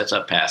how he sets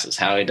up passes,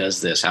 how he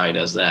does this, how he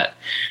does that.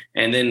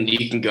 And then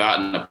you can go out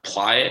and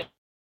apply it.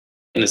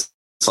 And it's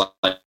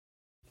like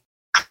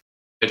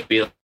it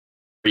feels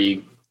where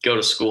you go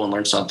to school and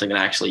learn something and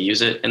actually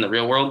use it in the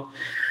real world.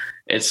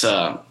 It's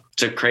a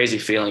crazy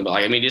feeling. But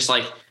like, I mean, just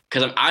like,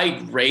 because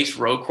I raced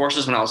road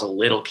courses when I was a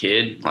little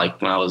kid,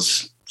 like when I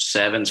was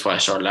 7, that's when I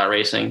started out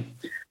racing.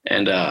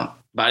 And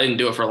but I didn't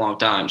do it for a long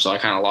time, so I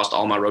kind of lost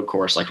all my road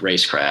course like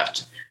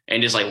racecraft,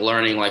 and just like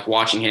learning, like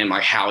watching him,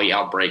 like how he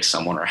outbreaks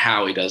someone or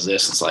how he does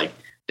this. It's like,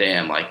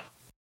 damn, like,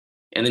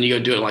 and then you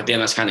go do it, like, damn,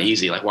 that's kind of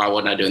easy. Like, why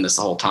wasn't I doing this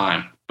the whole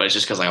time? But it's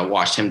just because I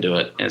watched him do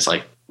it, and it's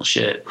like, well,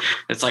 shit.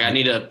 It's like I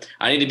need to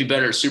be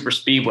better at super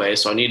speedway,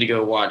 so I need to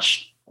go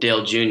watch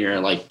Dale Jr.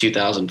 in like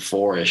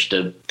 2004-ish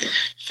to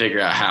figure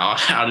out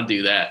how to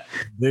do that.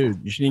 Dude,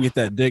 you should get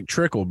that dick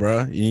trickle,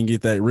 bro. You can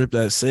get that, rip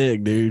that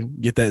sig,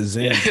 dude. Get that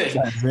zen,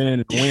 that zen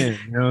and win.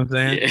 You know what I'm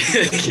saying? Yeah.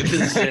 Get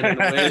the zen and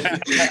win.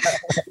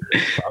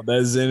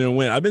 That zen and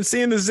win. I've been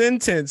seeing the zen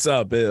tents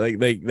up. Like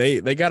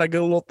they got a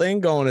good little thing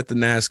going at the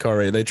NASCAR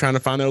race. They're trying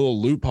to find their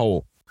little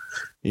loophole.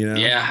 You know?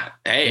 Yeah.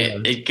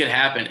 Hey, it could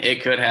happen.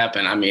 It could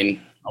happen. I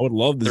mean, I would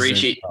love the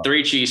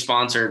 3Chi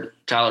sponsored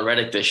Tyler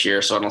Reddick this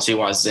year, so I don't see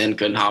why Zen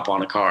couldn't hop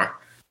on a car.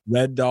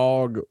 Red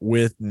Dog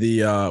with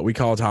the we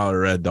call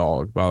Tyler Red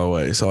Dog, by the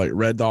way. So like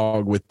Red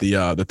Dog with the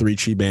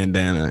 3Chi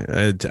bandana.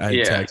 I had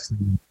texted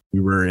him. We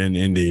were in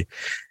Indy,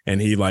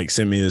 and he like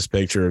sent me this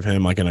picture of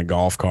him like in a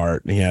golf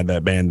cart, and he had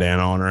that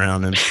bandana on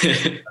around him.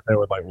 They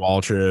were like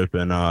Waltrip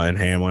and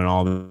Hamlin,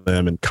 all of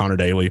them, and Connor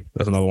Daly.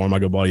 That's another one of my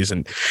good buddies,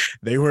 and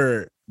he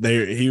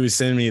was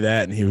sending me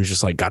that, and he was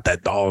just like, got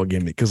that dog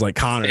in me, because like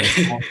Connor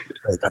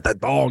got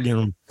that dog in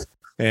him.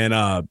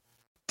 And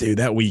dude,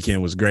 that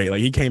weekend was great.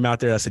 Like he came out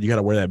there. I said, you got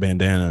to wear that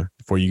bandana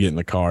before you get in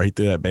the car. He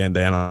threw that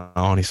bandana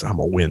on. He said, I'm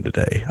going to win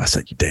today. I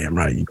said, you damn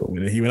right. You going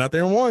to win. He went out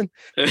there and won.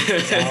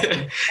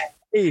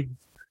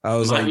 I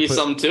was Might be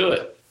something to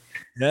it.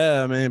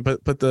 Yeah, man.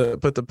 Put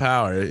the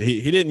power.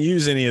 He didn't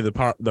use any of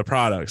the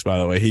products, by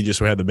the way. He just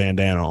had the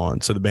bandana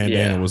on. So the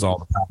bandana was all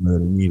the power that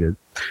he needed.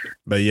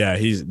 But yeah,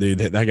 dude,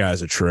 that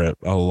guy's a trip.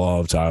 I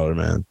love Tyler,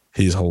 man.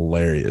 He's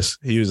hilarious.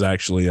 He was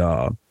actually,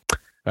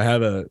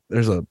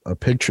 there's a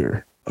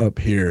picture up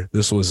here.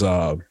 This was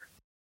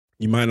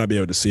you might not be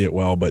able to see it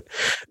well, but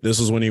this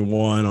was when he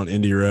won on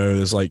Indy Road.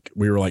 It's like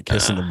we were like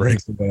kissing the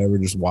brakes or whatever,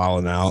 just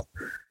wilding out.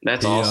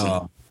 That's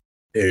awesome.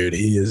 Dude,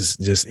 he is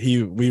just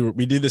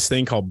we did this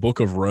thing called Book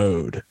of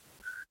Road,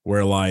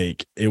 where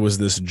like it was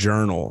this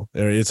journal.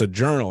 It's a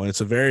journal, and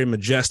it's a very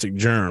majestic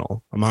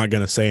journal. I'm not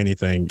gonna say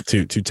anything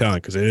too telling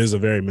because it is a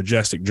very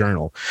majestic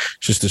journal.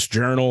 It's just this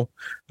journal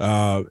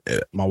my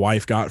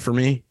wife got for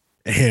me,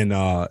 and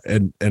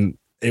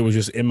it was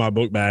just in my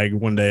book bag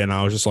one day, and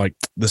I was just like,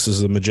 this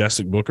is a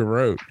majestic Book of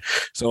Road.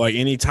 So like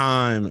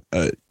anytime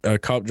a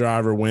cup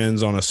driver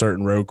wins on a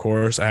certain road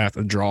course, I have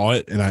to draw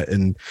it,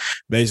 and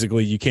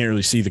basically you can't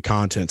really see the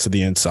contents of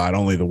the inside.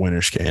 Only the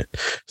winners can.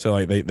 So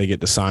like they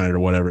get to sign it or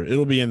whatever.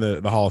 It'll be in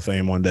the Hall of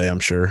Fame one day, I'm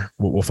sure.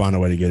 We'll find a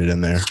way to get it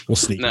in there. We'll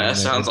sneak. No, that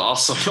sounds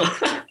awesome.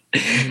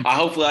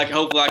 Hopefully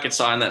I could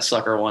sign that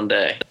sucker one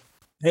day.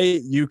 Hey,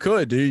 you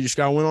could, dude. You just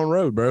got to win on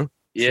road, bro.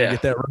 Yeah, so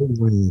get that road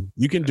win.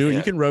 You can do it.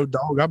 You can road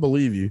dog. I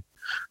believe you.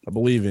 I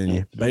believe in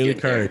you. Bailey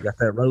Curry got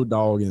that road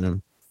dog in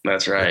him.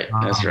 That's right.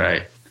 That's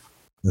right.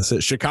 That's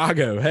it.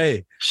 Chicago.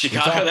 Hey,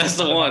 Chicago. That's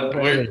the one.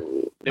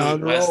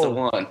 That's the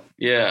one.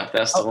 Yeah,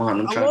 that's the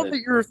one. I love that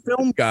you're a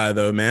film guy,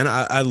 though, man.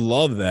 I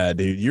love that,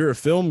 dude. You're a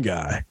film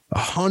guy.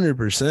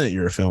 100%.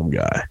 You're a film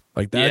guy.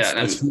 Like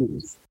that's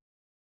huge.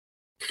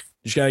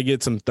 You just got to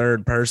get some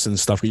third person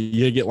stuff. You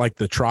got to get like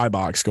the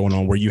tri-box going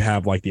on where you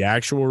have like the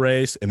actual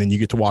race and then you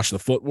get to watch the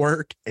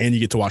footwork and you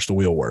get to watch the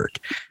wheel work.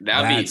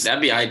 That'd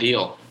be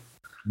ideal.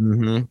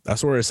 Mm-hmm.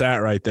 That's where it's at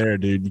right there,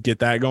 dude. You get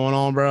that going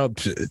on, bro.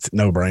 It's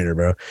no brainer,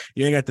 bro.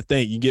 You ain't got to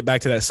think. You get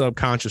back to that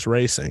subconscious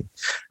racing.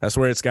 That's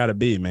where it's got to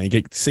be, man. You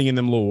get singing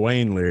them Lil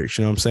Wayne lyrics.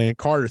 You know what I'm saying?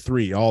 Carter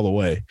 3 all the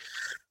way.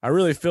 I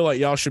really feel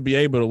like y'all should be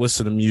able to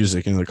listen to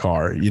music in the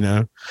car, you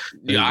know?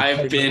 Yeah,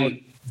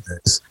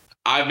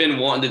 I've been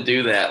wanting to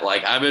do that.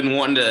 Like I've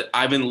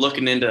been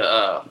looking into,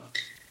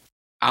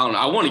 I don't know.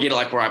 I want to get it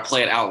like where I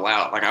play it out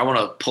loud. Like I want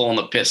to pull on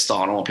the pit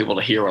stall. I don't want people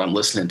to hear what I'm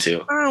listening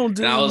to. Yeah.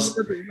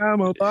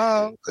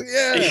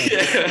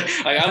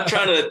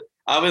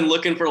 I've been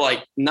looking for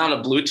like not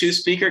a Bluetooth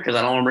speaker because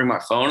I don't want to bring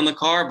my phone in the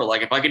car, but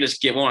like if I could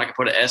just get one, I could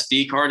put an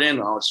SD card in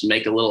and I'll just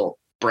make a little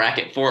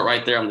bracket for it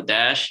right there on the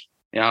dash.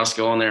 And I'll just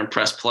go in there and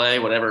press play,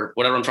 whatever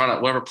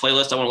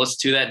playlist I want to listen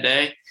to that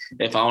day.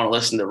 If I want to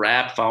listen to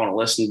rap, if I want to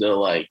listen to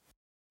like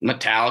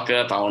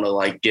Metallica, if I want to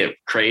like get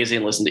crazy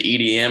and listen to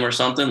EDM or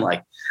something,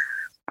 like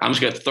I'm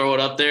just going to throw it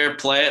up there,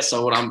 play it.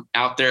 So when I'm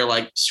out there,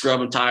 like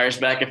scrubbing tires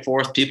back and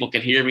forth, people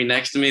can hear me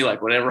next to me,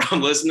 like whatever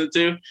I'm listening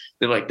to.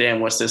 They're like, damn,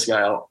 what's this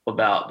guy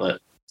about? But,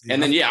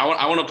 and then,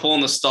 I want to pull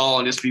in the stall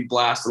and just be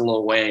blasting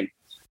Lil Wayne.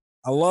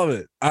 I love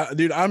it.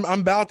 Dude, I'm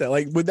about that.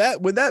 Like, would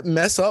that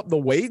mess up the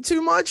weight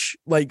too much?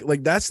 Like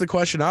that's the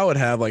question I would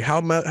have. Like how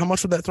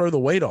much would that throw the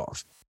weight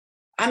off?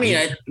 I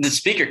mean, the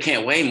speaker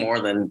can't weigh more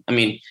than,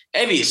 it'd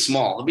be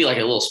small. It'd be like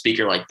a little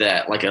speaker like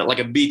that, like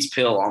a Beats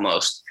pill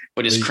almost,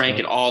 but just crank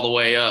it all the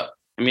way up.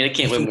 It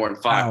can't weigh more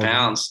than 5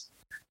 pounds.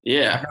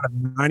 Yeah. I got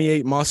a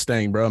 98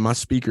 Mustang, bro. My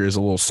speaker is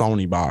a little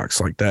Sony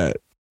box like that,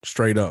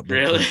 straight up.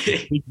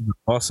 Really?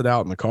 Busted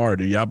out in the car,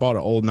 dude. Yeah, I bought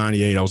an old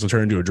 98. I was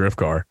turning into a drift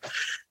car.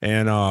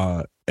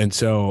 And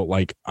so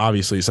like,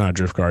 obviously it's not a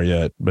drift car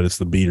yet, but it's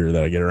the beater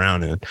that I get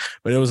around in,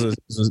 but it was a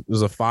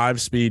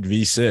 5-speed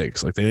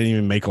V6. Like they didn't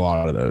even make a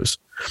lot of those.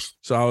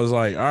 So I was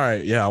like, all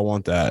right, yeah, I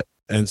want that.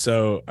 And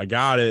so I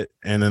got it.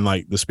 And then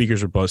like the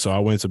speakers were both. So I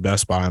went to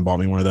Best Buy and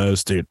bought me one of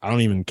those, dude. I don't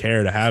even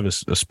care to have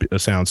a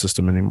sound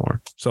system anymore.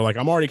 So like,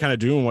 I'm already kind of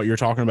doing what you're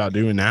talking about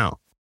doing now.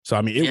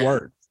 So, it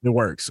worked. It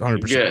works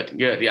 100%.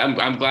 Good. Yeah.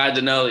 I'm glad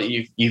to know that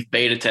you've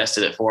beta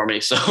tested it for me.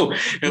 So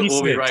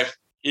we'll be right.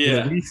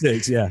 Yeah.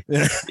 V6. Yeah.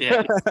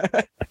 Yeah.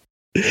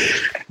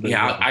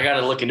 Yeah. I got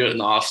to look into it in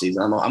the off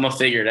season. I'm going to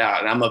figure it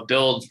out and I'm going to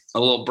build a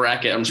little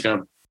bracket. I'm just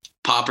going to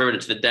pop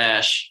it to the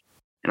dash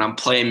and I'm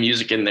playing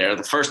music in there.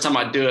 The first time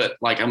I do it,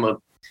 like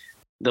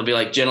they'll be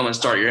like, gentlemen,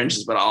 start your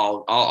engines, but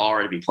I'll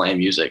already be playing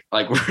music.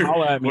 Like we're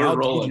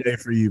rolling. DJ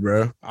for you,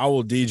 bro. I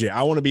will DJ.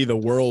 I want to be the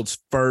world's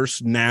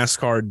first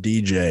NASCAR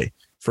DJ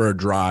for a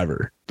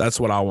driver. That's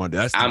what I want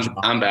to do.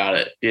 I'm about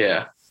it.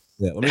 Yeah.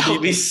 Yeah,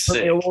 let me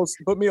sick.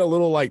 Put me a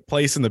little like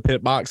place in the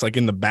pit box, like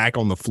in the back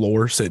on the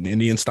floor, sitting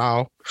Indian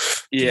style.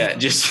 Yeah,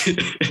 just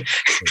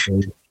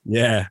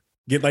yeah.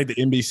 Get like the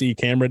NBC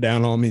camera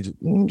down on me.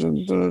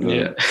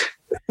 Yeah.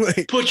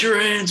 Like, put your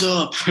hands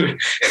up.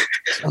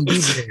 I'm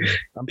playing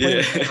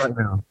right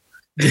now.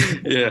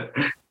 Yeah.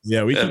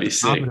 Yeah, we can be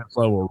confident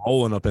flow. We're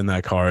rolling up in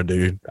that car,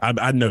 dude.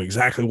 I know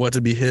exactly what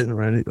to be hitting,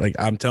 right? Like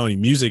I'm telling you,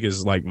 music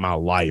is like my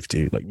life,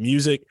 dude. Like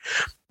music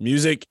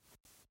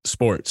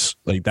sports.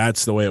 Like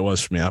that's the way it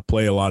was for me. I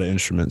play a lot of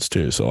instruments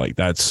too. So like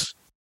I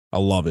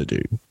love it,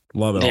 dude.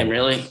 Love it. Damn,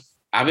 really?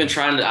 I've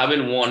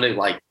been wanting to,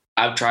 like,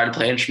 I've tried to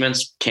play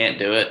instruments, can't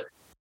do it.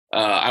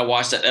 I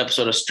watched that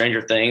episode of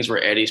Stranger Things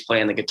where Eddie's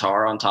playing the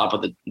guitar on top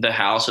of the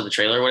house or the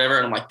trailer or whatever.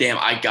 And I'm like, damn,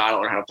 I got to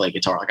learn how to play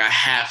guitar. Like I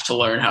have to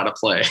learn how to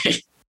play.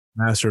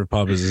 Master of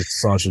Puppets is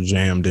such a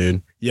jam,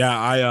 dude.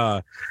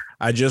 Yeah,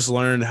 I just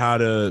learned how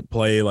to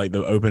play like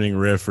the opening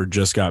riff for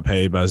Just Got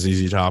Paid by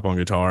ZZ Top on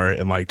guitar.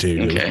 And like,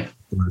 dude, okay.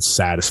 It was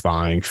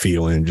satisfying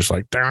feeling, just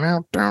like down,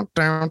 down,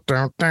 down,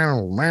 down,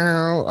 down,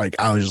 down. Like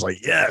I was just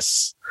like,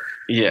 yes.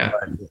 Yeah.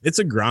 But it's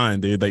a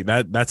grind, dude. Like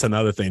that's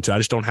another thing too. I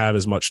just don't have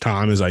as much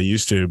time as I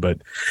used to,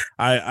 but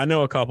I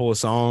know a couple of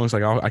songs.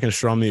 Like I can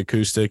strum the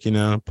acoustic, you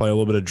know, play a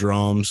little bit of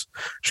drums.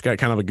 Just got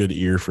kind of a good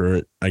ear for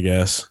it, I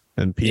guess.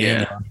 And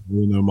piano, I don't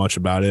really know much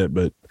about it,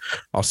 but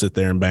I'll sit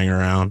there and bang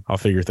around. I'll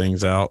figure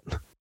things out.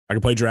 I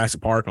can play Jurassic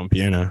Park on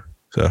piano,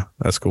 so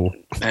that's cool.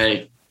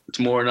 Hey, it's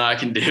more than I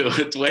can do.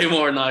 It's way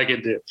more than I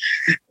can do.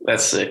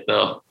 That's sick,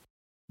 though.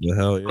 The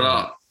hell yeah.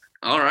 But,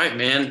 all right,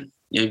 man.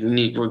 We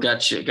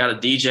got a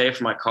DJ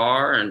for my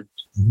car, and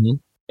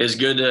it's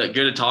good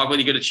to talk with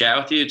you. Good to chat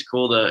with you. It's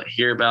cool to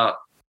hear about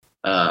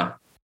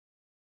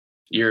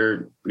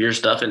your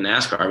stuff in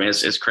NASCAR. I mean,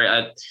 it's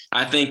crazy.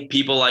 I think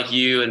people like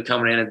you and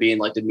coming in and being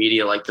like the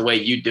media, like the way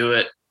you do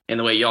it and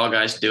the way y'all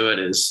guys do it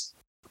is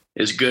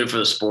good for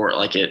the sport.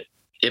 Like it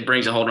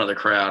brings a whole nother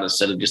crowd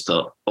instead of just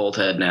the old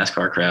head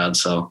NASCAR crowd.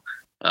 So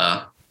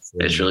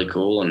it's really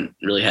cool and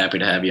really happy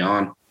to have you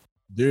on.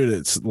 Dude,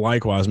 it's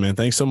likewise, man.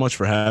 Thanks so much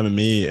for having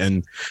me.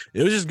 And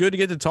it was just good to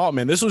get to talk,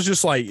 man. This was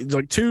just like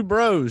two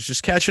bros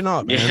just catching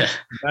up, man.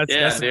 Yeah,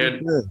 that's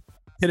dude. Good.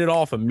 Hit it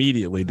off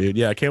immediately, dude.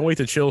 Yeah, I can't wait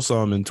to chill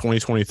some in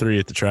 2023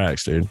 at the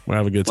tracks, dude. We'll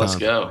have a good time.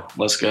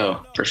 Let's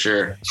go for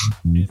sure.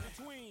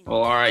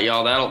 Well, all right,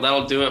 y'all.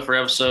 That'll do it for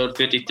episode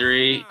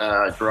 53.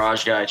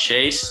 Garage Guy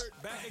Chase,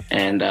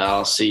 and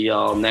I'll see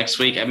y'all next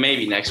week.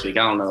 Maybe next week.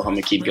 I don't know if I'm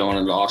gonna keep going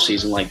into the off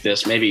season like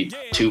this. Maybe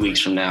 2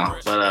 weeks from now,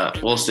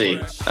 but we'll see.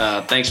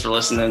 Thanks for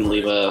listening.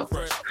 Leave a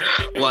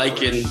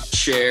like and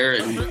share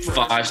and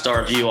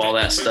 5-star review, all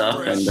that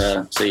stuff,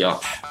 and see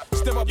y'all.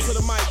 Step up to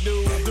the mic,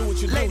 dude. Do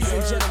what you do. Ladies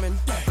and gentlemen,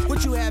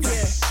 what you have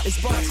here is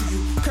brought to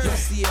you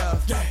courtesy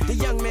of the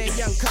young man,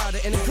 Young Carter,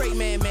 and the great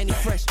man, Manny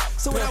Fresh.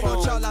 So what I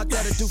want y'all out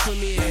there to do for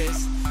me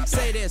is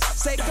say this.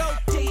 Say go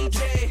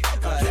DJ,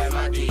 cause that's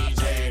my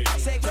DJ.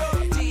 Say go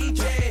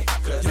DJ,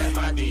 cause that's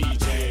my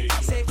DJ.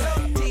 Say go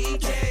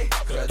DJ,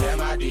 cause that's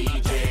my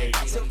DJ.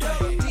 Say go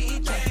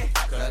DJ,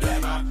 cause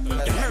that's my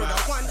DJ. You heard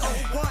of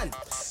 101,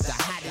 the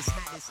hottest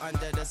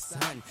under the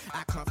sun.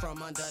 I come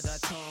from under the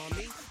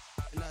Tommy.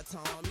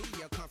 Tommy,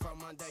 you come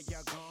from under your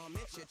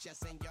garment, your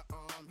chest and your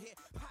arm hit.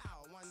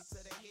 Pow, one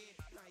to the head.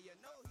 Now you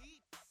know.